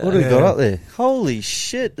 Yeah. What do we got up there? Holy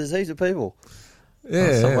shit, there's heaps of people.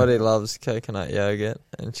 Yeah. Somebody loves coconut yogurt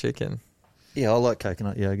and chicken. Yeah, I like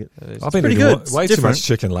coconut yogurt. I've been pretty eating good. way It's too much different.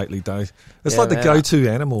 chicken lately, Dave. It's Yeah, like the man. go-to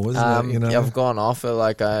animal, isn't it? I've gone off it.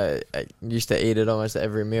 Like I used to eat it almost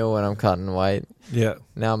every meal when I'm cutting weight. Yeah.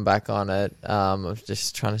 Now I'm back on it. I'm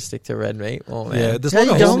just trying to stick to red meat more, man. Yeah, there's How a lot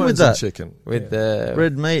you of going hormones with in that? chicken. With the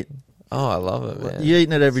Red meat. oh, I love it, man. You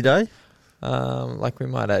eating it every day? Like we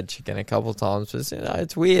might add chicken a couple times, but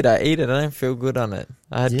it's weird. I eat it, I don't feel good on it.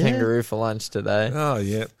 I had Yeah. kangaroo for lunch today. Oh,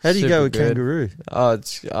 yeah. How do you go Super with good. kangaroo?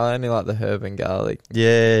 I only like the herb and garlic.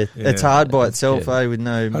 Yeah, Yeah. it's hard by itself, Yeah. with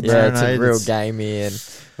no Yeah, Yeah, it's a marinade. real gamey and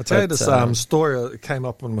I tell you But, this story that came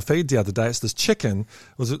up on my feed the other day. It's this chicken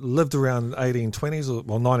it lived around 1820s or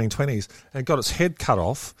 1920s and got its head cut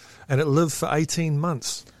off, and it lived for 18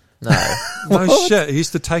 months. no. No shit. He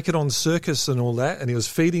used to take it on circus and all that, and he was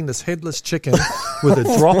feeding this headless chicken with a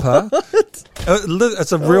dropper.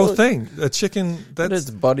 It's a real thing. A chicken How that's does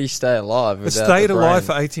the body stay alive? it without stayed the alive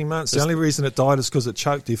brain? for 18 months. The only reason it died is because it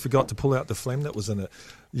choked. He forgot to pull out the phlegm that was in it.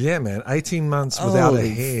 Yeah, man. 18 months without a Holy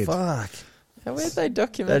head. Fuck. How would they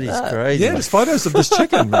document That that? is crazy. Yeah, there's photos of this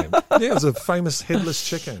chicken, man. Yeah, it was a famous headless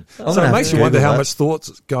chicken. So gonna it have makes to you wonder Google how that. much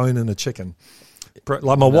thought's going in a chicken.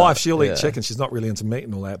 Like my wife, she'll yeah. eat chicken. She's not really into meat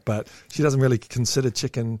and all that, but she doesn't really consider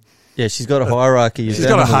chicken. Yeah, she's got a hierarchy. of She's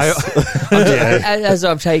got a animals. As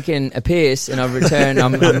I've taken a piss and I've returned,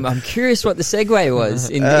 I'm curious what the segue was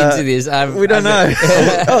into this. We don't know.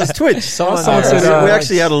 Oh, it's Twitch. Someone said, we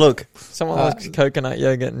actually had a look. Someone likes coconut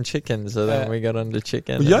yogurt and chicken, so then we got onto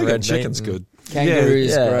chicken. Well, and yogurt red and chicken's meat good.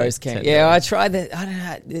 Kangaroos, Yeah, gross. yeah. I tried that. I don't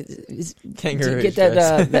know. Kangaroo Do you get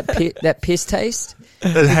that that piss taste?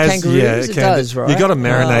 It has, kangaroos, it does, right? You got to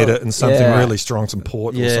marinate it in something yeah. really strong, some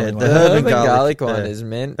port or Yeah, something the like that. herb herb and and garlic, garlic one yeah. is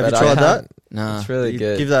mint. Have you but tried I that? can't- No. It's really You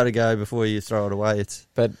good. give that a go before you throw it away. It's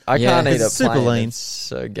But I Yeah. can't eat It's it super plain. lean. It's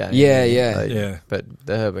so gamey. Yeah, yeah. Like, Yeah. But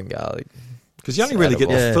the herb and garlic. Because you only really get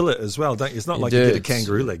the Yeah. fillet as well, don't you? It's not You like do. you get a It's-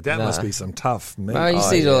 kangaroo leg. That nah. must be some tough meat. Oh, you Oh,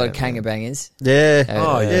 see a lot yeah, of kanga bangers. yeah,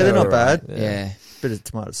 Oh, yeah, yeah, they're not right. bad. Yeah. Bit of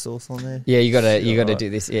tomato sauce on there. Yeah, you gotta Right. do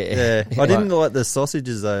this. Yeah. Yeah, I didn't like the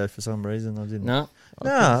sausages though. For some reason, I didn't. No.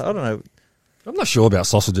 Nah, I don't know. I'm not sure about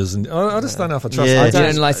sausages, and I just don't know if I trust. Yeah. them.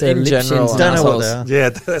 You don't like the in lip general, shins and Don't know what assholes. they are. Yeah,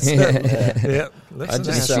 that's it. Yeah, I just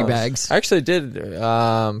Mystery bags. I actually did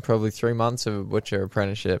probably 3 months of a butcher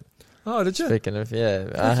apprenticeship. Oh, did you? Speaking of,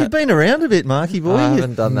 yeah, You've been around a bit, Marky boy. I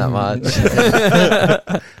haven't done that much.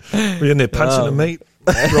 Were you in there punching the meat,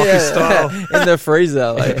 Rocky style? in the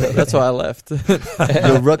freezer. Like, that's why I left.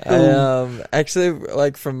 The ruck- I, actually,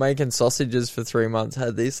 like from making sausages for 3 months,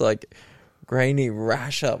 had this like grainy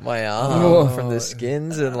rash up my arm Oh. from the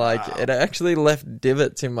skins, and like it actually left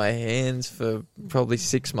divots in my hands for probably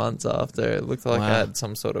 6 months after. It looked like I Wow. had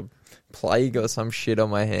some sort of plague or some shit on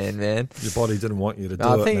my hand, man. Your body didn't want you to do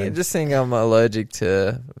No, it. I man. just think I'm allergic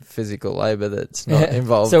to physical labour that's not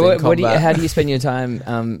involved So in what do you, combat. how do you spend your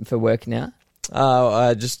time for work now?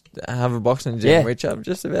 I just have a boxing gym, Yeah. which I'm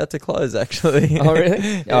just about to close, actually. Oh,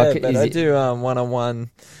 really? yeah, Oh, but is I it- do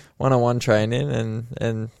one-on-one training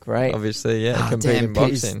and Great. obviously, yeah, Oh, compete damn, in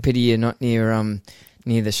boxing. pity you're not near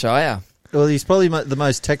the Shire. Well, he's probably the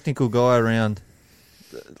most technical guy around.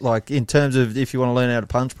 Like in terms of if you want to learn how to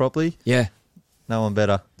punch properly, Yeah. no one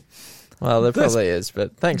better. Well, there probably is,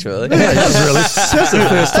 but thanks, really. That's the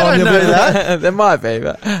first time you've know ever that. There might be,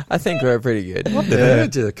 but I think we're pretty good. I've never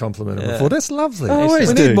heard you compliment him Yeah. before. That's lovely. I always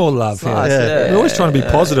we do. need more love here. Nice, Yeah. We're always trying to be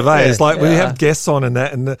positive, eh? It's like we Yeah. have guests on and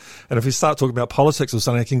that, and if we start talking about politics or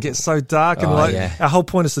something, it can get so dark. And Oh, like yeah. our whole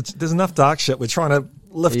point is that there's enough dark shit. We're trying to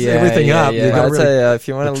lift Yeah, everything yeah, up. Yeah. You've got I'll to really, tell you, if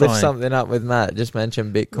you want to We're lift trying. something up with Matt, just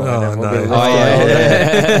mention Bitcoin Oh, and we'll no. be lifting Oh,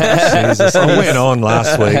 yeah, it. Jesus, I went on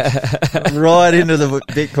last week. Right into the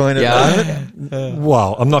Bitcoin at Yeah. the moment.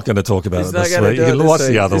 Well, I'm not going to talk about He's it not this going to week. do You it can this watch the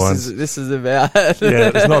week. other This ones. This is about.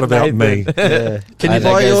 Yeah, it's not about me. Yeah. Can you That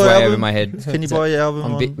buy goes your way over album? my head. Can you buy your album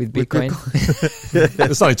On on, with Bitcoin?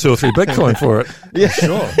 There's only 2 or 3 Bitcoin for it.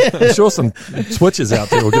 Yeah. I'm sure some Twitches out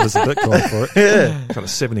there will give us a Bitcoin for it. Yeah. Got a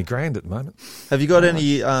 70 grand at the moment. Have you got any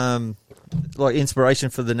like inspiration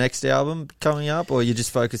for the next album coming up, or you're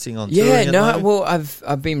just focusing on touring Yeah, at the no. moment? Well,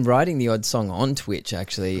 I've been writing the odd song on Twitch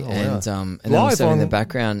actually, Oh, wow. and then Live also in the on-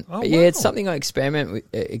 background. Oh, But yeah, it's wow. something I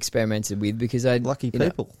experimented with because I Lucky you know,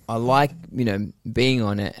 people. I like being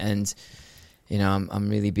on it, and I'm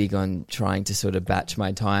really big on trying to sort of batch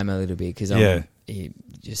my time a little bit because Yeah. you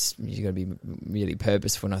got to be really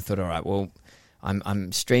purposeful. And I thought, all right, well,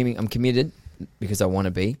 I'm streaming. I'm committed because I want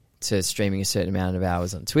to be to streaming a certain amount of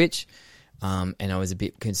hours on Twitch. And I was a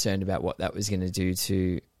bit concerned about what that was going to do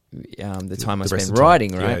to the time I The rest spent of the time.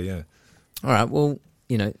 writing, right? Yeah. All right, well,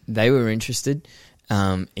 they were interested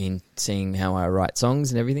in seeing how I write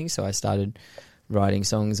songs and everything, so I started writing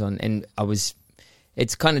songs and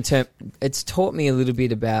it's kind of it's taught me a little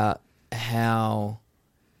bit about how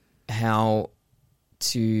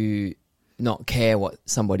to not care what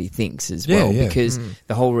somebody thinks as Yeah, well, yeah. because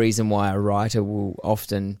the whole reason why a writer will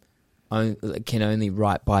often can only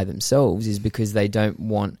write by themselves is because they don't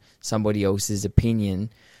want somebody else's opinion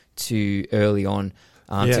to early on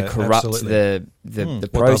to corrupt absolutely. the What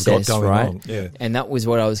they've got process, going right? on, yeah. And that was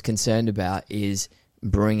what I was concerned about, is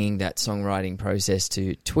bringing that songwriting process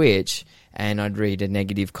to Twitch. And I'd read a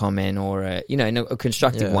negative comment or a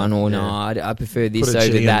constructive Yeah, one, or yeah. no, I prefer this Put a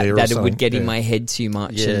over G in that. there or That it something, would get in yeah. my head too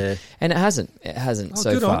much, Yeah. and it hasn't. It hasn't Oh,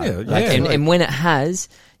 so good on far. you. Like, Yeah, and, right. and when it has,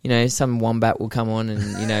 some wombat will come on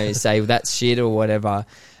and say well, that's shit or whatever.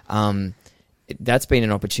 That's been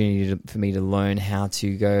an opportunity for me to learn how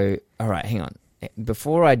to go. All right, hang on.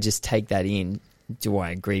 Before I just take that in, do I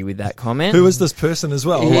agree with that comment? Who is this person as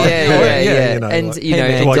well? Yeah. And like- you know,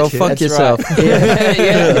 Hey, man, like go kids. fuck That's yourself. right.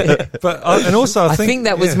 yeah. But and also, I I think, think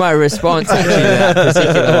that was yeah, my response actually to that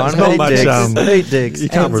particular one. It's not He much, digs. He digs. you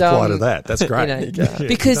can't And, reply to that. That's great. Yeah,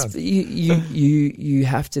 because you're you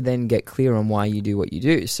have to then get clear on why you do what you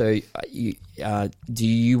do. So, do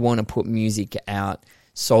you want to put music out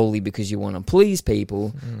solely because you want to please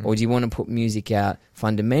people, or do you want to put music out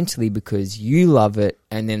fundamentally because you love it,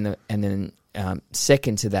 and then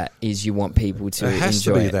second to that is you want people to it has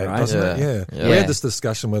enjoy to be it, that, right? doesn't it? Yeah. Yeah. We had this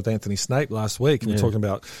discussion with Anthony Snape last week, and we're talking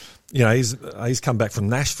about, he's come back from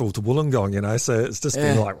Nashville to Wollongong, so it's just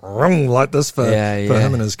been like this for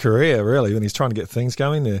him and his career, really, when he's trying to get things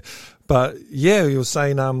going there. But he was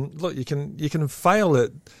saying, look, you can fail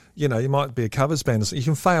at, you might be a covers band, you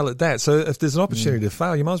can fail at that. So if there's an opportunity to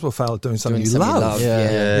fail, you might as well fail at doing something you love.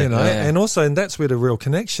 And also, and that's where the real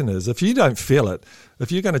connection is. If you don't feel it,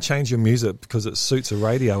 if you're going to change your music because it suits a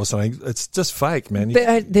radio or something, it's just fake, man.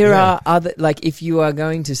 There are other, like, if you are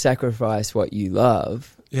going to sacrifice what you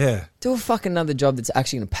love, do a fucking another job that's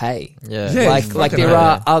actually going to pay. Like there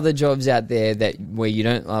are other jobs out there that where you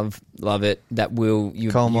don't love it, that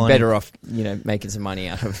you're better off, making some money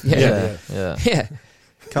out of. Yeah.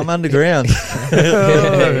 Come underground.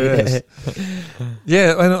 And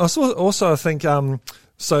also I think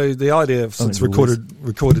so the idea of, since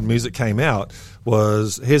recorded music came out,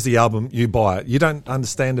 was here's the album, you buy it. You don't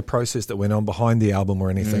understand the process that went on behind the album or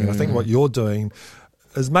anything. And I think what you're doing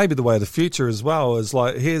is maybe the way of the future as well, is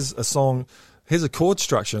like, here's a song, here's a chord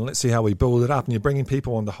structure, and let's see how we build it up. And you're bringing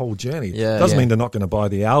people on the whole journey. Doesn't mean they're not going to buy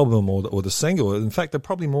the album or the single. In fact, they're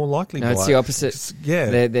probably more likely to buy it. No, it's the opposite.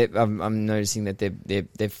 I'm noticing that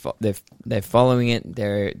they're following it.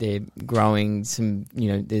 They're growing some,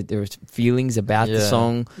 there are feelings about the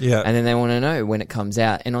song, and then they want to know when it comes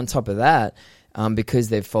out. And on top of that, because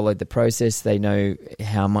they've followed the process, they know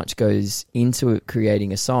how much goes into it,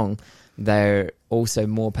 creating a song. They're also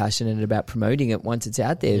more passionate about promoting it once it's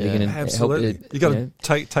out there. They're going to help it. You got to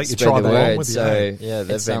take your tribe along with you. So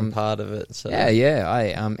they've been part of it. So.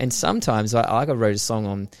 And sometimes I wrote a song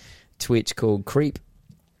on Twitch called Creep.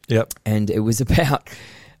 Yep. And it was about,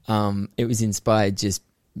 it was inspired just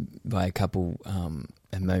by a couple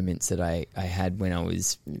moments that I had when I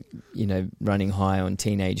was, running high on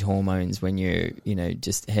teenage hormones, when you're,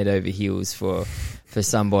 just head over heels for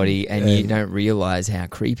somebody, and you don't realize how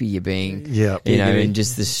creepy you're being, and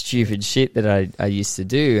just the stupid shit that I used to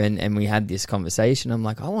do. And we had this conversation. I'm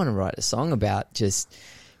like, I want to write a song about just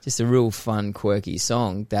a real fun, quirky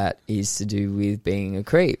song that is to do with being a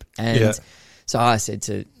creep. And so I said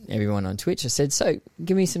to everyone on Twitch, I said, so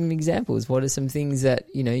give me some examples. What are some things that,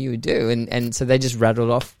 you would do? And so they just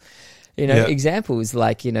rattled off, examples,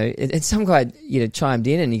 like, and some guy, chimed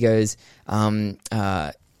in and he goes,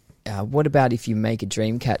 what about if you make a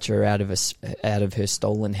dream catcher out of her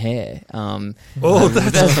stolen hair?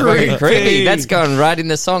 That's creepy. That's going right in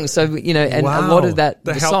the song. So, and a lot of that,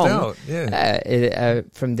 the song,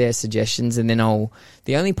 from their suggestions. And then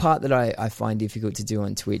the only part that I find difficult to do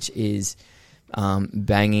on Twitch is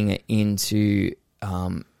banging it into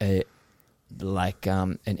an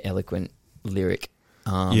eloquent lyric.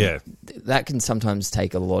 That can sometimes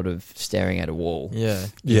take a lot lot of staring at a wall.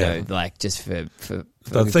 Like just for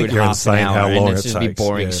I think you're insane how long it takes. Just be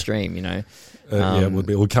boring stream, it would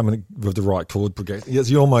be. We'll come in with the right chord progression.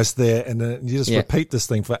 You're almost there, and then you just repeat this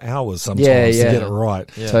thing for hours sometimes to get it right.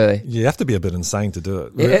 Totally. You have to be a bit insane to do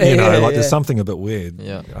it. There's something a bit weird.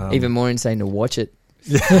 Even more insane to watch it.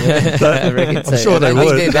 I'm sure they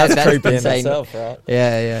would. That's creepy in itself, right?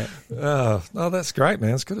 Oh, that's great,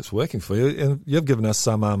 man. It's good. It's working for you, and you've given us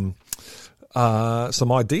some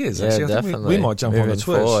ideas. Actually, I think we might jump on the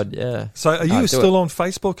Twitch. Forward, So, are you still on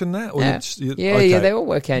Facebook and that? Or they all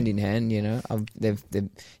work hand in hand. You're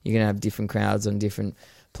gonna have different crowds on different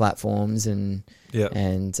platforms, and I've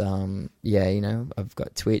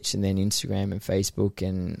got Twitch and then Instagram and Facebook,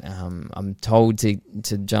 and I'm told to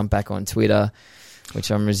jump back on Twitter, which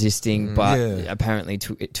I'm resisting, but apparently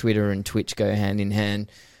Twitter and Twitch go hand in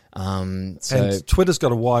hand. And Twitter's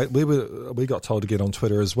got a wide. We got told to get on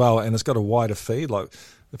Twitter as well, and it's got a wider feed. Like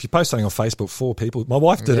if you post something on Facebook, 4 people. My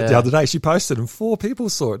wife did it the other day. She posted, and 4 people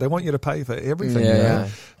saw it. They want you to pay for everything.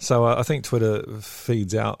 So I think Twitter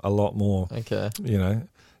feeds out a lot more. Okay.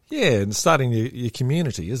 And starting your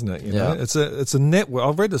community, isn't it? It's a network.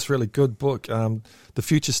 I've read this really good book, The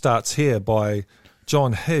Future Starts Here by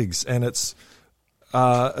John Higgs, and it's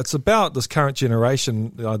about this current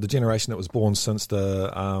generation, the generation that was born since the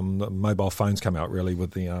mobile phones come out, really,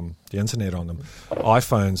 with the internet on them,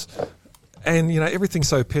 iPhones, and everything's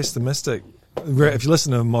so pessimistic. If you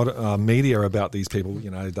listen to modern media about these people,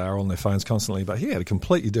 they're on their phones constantly, but he had a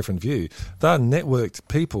completely different view. They're networked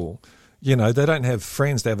people. They don't have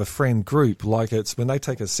friends. They have a friend group. Like it's when they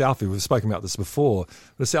take a selfie. We've spoken about this before.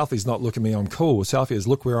 The selfie's not look at me, I'm cool. A selfie is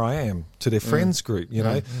look where I am to their friends group.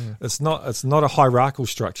 It's not a hierarchical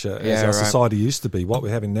structure as our society used to be. What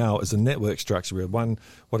we're having now is a network structure where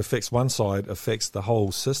what affects one side affects the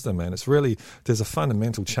whole system. And it's really there's a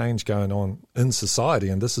fundamental change going on in society,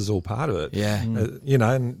 and this is all part of it. Yeah.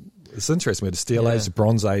 And it's interesting. We had the Steel Yeah. Age, the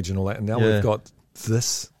Bronze Age, and all that, and now Yeah. we've got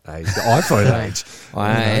this age, the iPhone age.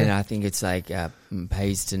 And I think it's like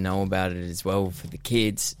pays to know about it as well for the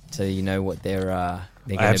kids, so you know what they're going to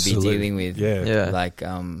be Absolutely. dealing with. Yeah. Yeah. Like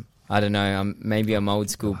I don't know, maybe I'm old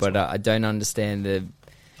school, but I don't understand the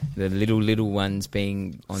little ones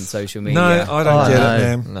being on social media. No, I don't get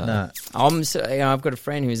it, man. No. I've got a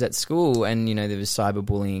friend who's at school, and there was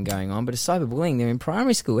cyberbullying going on. But it's cyberbullying. They're in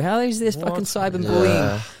primary school. How is there fucking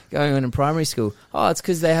cyberbullying going on in primary school? Oh, it's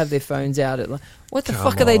because they have their phones out at. What the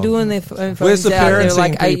fuck are they doing? Their phones Where's the out? They're parenting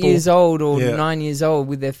like 8 people? years old or Yeah. 9 years old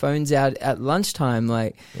with their phones out at lunchtime.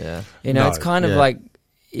 Like, Yeah. No, it's kind of yeah. like.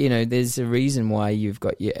 There's a reason why you've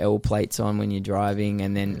got your L plates on when you're driving,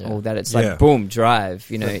 and then all that. It's like Yeah. boom, drive.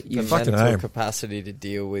 You The fucking mental aim. capacity to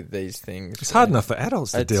deal with these things. It's hard enough for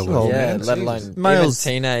adults to It's- deal with. yeah, man. let Jesus. alone Males-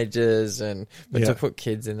 even teenagers, but Yeah. to put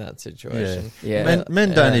kids in that situation. Yeah.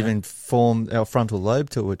 Men don't Yeah. even form our frontal lobe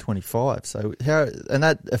till we're 25. So and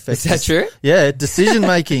that affects. Is that true? Yeah, decision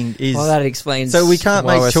making is. Well, that explains. so we can't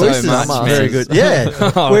why make we're so choices. much Very mates. good. Yeah,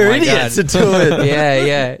 Oh we're my idiots God. until it.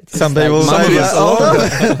 Yeah. Some It's people like maybe mummies.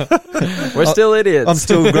 older. We're still idiots. I'm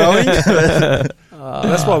still growing.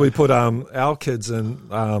 That's why we put our kids and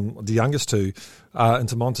the youngest two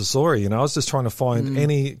into Montessori. I was just trying to find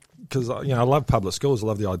any, because I love public schools, I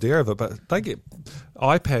love the idea of it, but they get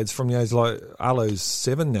iPads from the age like Arlo's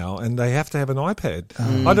 7 now, and they have to have an iPad.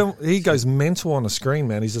 He goes mental on a screen,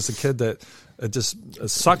 man. He's just a kid that it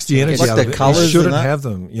sucks the energy Like out the of it. colours He and shouldn't that. have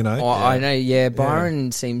them. Oh, I know. Yeah,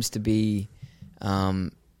 Byron seems to be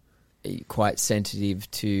quite sensitive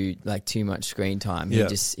to like too much screen time. Yeah.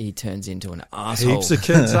 He turns into an asshole. Heaps of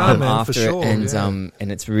kids are, man, after for sure. it, and yeah.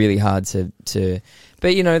 and it's really hard to.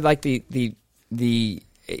 But like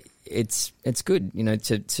it's good,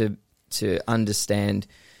 to understand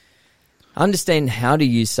how to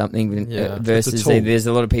use something Yeah. versus It's a tool. there's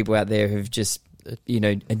a lot of people out there who've just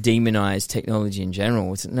demonized technology in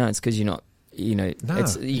general. It's because you're not. No.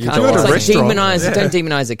 It's, you You can't. do it It's at a like restaurant. demonize. Yeah. Don't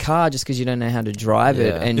demonize a car just because you don't know how to drive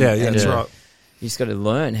it. Yeah. And Yeah, and that's right. you just got to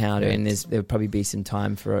learn how to. Yeah. And there would probably be some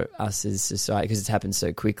time for us as society because it's happened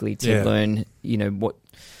so quickly to Yeah. learn. What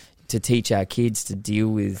to teach our kids to deal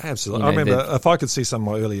with. Absolutely. I remember if I could see some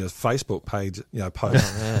of my earlier Facebook page,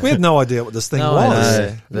 posts, Yeah. we had no idea what this thing No, was. I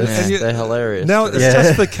know. They're, And you- they're hilarious. Now it's Yeah.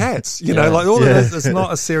 just for cats, Yeah. like all Yeah. of this. It's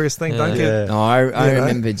not a serious thing. Don't get. Yeah. No, I You know?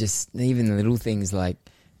 remember just even the little things like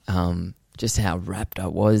just how wrapped I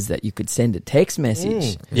was that you could send a text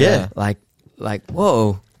message. Yeah. Like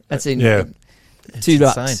whoa, that's in Yeah.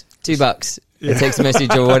 $2. insane. $2. Yeah. A text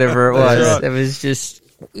message or whatever it was. That's right. It was just.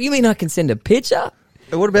 You mean I can send a picture?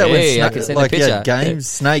 What about Hey, I when can Snake, send a like picture. games,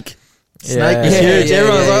 Snake? Yeah. Snake is Yeah, huge. yeah,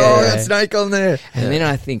 Everyone's yeah, like, yeah, oh, yeah. got Snake on there. And then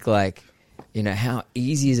I think how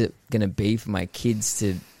easy is it going to be for my kids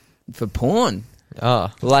for porn?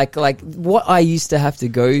 Oh, Like what I used to have to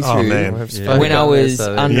go through Oh, man. we've Yeah. spoken when I about was this,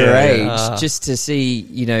 underage Yeah. just to see,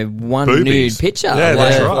 one Boobies. nude picture. Yeah, like,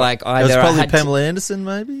 that's right. like It was either I probably had to- Pamela Anderson,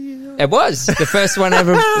 maybe. It was the first one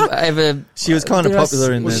ever. She was kind of Did I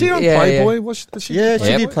popular in Was the. she on Yeah, Playboy? Was she Yeah, do she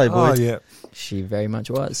Yep. did Playboy. Oh yeah. She very much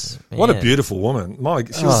was. What a Man. beautiful woman! She Oh,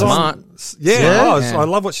 was smart. on. Yeah, Yeah. yeah. I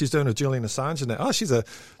love what she's doing with Julian Assange now. Oh, she's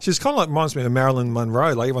kind of like reminds me of Marilyn Monroe.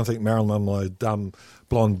 Like everyone think Marilyn Monroe, dumb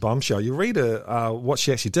blonde bombshell. You read what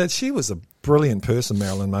she actually did. She was a brilliant person,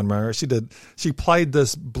 Marilyn Monroe. She played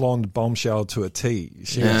this blonde bombshell to a T.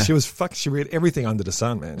 She was She read everything under the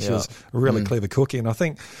sun, man. She Yeah. was a really clever cookie, and I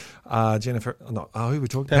think Jennifer. Who we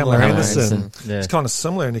talking? Pamela Pamela Anderson. Anderson. Yeah. It's kind of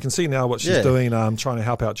similar, and you can see now what she's Yeah. doing, trying to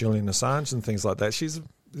help out Julian Assange and things like that.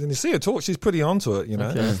 And you see her talk, she's pretty onto it,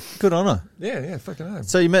 Yeah. Good on her. Yeah, fucking hell.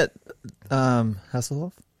 So you met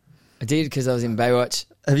Hasselhoff? I did because I was in Baywatch.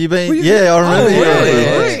 Have you been? Were you Yeah, there? I remember. Oh, yeah, really?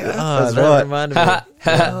 yeah. Really? That's that right. reminded me.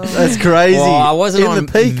 That's crazy. Well, I wasn't in on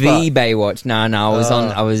the peak part. Baywatch. No, I was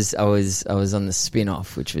on. I was on the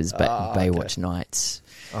spin-off, which was Baywatch Nights.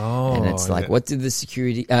 Oh, And it's like, yeah. what did the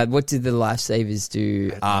security? What did the lifesavers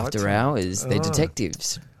do At after night time? hours? They're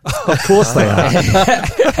detectives, Of course they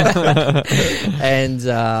are. and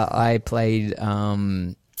I played,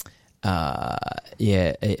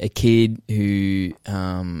 a kid who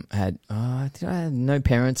had did I have no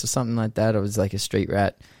parents or something like that. I was like a street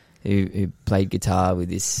rat who played guitar with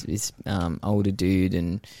this older dude,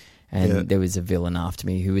 and Yeah. there was a villain after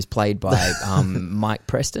me who was played by Mike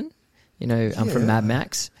Preston. From Mad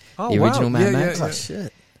Max, Oh, the wow. original Mad Yeah, Max. yeah, Oh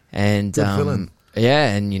shit! And Good villain.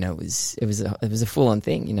 and it was a full on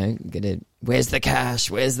thing. Where's the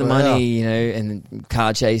cash? Where's the Wow. money? And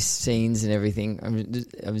car chase scenes and everything.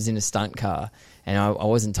 I was in a stunt car, and I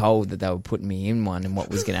wasn't told that they were putting me in one and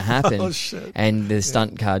what was going to happen. Oh, shit. And the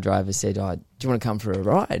stunt car driver said, "Oh, do you want to come for a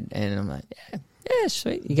ride?" And I'm like, "Yeah, Yeah,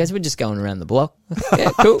 sweet. He goes, we're just going around the block.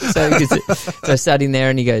 Yeah, cool. So I sat in there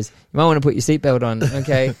and he goes, you might want to put your seatbelt on.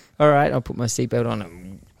 Okay, all right, I'll put my seatbelt on.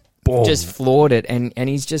 And just floored it, and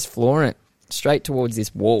he's just flooring it straight towards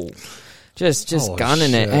this wall. Just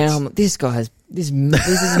gunning it. And I'm like, this is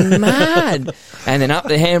mad. And then up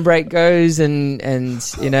the handbrake goes and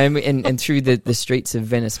you know, and through the streets of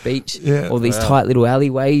Venice Beach, all these tight little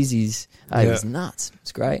alleyways, it was nuts.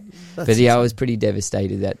 It's great. But I was pretty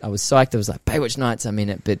devastated that I was psyched. I was like, Baywatch Nights, I'm in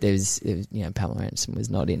it, but there was you know, Pamela Anderson was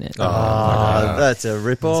not in it. Oh, that's a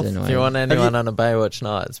rip-off. If you want anyone on a Baywatch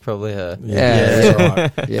Night, it's probably her. Yeah.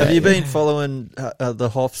 Right. Have you been following the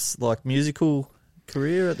Hoff's like musical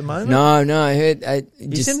career at the moment? No, I heard.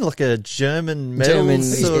 He's in like a German metal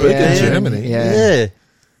sort of in Germany. Yeah.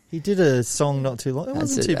 He did a song not too long. It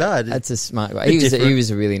wasn't too bad. That's a smart guy. He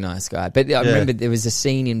was a really nice guy. But I remember there was a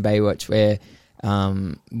scene in Baywatch where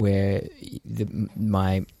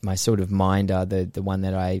my sort of minder, the one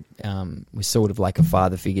that I was sort of like a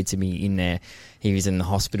father figure to me in there, he was in the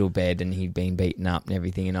hospital bed and he'd been beaten up and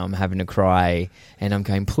everything, and I'm having to cry and I'm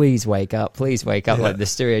going, please wake up, like the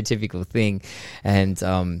stereotypical thing. And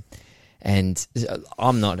I'm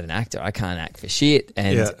not an actor. I can't act for shit.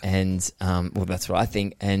 And well, that's what I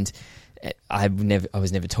think. And I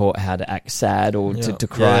was never taught how to act sad or to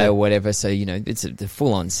cry or whatever. So, you know, it's a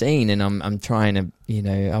full on scene, and I'm trying to, you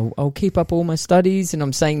know, I'll keep up all my studies, and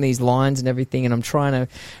I'm saying these lines and everything, and I'm trying to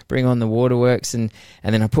bring on the waterworks, and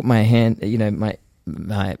then I put my hand, you know, my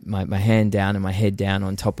hand down and my head down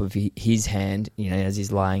on top of his hand, you know, as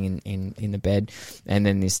he's lying in the bed, and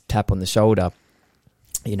then this tap on the shoulder,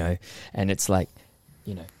 you know, and it's like,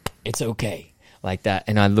 you know, it's okay. Like that,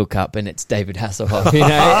 and I look up and it's David Hasselhoff, you know,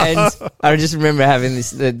 and I just remember having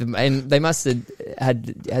this, and they must have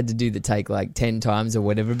had to do the take like 10 times or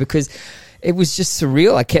whatever, because it was just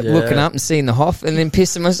surreal. I kept looking up and seeing the Hoff, and then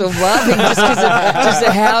pissing myself laughing just because of just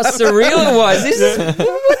how surreal it was. This is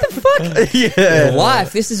what the fuck?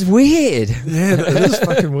 Life. This is weird. Yeah, it is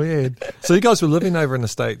fucking weird. So you guys were living over in the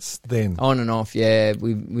States then? On and off, yeah.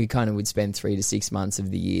 We kind of would spend 3 to 6 months of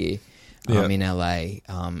the year. In LA,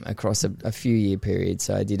 across a few year period.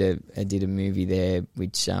 So I did a movie there,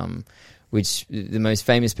 which the most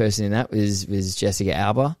famous person in that was Jessica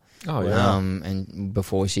Alba. Oh yeah. And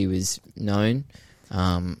before she was known,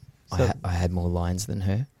 I had more lines than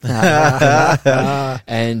her.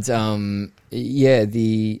 And so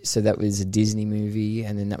that was a Disney movie,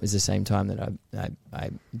 and then that was the same time that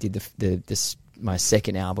I did my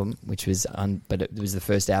second album, which was but it was the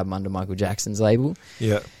first album under Michael Jackson's label.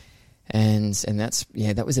 Yeah. And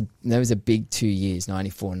that was a big 2 years,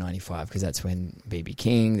 94 and 95, because that's when BB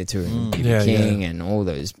King, the touring BB King, and all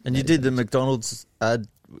those. And you did the McDonald's ad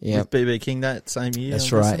with BB King that same year.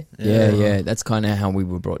 That's right. Yeah. That's kind of how we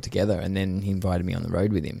were brought together, and then he invited me on the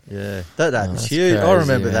road with him. Yeah, that ad was huge. I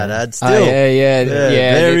remember that ad still. Yeah.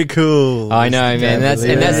 Very cool. I know, man. That's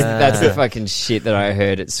the fucking shit that I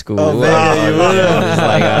heard at school. Oh man, you would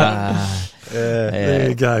have. There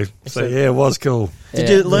you go. So it was cool. Did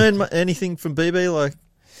you learn anything from BB? Like,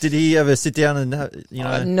 did he ever sit down and you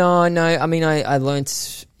know? No. I mean, I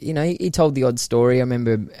learnt. You know, he told the odd story. I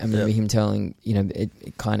remember him telling. You know,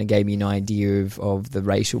 it kind of gave me an idea of the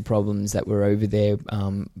racial problems that were over there.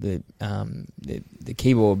 The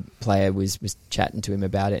keyboard player was chatting to him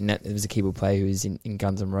about it, and there was a keyboard player who was in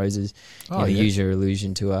Guns N' Roses. Use Your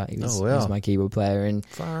Illusion tour. He was my keyboard player, and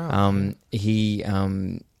he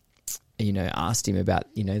you know, asked him about,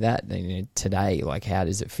 you know, that, you know, today, like, how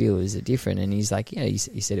does it feel? Is it different? And he's like, he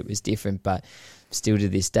said it was different, but still to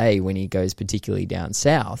this day, when he goes particularly down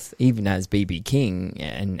south, even as BB King,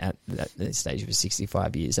 and at that stage he was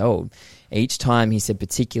 65 years old, each time he said,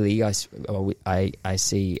 particularly, I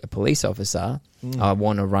see a police officer, I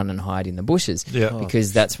want to run and hide in the bushes. Yeah.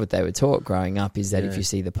 Because that's what they were taught growing up, is that if you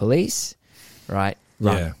see the police, right,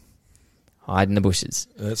 run. Yeah. Hide in the bushes.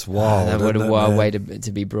 That's wild. What a wild way to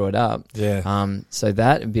be brought up. Yeah. So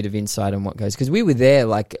that, a bit of insight on what goes, because we were there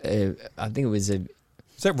like I think it was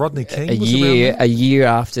Is that Rodney King? A year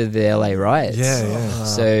after the LA riots. Yeah.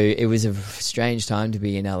 So it was a strange time to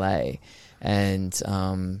be in LA, and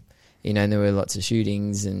you know, and there were lots of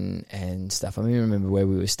shootings and stuff. I remember where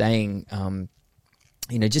we were staying.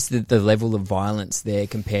 You know, just the level of violence there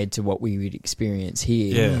compared to what we would experience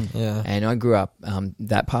here. Yeah. And I grew up,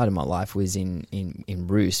 that part of my life was in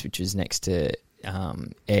Roos, which was next to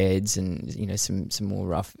Eds and, you know, some more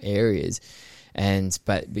rough areas.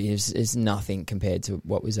 But it's nothing compared to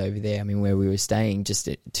what was over there. I mean, where we were staying, just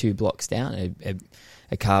 2 blocks down,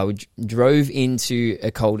 a car drove into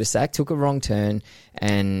a cul-de-sac, took a wrong turn,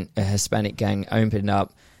 and a Hispanic gang opened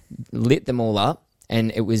up, lit them all up,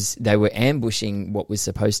 and they were ambushing what was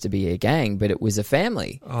supposed to be a gang, but it was a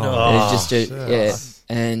family. Oh, It was just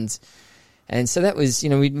and so that was,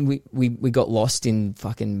 we got lost in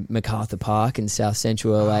fucking MacArthur Park in South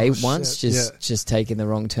Central LA once, just taking the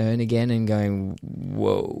wrong turn again and going,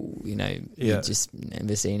 whoa, you just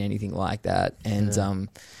never seen anything like that. And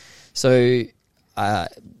so I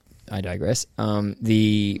digress. But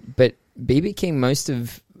BB King, most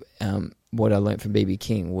of what I learned from BB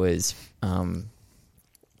King was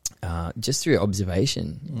just through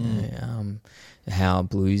observation. How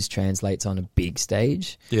blues translates on a big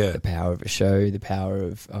stage, the power of a show, the power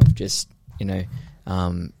of just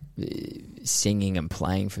singing and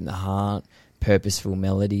playing from the heart, purposeful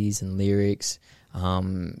melodies and lyrics.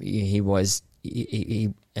 And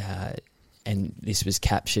this was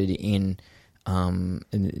captured in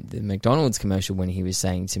the McDonald's commercial when he was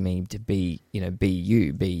saying to me to be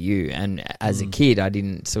you. And as a kid, I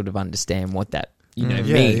didn't sort of understand what that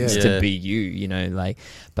means to be you.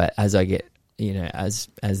 But as I get as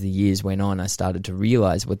the years went on, I started to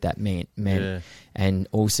realize what that meant, and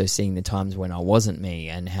also seeing the times when I wasn't me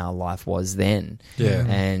and how life was then,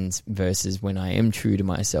 and versus when I am true to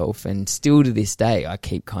myself. And still to this day, I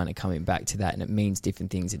keep kind of coming back to that, and it means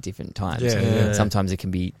different things at different times. Sometimes it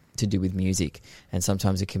can be to do with music, and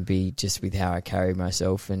sometimes it can be just with how I carry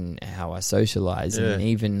myself and how I socialize, and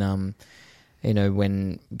even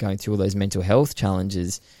when going through all those mental health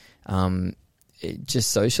challenges. Just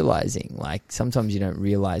socializing, like sometimes you don't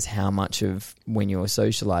realize how much of when you're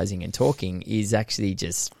socializing and talking is actually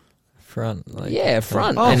just front,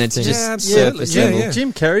 and it's just surface level.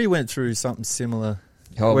 Jim Carrey went through something similar.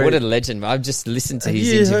 Oh, what a legend! I've just listened to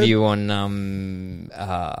his interview on.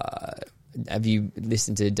 Have you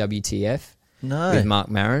listened to WTF? No. With Mark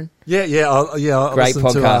Maron. I Great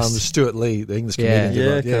podcast. To Stuart Lee, the English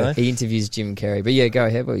comedian. He interviews Jim Carrey. But go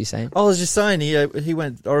ahead. What were you saying? I was just saying he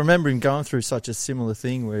went. I remember him going through such a similar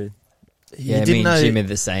thing where he didn't know. Jim are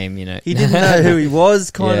the same. He didn't know who he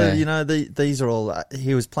was. These are all.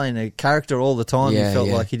 He was playing a character all the time. He felt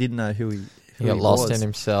like he didn't know who he got lost in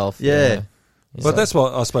himself. But that's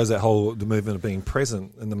what I suppose the movement of being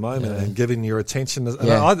present in the moment and giving your attention.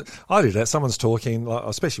 I do that. Someone's talking, like,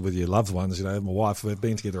 especially with your loved ones. My wife, we've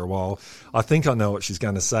been together a while. I think I know what she's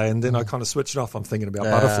going to say, and then I kind of switch it off. I'm thinking about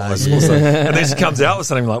butterflies also, and then she comes out with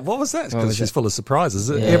something like, "What was that?" Because she's full of surprises.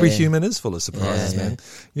 Every human is full of surprises, man.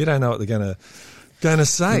 You don't know what they're going to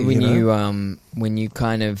say. When you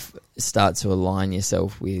kind of start to align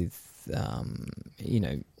yourself with.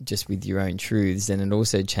 Just with your own truths, then it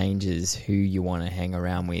also changes who you want to hang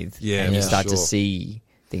around with, and you start to see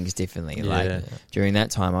things differently. During that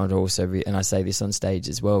time, I would also, and I say this on stage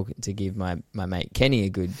as well, to give my mate Kenny a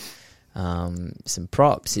good some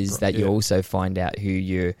props, is that you also find out who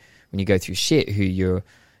when you go through shit, who your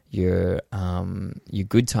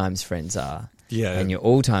good times friends are. And your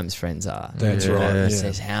all times friends are. That's right. It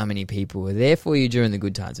says how many people were there for you during the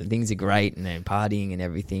good times when things are great and they're partying and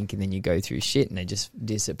everything, and then you go through shit and they just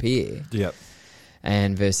disappear.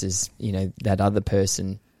 And versus that other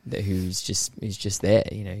person who's just there.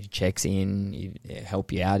 Who checks in,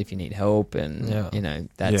 help you out if you need help, and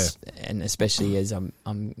that's and especially as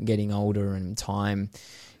I'm getting older and time,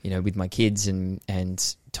 with my kids and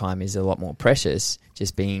time is a lot more precious.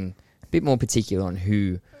 Just being a bit more particular on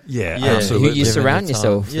who. Absolutely. Who you surround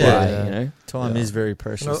yourself by, Time is very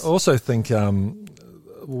precious. And I also think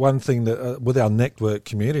one thing that with our network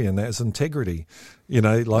community and that is integrity.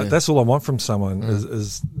 That's all I want from someone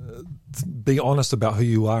is be honest about who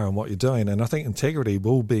you are and what you're doing. And I think integrity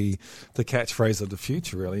will be the catchphrase of the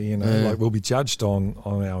future, really. We'll be judged on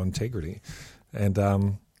our integrity.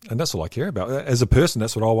 And that's all I care about. As a person,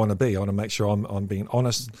 that's what I want to be. I want to make sure I'm being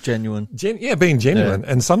honest. Genuine. Being genuine.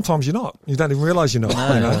 And sometimes you're not. You don't even realise you're not.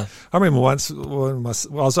 No. I remember once when I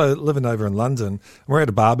was living over in London, and we're at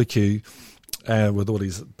a barbecue with all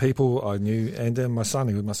these people I knew, and then my son,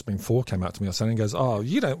 who must have been 4, came up to me or something and goes,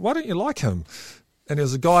 why don't you like him? And there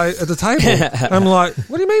was a guy at the table. And I'm like,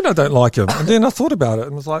 what do you mean I don't like him? And then I thought about it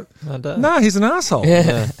and was like, no, he's an asshole.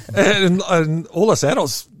 And all us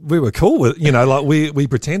adults, we were cool with, we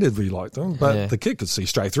pretended we liked him, but the kid could see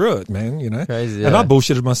straight through it, man, Crazy, And I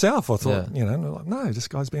bullshitted myself. I thought, like, no, this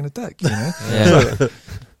guy's being a dick,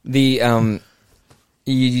 Do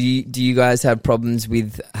you guys have problems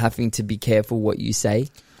with having to be careful what you say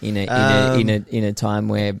in a time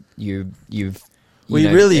where you've We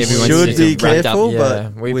know, really everyone's should just be wrapped up. careful, Yeah,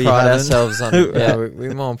 but we we pride haven't. ourselves on. We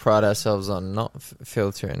more pride ourselves on not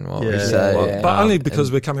filtering what we Yeah. say, Well, But only and-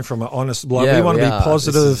 because we're coming from an honest. Like, Yeah, we want we to be are.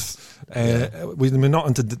 positive, and we're not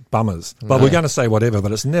into bummers. But No. we're going to say whatever.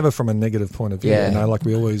 But it's never from a negative point of view. Yeah. You know, like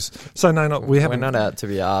we always. So no, we we're haven't. not out to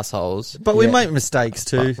be assholes. But we Yeah. make mistakes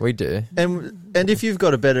too. We do. And if you've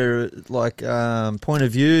got a better point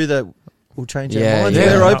of view that will change our Yeah, minds,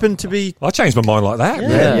 yeah. we're open to be. I changed my mind like that. Yeah.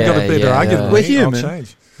 Man. You got a better Yeah, argument. yeah. We're than me, human. I'll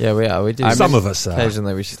change. Yeah, we are. We do. Some of us are.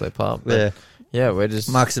 Occasionally we slip up. But Yeah, yeah, we're just.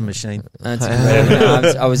 Mark's a machine. That's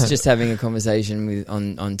I was just having a conversation with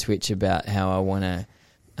on Twitch about how I want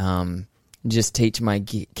to just teach my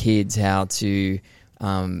kids how to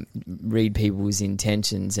read people's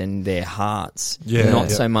intentions and their hearts, Yeah, not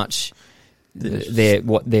yeah. so much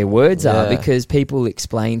what their words are, Yeah. because people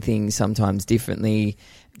explain things sometimes differently.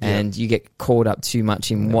 And you get caught up too much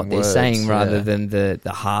in what they're words, saying rather yeah. than the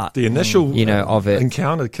heart, The initial, of it.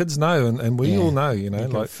 encounter, kids know, and we Yeah. all know. You know, You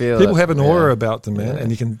can like feel people it, have an aura yeah. about them, man, Yeah. and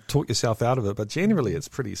you can talk yourself out of it. But generally, it's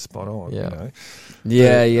pretty spot on. Yeah. You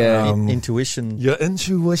know, Yeah. Intuition. your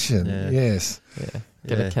intuition. Yeah. Yes. Yeah.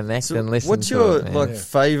 Gotta Yeah. connect So and listen. what's to your it, man. Yeah.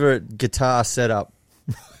 favorite guitar setup?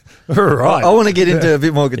 Right. I want to get into a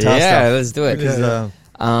bit more guitar Yeah, stuff. let's do it. Because, Yeah.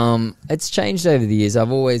 It's changed over the years.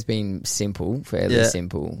 I've always been simple, fairly Yeah.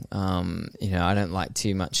 simple. I don't like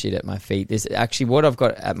too much shit at my feet. This actually, what I've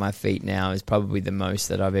got at my feet now is probably the most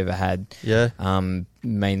that I've ever had. Yeah.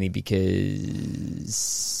 Mainly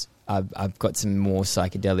because I've got some more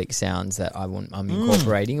psychedelic sounds that I'm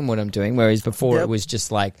incorporating in what I'm doing. Whereas before Yep. it was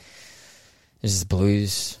just like, it's just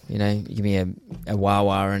blues, you know, you give me a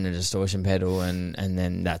wah-wah and a distortion pedal and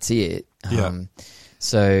then that's it. Yeah.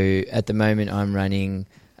 So at the moment I'm running,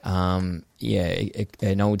 an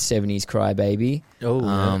old 70s Crybaby.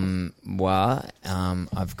 Oh, Wah.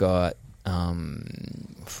 I've got,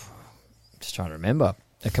 just trying to remember,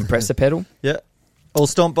 a compressor pedal. yeah. Or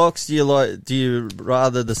stomp box? Do you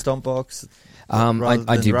rather the stomp box? rather I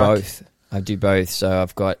than do ruck? both. I do both. So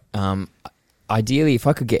I've got, ideally, if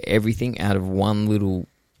I could get everything out of one little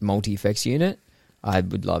multi-effects unit, I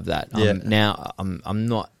would love that. Yeah. Now, I'm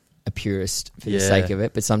not a purist for the Yeah. sake of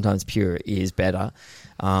it, but sometimes pure is better.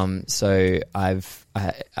 So I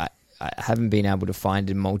haven't been able to find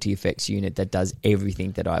a multi-effects unit that does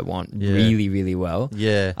everything that I want really, really well.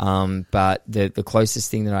 Yeah. But the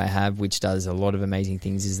closest thing that I have, which does a lot of amazing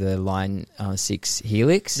things, is the Line 6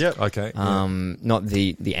 Helix. Yep. Okay. Not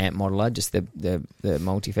the amp modeler, just the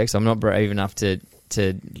multi-effects. I'm not brave enough to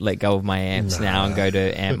let go of my amps now and go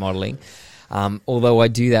to amp modeling. Although I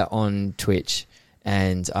do that on Twitch.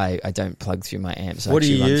 And I don't plug through my amps. I What do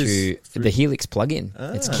actually you run use? through the Helix plugin.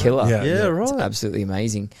 It's Ah. killer. Yeah. Yeah, right. It's absolutely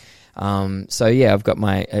amazing. I've got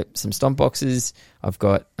my some stomp boxes. I've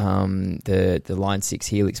got the Line 6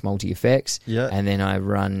 Helix multi-effects. Yeah. And then I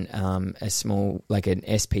run a small, like an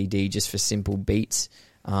SPD just for simple beats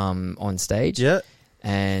on stage. Yeah.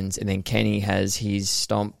 And then Kenny has his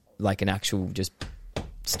stomp, like an actual just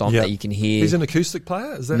stomp Yeah. that you can hear. He's an acoustic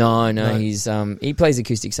player. Is that No, he's he plays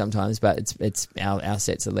acoustic sometimes, but it's our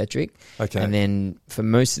set's electric. Okay. And then for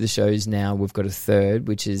most of the shows now, we've got a third,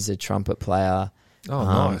 which is a trumpet player. Oh,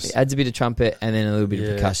 nice. It adds a bit of trumpet and then a little bit Yeah.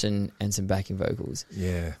 of percussion and some backing vocals.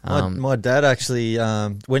 Yeah. My dad actually,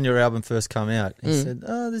 when your album first came out, he Mm. said,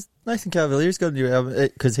 this Nathan Cavalier's got a new album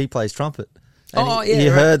because he plays trumpet. And Oh, he yeah,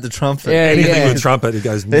 right. heard the trumpet. Yeah, Anything yeah. with trumpet, he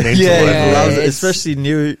goes mental. Yeah, over he it. loves it, it's- especially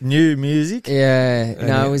new music. Yeah, And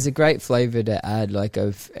no, it- it was a great flavour to add. Like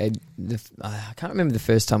I can't remember the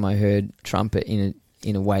first time I heard trumpet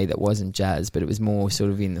in a way that wasn't jazz, but it was more sort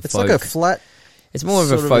of in the It's folk. like a flat. It's more of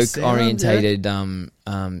a sort of a folk sound, orientated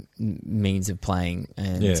means of playing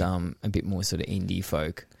and Yeah. a bit more sort of indie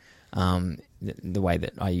folk. The way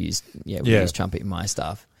that I used we Yeah. use trumpet in my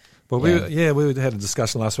stuff. Well, Yeah. we had a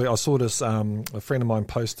discussion last week. I saw this. A friend of mine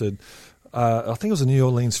posted. I think it was a New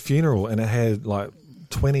Orleans funeral, and it had like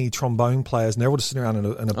 20 trombone players, and they're all just sitting around in a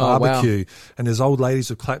Oh, wow. barbecue, and there's old ladies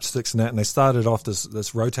with clapsticks and that, and they started off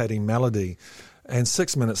this rotating melody. And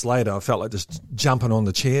 6 minutes later, I felt like just jumping on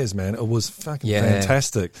the chairs, man. It was fucking Yeah.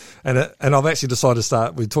 fantastic. And I've actually decided to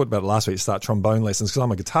start, we talked about it last week, start trombone lessons because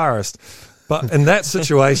I'm a guitarist. But in that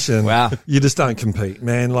situation, Wow. you just don't compete,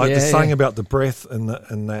 man. Like Yeah, there's something yeah. about the breath and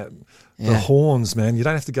the Yeah. horns, man. You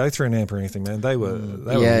don't have to go through an amp or anything, man. They were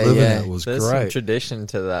Yeah, living yeah. it. It was There's some great. tradition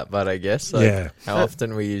to that, but I guess like Yeah. how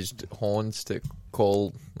often we used horns to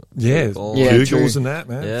call Yeah, people. Yeah, bugles true. and that,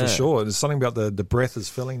 man, Yeah. for sure. There's something about the breath is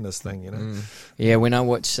filling this thing, you know. Yeah, when I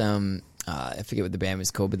watched I forget what the band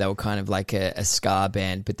was called, but they were kind of like a ska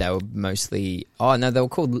band, but they were mostly they were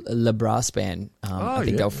called La Brass Band. I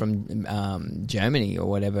think yeah. they were from Germany or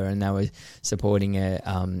whatever, and they were supporting a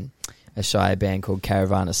a Shire band called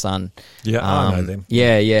Caravan of Sun. Yeah, I know them.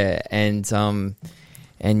 Yeah, and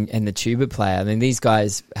the tuba player. I mean, these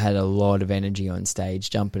guys had a lot of energy on stage,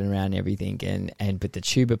 jumping around everything, but the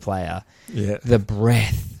tuba player, the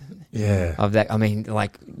breath, of that. I mean,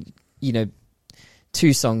 like, you know,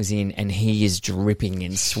 2 songs in and he is dripping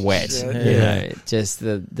in sweat. You know, just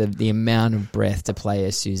the amount of breath to play a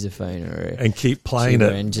sousaphone and keep playing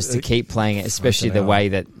it, and just to keep playing it, especially the way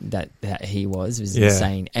that he was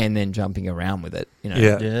insane, and then jumping around with it. You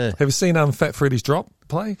know, Have you seen Fat Freddy's Drop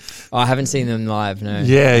play? I haven't seen them live. No.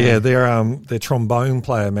 Yeah. Their trombone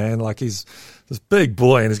player, man, like he's this big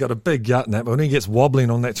boy and he's got a big gut and that, but when he gets wobbling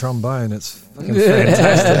on that trombone, it's fucking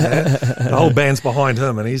fantastic, man. The whole band's behind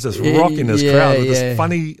him and he's just rocking his crowd with this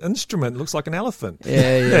funny instrument. It looks like an elephant.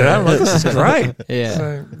 I'm like, this is great.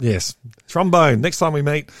 So, yes, trombone. Next time we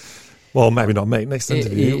meet, well, maybe not meet. Next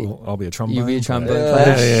interview, I'll be a trombone. You'll be a trombone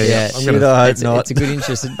player. Yeah. It's a good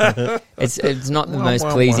interest. It's not the most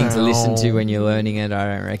pleasing to listen to when you're learning it,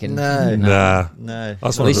 I don't reckon. No.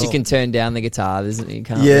 At least you can turn down the guitar, isn't it? You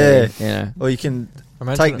can't. Yeah. You know. Or you can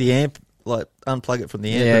take the amp, like unplug it from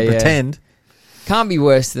the amp and pretend. Can't be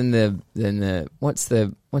worse than the what's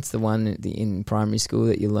the one in primary school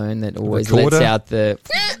that you learn that always lets out the.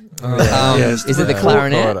 Is it the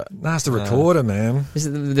clarinet? No, it's the recorder, man. Is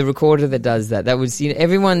it the recorder that does that? That was, you know,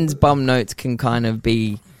 everyone's bum notes can kind of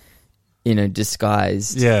be, you know,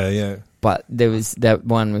 disguised. Yeah. But there was that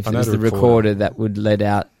one with the recorder that would let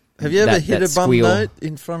out. Have you ever hit a bum note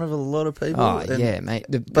in front of a lot of people? Oh yeah, mate.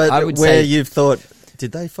 But I would say you've thought,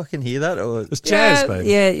 did they fucking hear that? Or it's jazz, baby.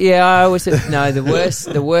 Yeah. I always said no.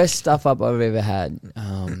 The worst stuff up I've ever had,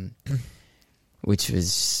 which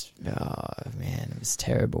was, oh man, it was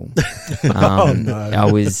terrible. I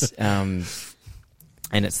was, and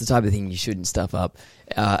it's the type of thing you shouldn't stuff up.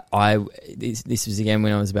 This was again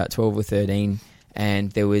when I was about 12 or 13,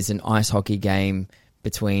 and there was an ice hockey game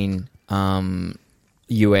between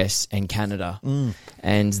US and Canada,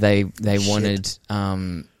 and they wanted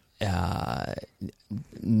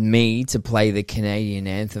me to play the Canadian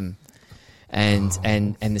anthem. And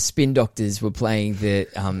the Spin Doctors were playing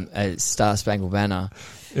the Star Spangled Banner,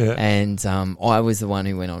 and I was the one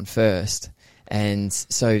who went on first. And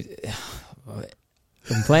so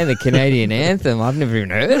I'm playing the Canadian anthem. I've never even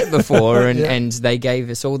heard it before, and they gave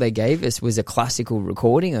us was a classical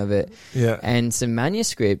recording of it, and some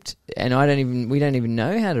manuscript. And we don't even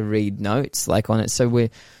know how to read notes like on it. So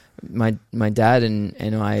my dad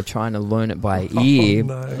and I are trying to learn it by ear,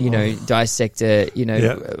 dissect it,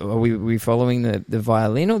 are we following the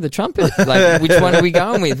violin or the trumpet? Like, which one are we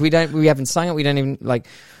going with? We haven't sung it. We don't even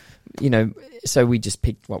so we just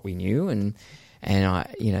picked what we knew, and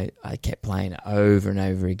I kept playing it over and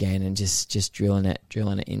over again and just drilling it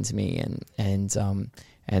into me, and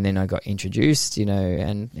then I got introduced,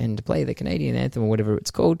 and to play the Canadian anthem or whatever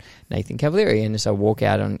it's called, Nathan Cavalieri, and so I walk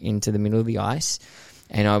out into the middle of the ice.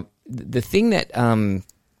 And the thing that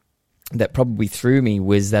that probably threw me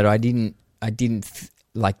was that I didn't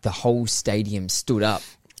like the whole stadium stood up.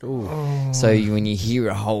 Oh. So when you hear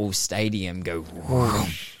a whole stadium go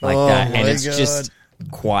like that, and it's just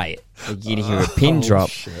quiet, like you hear a pin drop,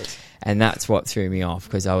 and that's what threw me off,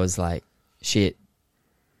 because I was like, shit.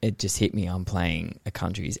 It just hit me. I'm playing a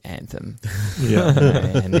country's anthem,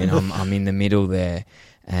 and then I'm in the middle there,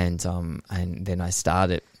 and then I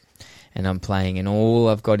start it. And I'm playing, and all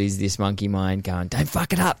I've got is this monkey mind going, don't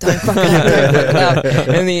fuck it up, don't fuck it up, don't fuck it up,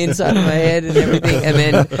 and the inside of my head and everything.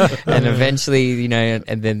 And eventually,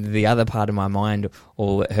 and then the other part of my mind,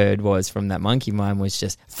 all it heard was from that monkey mind was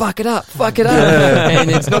just, fuck it up.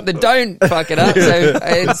 And it's not the don't fuck it up.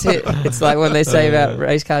 So it's like when they say about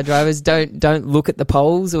race car drivers, don't look at the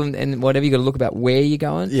poles and whatever, you got to look about where you're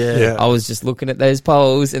going. Yeah. I was just looking at those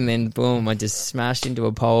poles, and then boom, I just smashed into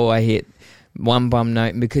a pole. I hit one bum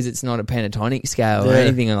note, and because it's not a pentatonic scale or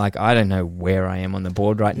anything, like I don't know where I am on the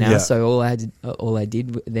board right now. So all I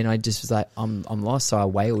did, then I just was like, I'm lost. So I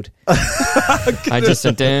wailed. I just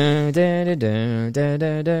went dun, dun, dun, dun, dun,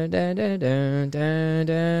 dun, dun, dun,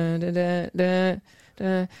 dun, dun, dun,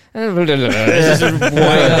 just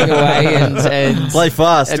wailing away and play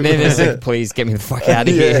fast, and then it's like, please get me the fuck out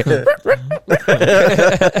of here.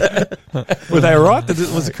 Were they all right?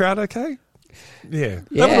 Was the crowd okay? Yeah.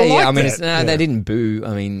 I mean, they didn't boo.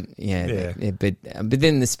 I mean, but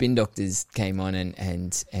then the Spin Doctors came on,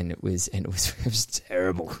 and it was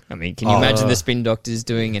terrible. I mean, can you imagine the Spin Doctors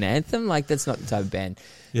doing an anthem? Like, that's not the type of band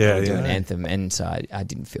do an anthem, and so I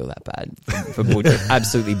didn't feel that bad for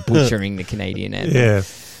absolutely butchering the Canadian anthem. Yeah.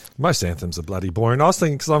 Most anthems are bloody boring. I was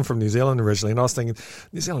thinking, because I'm from New Zealand originally, and I was thinking,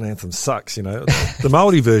 New Zealand anthem sucks, The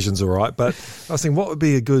Māori version's all right, but I was thinking, what would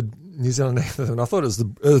be a good New Zealand anthem, and I thought it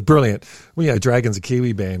was brilliant. Well, you know, Dragon's a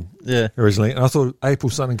Kiwi band originally, and I thought April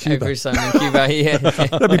Sun in Cuba. April Sun in Cuba, yeah.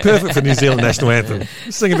 That'd be perfect for New Zealand national anthem.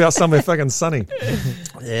 Sing about somewhere fucking sunny.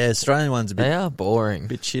 Yeah, Australian ones a bit. They are boring.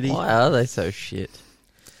 Bit shitty. Why are they so shit?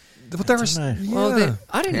 But they were, Well,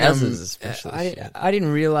 I didn't Ours is especially shit. I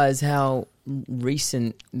didn't realize how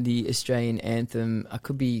recent the Australian anthem. I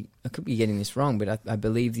could be getting this wrong, but I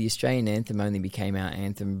believe the Australian anthem only became our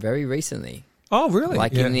anthem very recently. Oh, really?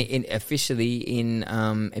 Like officially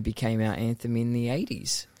it became our anthem in the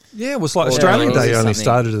 80s. Yeah, it was like Australian Day only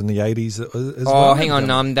started in the 80s as well. Oh, hang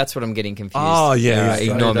on, that's what I'm getting confused. Oh, yeah.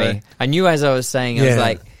 Ignore me. I knew as I was saying, I was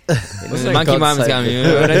like, the monkey God mom was sake.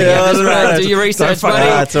 going, do your research, buddy.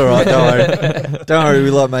 That's all right. Don't worry. Don't worry. We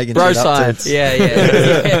like making Bro shit up science. too. Yeah.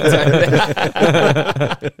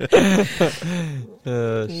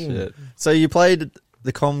 Oh, shit. So you played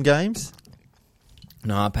the Com Games?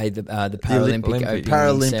 No, I played the Paralympic opening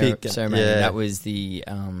Paralympic ceremony. yeah. That was the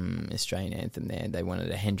Australian anthem. There, they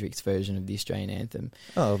wanted a Hendrix version of the Australian anthem.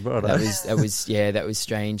 Oh, right. That was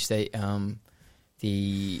strange. They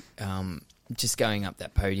just going up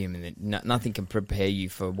that podium and nothing can prepare you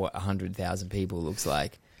for what 100,000 people looks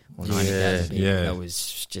like, or 90,000 people. Yeah. That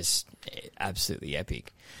was just absolutely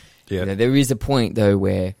epic. Yeah. You know, there is a point though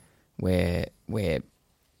where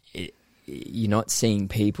you're not seeing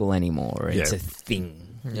people anymore. It's a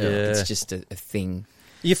thing. Yeah. It's just a thing.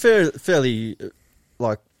 You're fairly,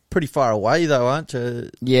 like, pretty far away, though, aren't you?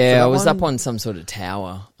 Yeah, I was up on some sort of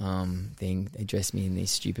tower thing. They dressed me in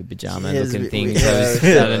these stupid pajama-looking things.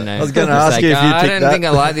 I don't know. I was going to ask you if you I picked don't that. think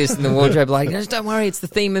I like this in the wardrobe. Like, no, don't worry, it's the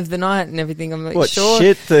theme of the night and everything. I'm like, What, sure.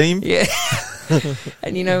 shit theme? Yeah.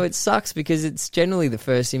 And, you know, it sucks because it's generally the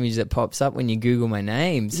first image that pops up when you Google my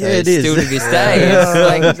name. So Yeah, it is. still to this day. It's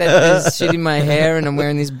like there's shit in my hair and I'm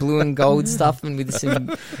wearing this blue and gold stuff and with some,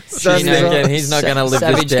 He's not going to live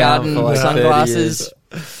Savage this down Garden for like 30 sunglasses.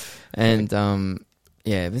 years. And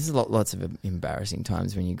there's lots of embarrassing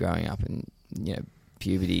times when you're growing up and, you know,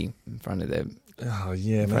 puberty in front of the Oh,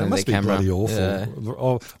 yeah, front man. It of must the be camera. bloody awful. Yeah.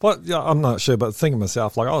 Oh, but, yeah, I'm not sure, but thinking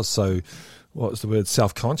myself, like, I was so, what's the word,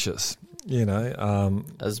 self-conscious, you know.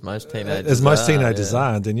 As most teenagers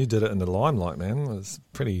are, and then you did it in the limelight, man. It was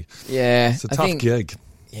pretty, it's a I tough think, gig.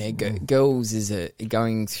 Yeah, girls is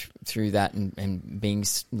going through that and being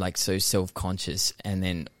like so self-conscious and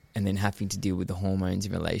then having to deal with the hormones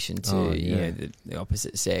in relation to you know the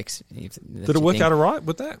opposite sex. Did it work out all right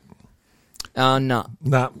with that? No.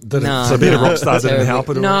 No, so being a rock star didn't help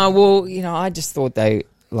it. No, well, you know, I just thought they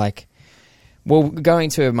going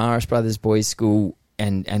to a Maris Brothers boys' school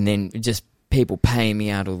and then just people paying me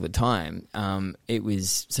out all the time.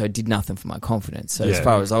 It did nothing for my confidence. So as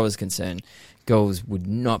far as I was concerned, girls would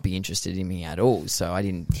not be interested in me at all. So I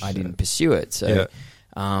didn't pursue it. So,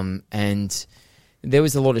 and there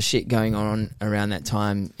was a lot of shit going on around that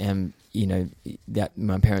time. You know, that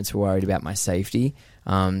my parents were worried about my safety.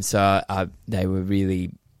 So they were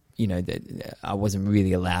really, you know, that I wasn't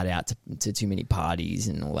really allowed out to too many parties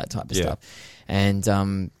and all that type of stuff. And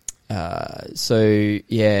and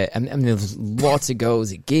there was lots of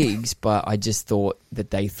girls at gigs, but I just thought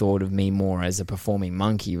that they thought of me more as a performing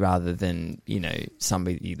monkey rather than, you know,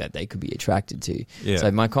 somebody that they could be attracted to. Yeah.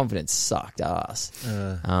 So my confidence sucked ass.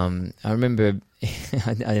 I remember,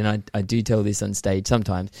 and I do tell this on stage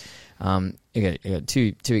sometimes. I got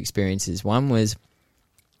two experiences. One was,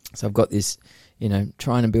 so I've got this, you know,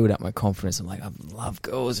 trying to build up my confidence. I'm like, I love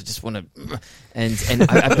girls. I just want to, but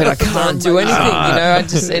I can't do anything. You know, I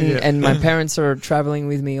just and my parents are traveling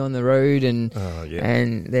with me on the road, and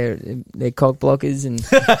they're cock blockers, and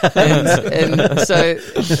so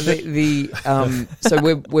so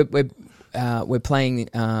we're playing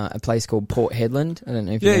a place called Port Hedland. I don't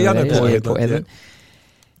know if you know Port Hedland. Port Hedland.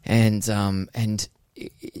 And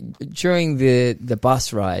during the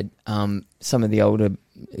bus ride, some of the older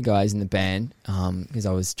guys in the band, because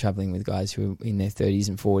I was traveling with guys who were in their 30s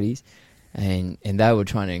and 40s, and they were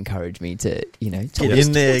trying to encourage me to, you know, get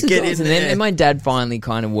in there. And my dad finally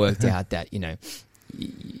kind of worked out that, you know,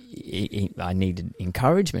 I needed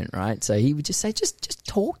encouragement, right? So he would just say, just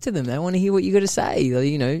talk to them. They want to hear what you got to say,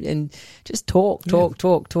 you know, and just talk.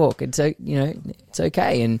 And so, you know, it's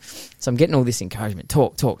okay. And so I'm getting all this encouragement.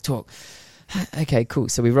 Talk. Okay, cool.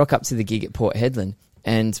 So we rock up to the gig at Port Hedland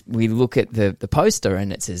and we look at the poster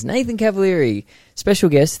and it says, Nathan Cavalieri, special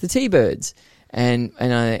guest, the T-Birds. And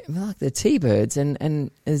I like the T-Birds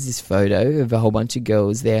and there's this photo of a whole bunch of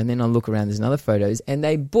girls there. And then I look around, there's another photos and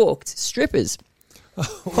they booked strippers.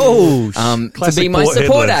 Oh, to be my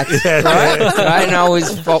support act, right? And I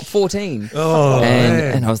was 14,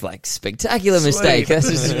 and I was like, spectacular mistake. This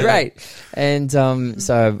is great. And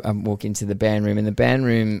so I walk into the band room, and the band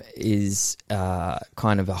room is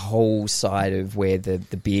kind of a whole side of where the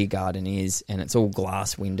beer garden is, and it's all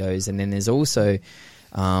glass windows. And then there's also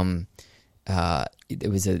the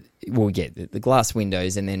glass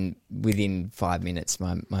windows, and then within 5 minutes,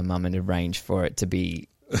 my mum had arranged for it to be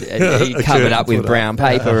covered up with brown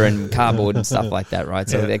paper and cardboard and stuff like that, right?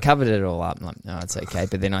 So they covered it all up. I'm like, no, it's okay.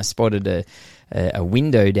 But then I spotted a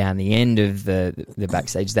window down the end of the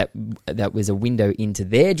backstage that was a window into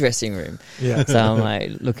their dressing room. Yeah. So I'm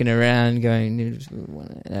like looking around, going,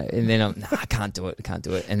 and then I can't do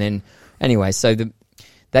it. And then anyway, so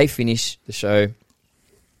they finish the show.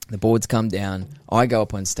 The boards come down. I go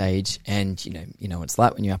up on stage, and you know what it's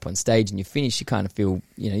like when you're up on stage and you finish. You kind of feel,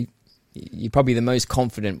 you're probably the most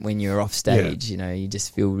confident when you're off stage. Yeah. You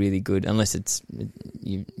just feel really good, unless it's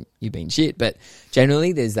you've been shit. But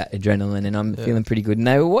generally, there's that adrenaline, and I'm feeling pretty good. And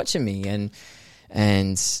they were watching me,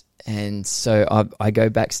 and so I go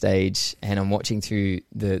backstage, and I'm watching through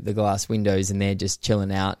the glass windows, and they're just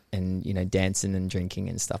chilling out and dancing and drinking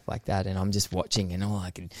and stuff like that. And I'm just watching, and all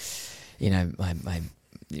I can,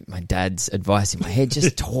 my dad's advice in my head,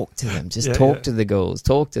 just talk to them, talk to the girls,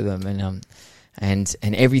 talk to them, and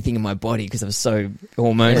everything in my body, because I was so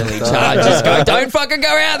hormonally charged, just go, don't fucking go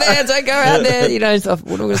out there, don't go out there, stuff.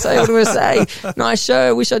 What am I going to say? Nice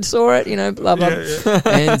show, wish I'd saw it, blah blah.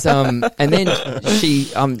 And then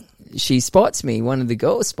she spots me, one of the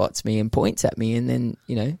girls spots me and points at me, and then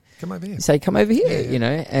come over here, come over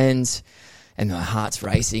here, and my heart's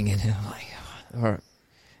racing, and I'm like,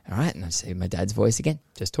 all right, and I say my dad's voice again,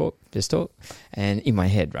 just talk, and in my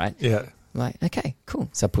head, right? Yeah. I'm like, okay, cool.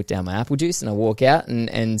 So I put down my apple juice and I walk out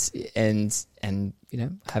and having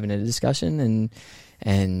a discussion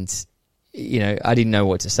and I didn't know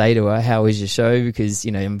what to say to her. How was your show? Because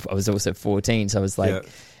I was also 14, so I was like,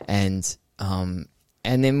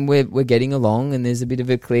 and then we're getting along, and there's a bit of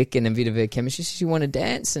a click and a bit of a chemistry. So you want to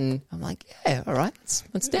dance? And I'm like, yeah, all right,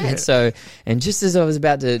 let's dance. Yeah. So, and just as I was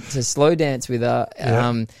about to slow dance with her,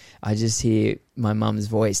 I just hear my mum's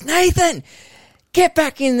voice, Nathan, get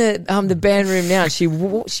back in the band room now. She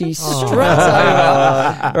struts over,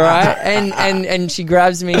 right, and she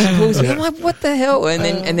grabs me, she pulls me. I'm like, what the hell? And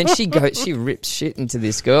then she rips shit into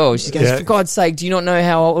this girl. She goes, for God's sake, do you not know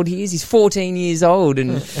how old he is? He's 14 years old,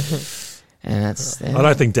 and that's. I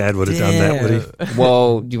don't think Dad would have done that, would he?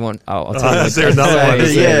 Well, do you want? I'll tell you. Is there another one?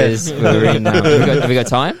 Have we got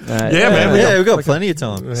time? Man. We've got plenty of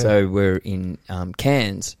time. So we're in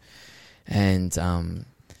Cairns, and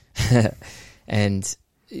and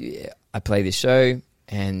I play this show,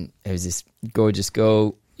 and there was this gorgeous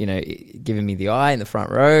girl, giving me the eye in the front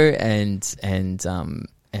row, and I'm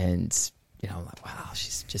like, wow,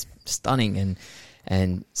 she's just stunning,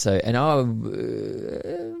 and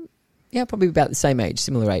I probably about the same age,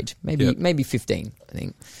 similar age, maybe 15, I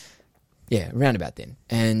think. Yeah, around about then.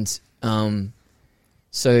 And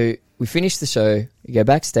so we finish the show, we go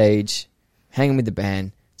backstage, hanging with the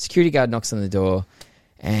band. Security guard knocks on the door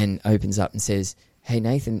and opens up and says, hey,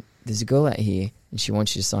 Nathan, there's a girl out here and she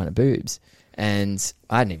wants you to sign her boobs. And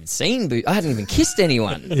I hadn't even seen boobs. I hadn't even kissed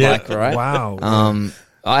anyone. Right? Wow.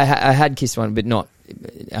 I had kissed one, but not.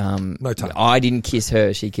 No time. I didn't kiss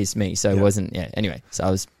her. She kissed me. So it wasn't. Yeah. Anyway, so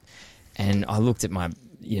I was, and I looked at my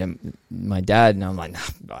dad, and I'm like, no,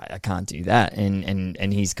 I can't do that.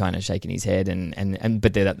 And he's kind of shaking his head,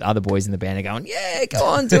 but the other boys in the band are going, yeah, go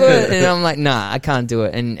on, do it. And I'm like, nah, I can't do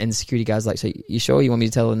it. And the security guy's like, so you sure you want me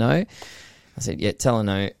to tell her no? I said, yeah, tell her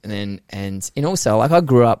no. And also, like, I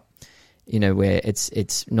grew up, where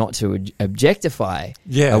it's not to objectify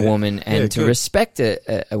a woman and to respect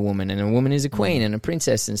a woman, and a woman is a queen and a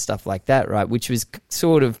princess and stuff like that, right? Which was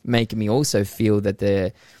sort of making me also feel that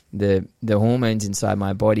the hormones inside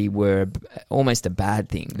my body were almost a bad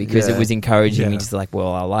thing, because it was encouraging me to like,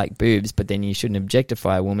 well, I like boobs, but then you shouldn't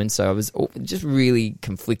objectify a woman. So I was just really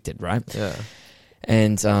conflicted, right? Yeah.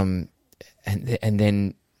 And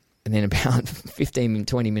then about 15,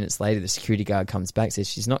 20 minutes later, the security guard comes back, says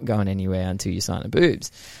she's not going anywhere until you sign her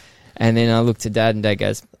boobs. And then I look to Dad, and Dad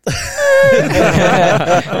goes, and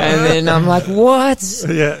then I'm like, what?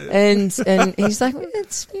 Yeah. And he's like,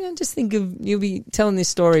 it's, just think of, you'll be telling this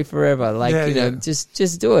story forever. Like,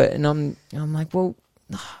 just do it. And I'm like, well,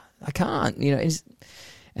 I can't,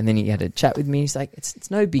 and then he had a chat with me. He's like,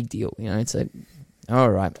 it's no big deal. It's like, all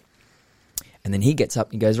right. And then he gets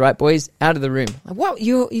up and he goes, right, boys, out of the room. Like, what?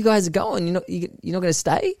 You guys are going? You're not going to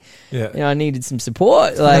stay? Yeah. I needed some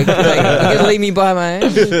support. Like you're going to leave me by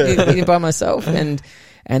myself.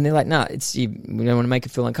 And they're like, "No, we don't want to make her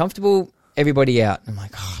feel uncomfortable. Everybody out." I'm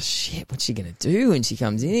like, "Oh shit, what's she gonna do when she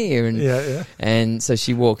comes in here?" And and so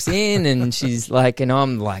she walks in and she's like, and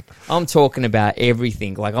I'm talking about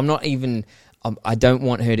everything. Like I'm not even. I don't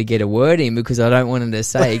want her to get a word in because I don't want her to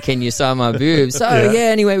say, "Can you sign my boobs?" So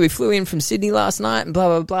anyway, we flew in from Sydney last night and blah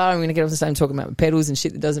blah blah. I'm gonna get off the same talking about pedals and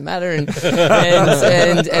shit that doesn't matter. And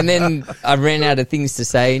then I ran out of things to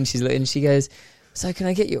say, and she goes, "So can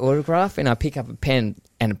I get your autograph?" And I pick up a pen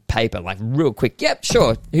and a paper, like real quick. "Yep, sure.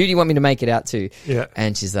 Who do you want me to make it out to?" Yeah.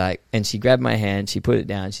 And she's like, and she grabbed my hand, she put it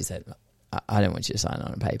down, she said, I don't want you to sign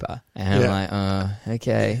on a paper. And I'm like,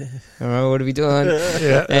 okay, all right, what are we doing?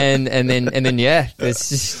 And then it's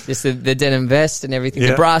just the denim vest and everything.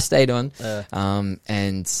 The bra stayed on.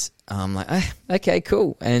 And I'm like, okay,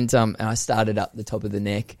 cool. And I started up the top of the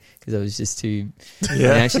neck because I was just too.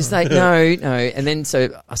 She's like, no. And then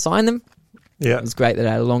so I signed them. Yeah, it was great that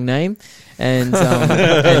I had a long name, and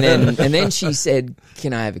then she said,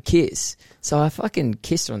 "Can I have a kiss?" So I fucking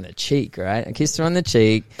kissed her on the cheek, right? I kissed her on the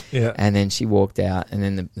cheek, and then she walked out, and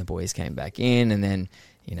then the boys came back in, and then,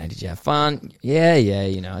 did you have fun? Yeah,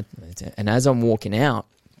 And as I'm walking out,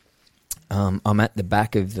 I'm at the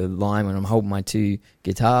back of the line when I'm holding my 2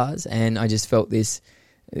 guitars, and I just felt this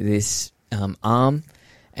arm.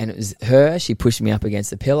 And it was her. She pushed me up against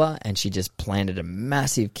the pillar, and she just planted a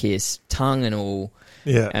massive kiss, tongue and all.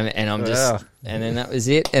 Yeah. And I'm just, and then that was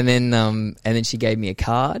it. And then she gave me a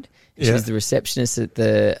card. She was the receptionist at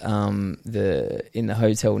in the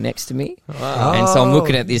hotel next to me. Wow. And so I'm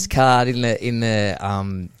looking at this card in the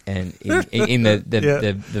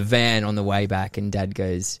van on the way back, and Dad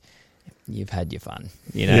goes, "You've had your fun,"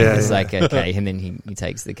 It's like, okay, and then he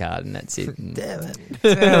takes the card, and that's it. And Damn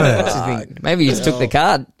it! Maybe he just took the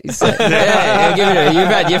card. He's like, yeah, give it to her. You've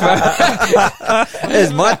had your fun.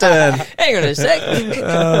 It's my turn. Hang on a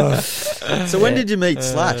sec. So when did you meet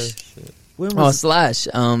Slash? When was Slash.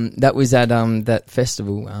 That was at that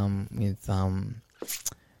festival with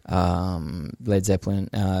Led Zeppelin.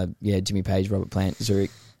 Jimmy Page, Robert Plant, Zurich,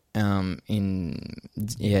 in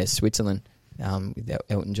Switzerland, with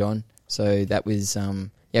Elton John. So that was, I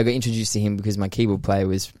got introduced to him because my keyboard player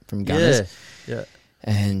was from Gunners. Yeah.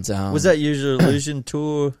 And was that Use Your Illusion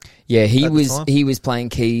tour? Yeah, he was playing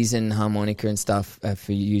keys and harmonica and stuff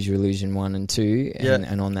for Use Your Illusion 1 and 2,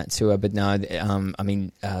 and on that tour. But no,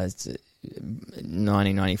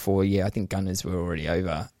 1994. Yeah, I think Gunners were already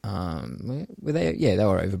over. Were they? Yeah, they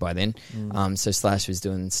were over by then. So Slash was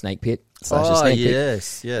doing Snake Pit. Snake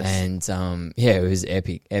yes. Pit. And it was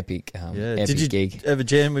epic. Epic Did you gig. ever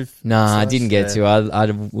jam with? Nah, Slash? I didn't get to. I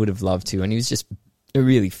would have loved to, and he was just a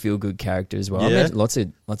really feel good character as well. I met lots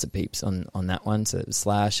of peeps on that one. So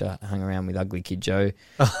Slash, I hung around with Ugly Kid Joe.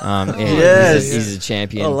 He's a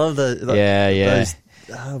champion. I love that. Those,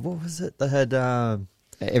 what was it? They had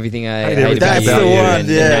Everything I Hate Hate About You, the one, and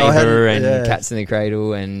yeah, The I had- Neighbour, and yeah. Cats in the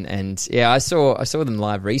Cradle, and I saw them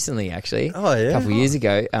live recently, actually, Oh, yeah. a couple of years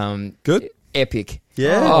ago. Good? Epic.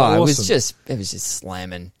 Yeah. Oh, it was awesome. just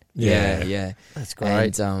slamming. Yeah. Yeah. That's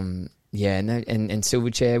great. And and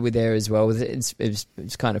Silverchair were there as well. It was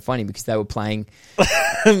kind of funny because they were playing.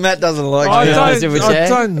 Matt doesn't like I it. don't- don't, Silverchair? I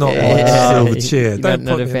don't not Yeah. like Silverchair. You're Don't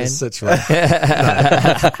not put a me in this fan? situation.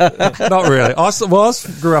 No, not really. I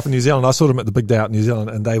grew up in New Zealand. I saw them at the Big Day out in New Zealand,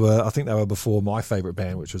 and I think they were before my favourite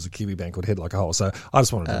band, which was a Kiwi band called Head Like a Hole. So I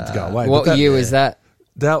just wanted them to go away. What But that, year was that?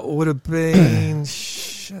 That would have been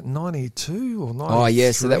 92 or 93. Oh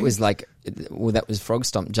yeah, so that was that was Frog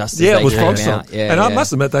Stomp. Just as Yeah, they it was came Frog out. Stomp. Yeah, and I yeah.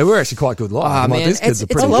 must admit, they were actually quite good live. Oh, I'm like, man, these kids are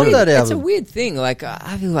it's pretty a good. weird, that It's a album. weird thing. Like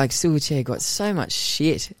I feel like Silverchair got so much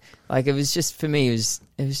shit. Like it was just for me.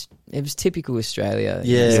 It was typical Australia.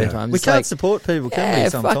 Yeah. sometimes We It's can't like, support people, can we,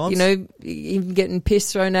 sometimes? Fuck, even getting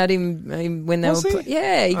piss thrown at him when they Was were. he?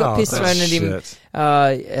 He got piss thrown at him. Shit.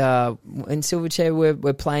 And Silverchair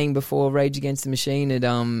were playing before Rage Against the Machine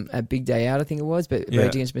at Big Day Out, I think it was, but Yeah.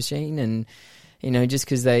 Rage Against the Machine, and just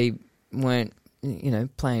because they weren't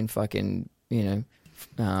playing fucking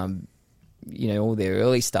all their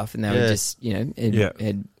early stuff, and they were just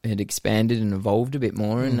had expanded and evolved a bit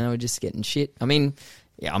more, and they were just getting shit. I mean,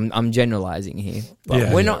 I'm generalizing here,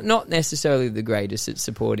 but we're not necessarily the greatest at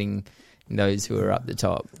supporting those who are up the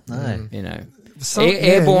top. No.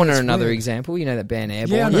 Airborne are it's another weird. example. You know that band Yeah, I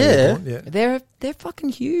Airborne. know Yeah. Airborne, yeah. They're fucking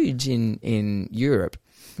huge in Europe.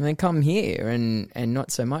 And they come here and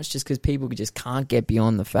not so much just because people just can't get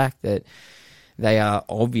beyond the fact that they are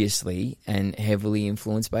obviously and heavily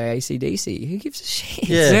influenced by AC/DC. Who gives a shit?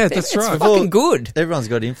 Yeah, that's It's right. fucking good. Everyone's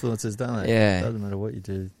got influences, don't they? Yeah. Doesn't matter what you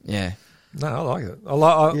do. Yeah. No, I like it.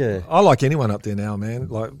 Yeah. I like anyone up there now, man.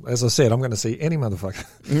 Like, as I said, I'm going to see any motherfucker.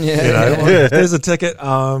 Yeah. If there's a ticket,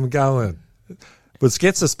 I'm going. which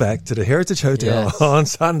gets us back to the Heritage Hotel Yes. on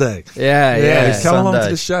Sunday. Yeah. Come along to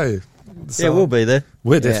Sunday. the show. Yeah, we'll be there.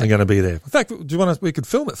 We're definitely going to be there. In fact, do you want us? We could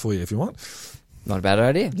film it for you if you want. Not a bad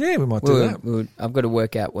idea. Yeah, we might do that. I've got to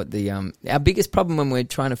work out what the our biggest problem when we're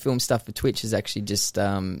trying to film stuff for Twitch is actually just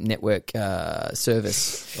network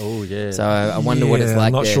service. Oh, yeah. So I wonder what it's like.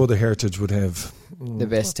 I'm not there. sure the Heritage would have The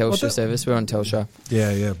best Telstra service. We're on Telstra.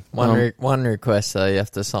 Yeah. One request though, you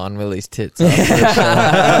have to sign Willie's tits. Up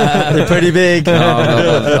They're pretty big.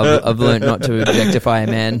 I've learned not to objectify a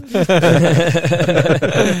man. I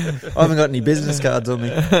haven't got any business cards on me.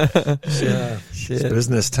 It's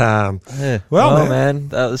business time. Yeah. Well, man. man,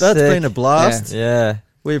 that's That's sick. been a blast. Yeah,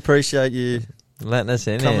 We appreciate you letting us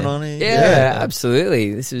in coming here. on here. Yeah,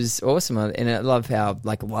 absolutely. This was awesome, and I love how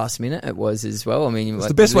last minute it was as well. I mean, It's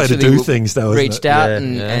the best way to do things, though, isn't reached it? out Yeah.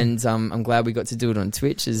 and I'm glad we got to do it on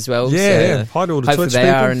Twitch as well. Yeah. So Hi to all the hopefully Twitch they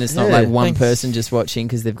people. are, and it's not Yeah, like one thanks. person just watching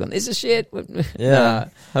because they've gone, "This is shit." Yeah,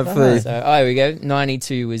 hopefully. So here we go.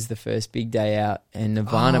 92 was the first big day out, and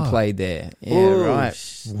Nirvana played there. Yeah, Ooh, right.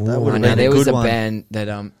 That I would have know been there a was good a one. band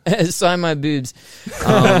that sign my boobs.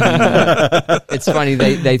 It's funny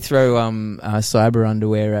they throw cyber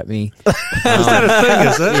underwear at me. Is that a thing,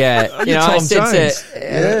 is it? Yeah, You're I Tom said Jones.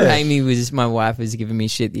 Yeah. Amy my wife was giving me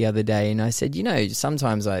shit the other day, and I said,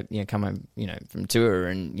 sometimes I come home from tour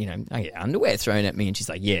and I get underwear thrown at me, and she's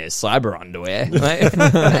like, yeah, cyber underwear. Like,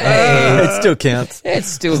 hey, It still counts. it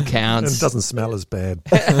still And counts. it doesn't smell as bad.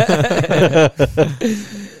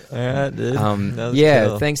 All right, dude. That was yeah,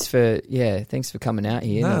 cool. thanks for coming out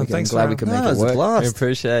here. No, I'm thanks glad for- we could No, make it it was a work. We blast.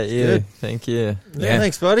 appreciate you. Good. Thank you. Yeah.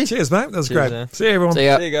 Thanks, buddy. Cheers, mate. That was Cheers, great. man. See you, everyone. See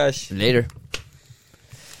ya. See you guys. Later.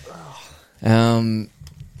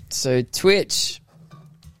 So Twitch.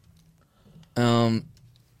 Right.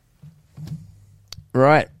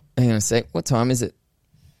 Hang on a sec. What time is it?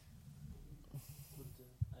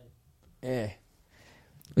 Yeah.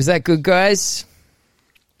 Was that good, guys?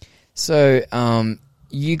 So,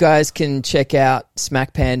 you guys can check out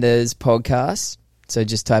Smack Panda's podcast. So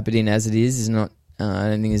just type it in as it is. It's not. I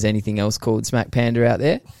don't think there's anything else called Smack Panda out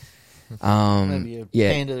there. Maybe a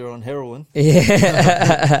yeah. panda on heroin.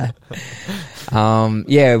 Yeah.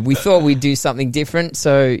 Yeah, we thought we'd do something different.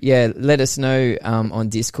 So, yeah, let us know on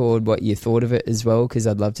Discord what you thought of it as well, because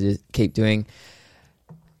I'd love to keep doing.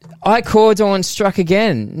 Dawn struck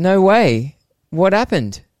again. No way. What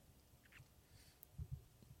happened?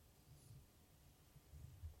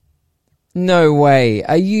 No way.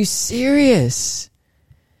 Are you serious?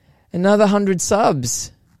 Another 100 subs.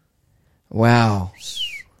 Wow.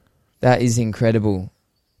 That is incredible.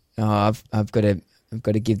 Oh, I've got to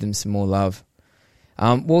give them some more love.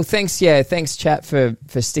 Well, thanks chat for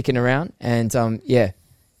sticking around, and I'll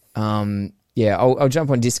jump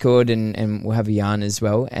on Discord and we'll have a yarn as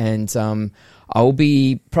well, and I'll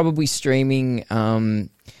be probably streaming. Now,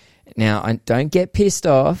 I don't get pissed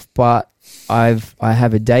off, but I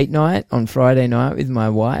have a date night on Friday night with my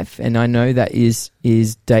wife, and I know that is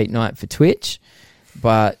date night for Twitch,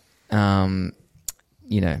 but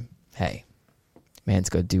hey, man's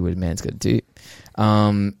got to do what a man's got to do.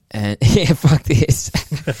 And yeah, fuck this.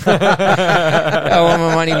 I want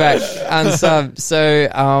my money back. Unsub.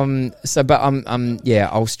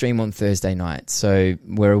 I'll stream on Thursday night. So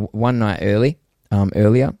we're one night earlier.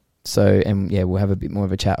 So, and yeah, we'll have a bit more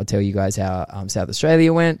of a chat. I'll tell you guys how South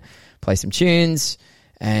Australia went, play some tunes,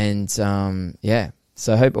 and yeah.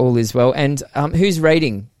 So I hope all is well. And who's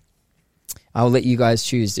raiding? I'll let you guys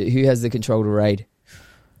choose. Who has the control to raid?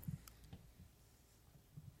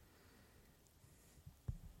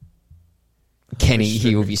 Kenny,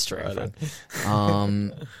 he will be straight.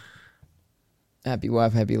 Happy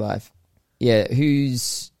wife, happy life. Yeah,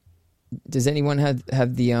 does anyone have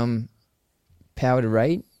the power to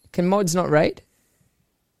raid? Can mods not raid?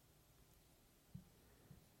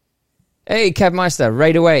 Hey, Cavmeister,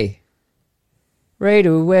 raid away. Raid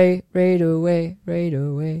away, raid away, raid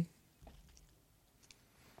away.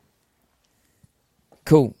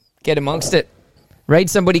 Cool. Get amongst it. Raid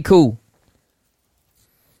somebody cool.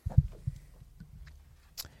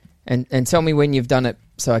 And tell me when you've done it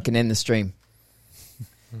so I can end the stream.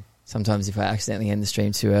 Sometimes if I accidentally end the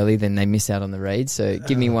stream too early, then they miss out on the raid. So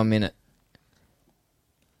give me 1 minute.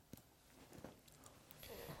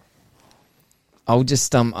 I'll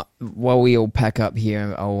just while we all pack up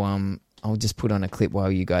here, I'll just put on a clip while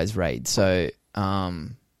you guys raid. So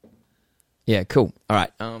yeah, cool. All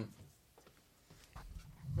right.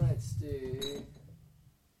 Let's do.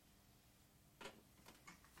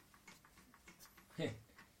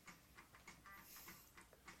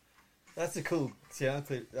 That's a cool sound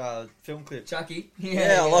clip, film clip. Chucky.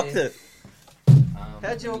 Yeah, I liked it.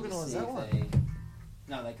 How'd you let me organise see that if one?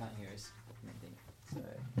 No, they can't hear us.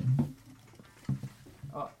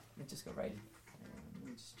 Oh, it just got rated. Let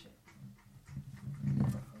me just check.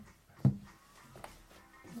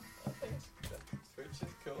 Which is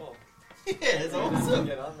cool. Yeah, it's awesome.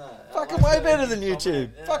 Get on that. Fucking way better than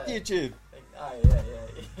YouTube. Fuck YouTube. Oh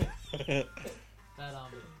yeah. That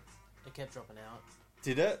it kept dropping out.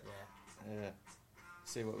 Did it? Yeah. Yeah.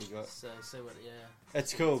 See what we got. So see what? Yeah.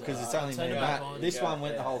 It's cool because it's only Turn me it and back Matt. on. This Yeah, one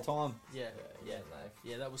went the yeah. whole time. Yeah. Yeah.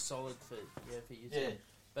 Yeah. That was solid for YouTube. Yeah.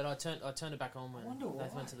 But I turned it back on when wonder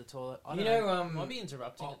Nath why. went to the toilet. I You don't know, might be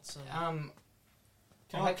interrupting it. Some.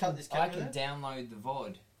 Can I cut this I camera can then? download the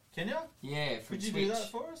VOD. Can you? Yeah, from Could you Twitch. do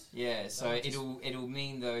that for us? Yeah, so No, just- it'll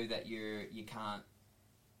mean though that you can't.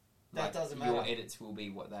 That doesn't Your matter. edits will be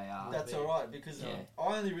what they are. That's all right because Yeah.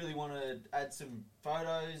 I only really want to add some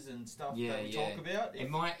photos and stuff Yeah, that we yeah. talk about. It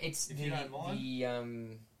might. It's if the, you don't mind.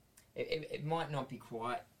 the it might not be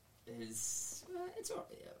quite as. It's. All right.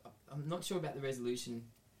 I'm not sure about the resolution.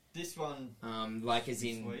 This one, Like as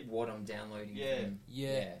in Sweet. what I'm downloading. Yeah. From.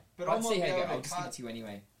 Yeah. but I'll I might see how be you go. able to I'll just give it cut. to you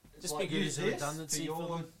anyway. Just like, be good use as a this redundancy for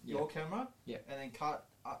for them. your camera, Yeah. and then cut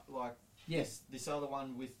up like Yes. this other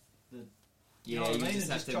one with the. Yeah. know what I You mean? just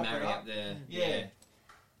And have just to chop marry it up up. the. Yeah.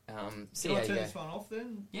 See Can how I you turn go. this one off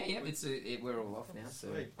then? Yeah. We're all off now. So.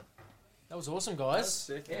 Sweet. That was awesome, guys.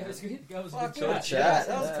 Sick. Yeah, it was good. That was a Fuck, good good chat. chat.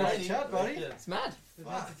 That was Yeah. great chat, buddy. It's mad.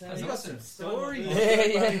 Fuck, That's you got awesome. some stories. Yeah,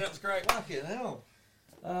 yeah. That was great. Fucking hell.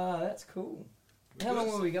 That's cool. How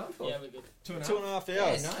long were we going for? Yeah, we're good. 2.5 Yeah,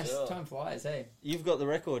 hours. nice. Yeah. Time flies, hey. You've got the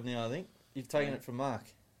record now, I think. You've taken it from Mark.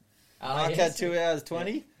 Ah, Mark yes. had 2 hours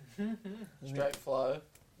 20. Straight flow.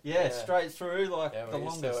 Yeah, Yeah. straight through like Yeah, the we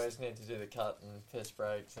used to longest. always need to do the cut and piss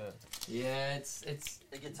breaks and Yeah, it's It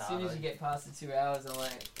as gets soon as harder. you get past the 2 hours, I'm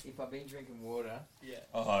like, if I've been drinking water, Yeah.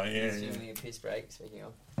 Oh it's usually a piss break. Speaking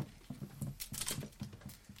of,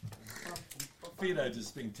 Fido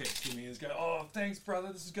just been texting me and going, "Oh, thanks,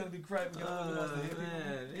 brother. This is going to be great. We're going to organise the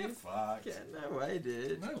heavy." Get fucked. no way,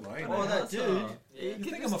 dude. No way. Oh, man. that dude. You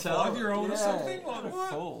think I'm a 5-year-old or something? Like what?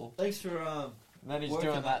 Fool. Thanks for then he's Working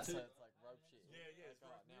doing that. too.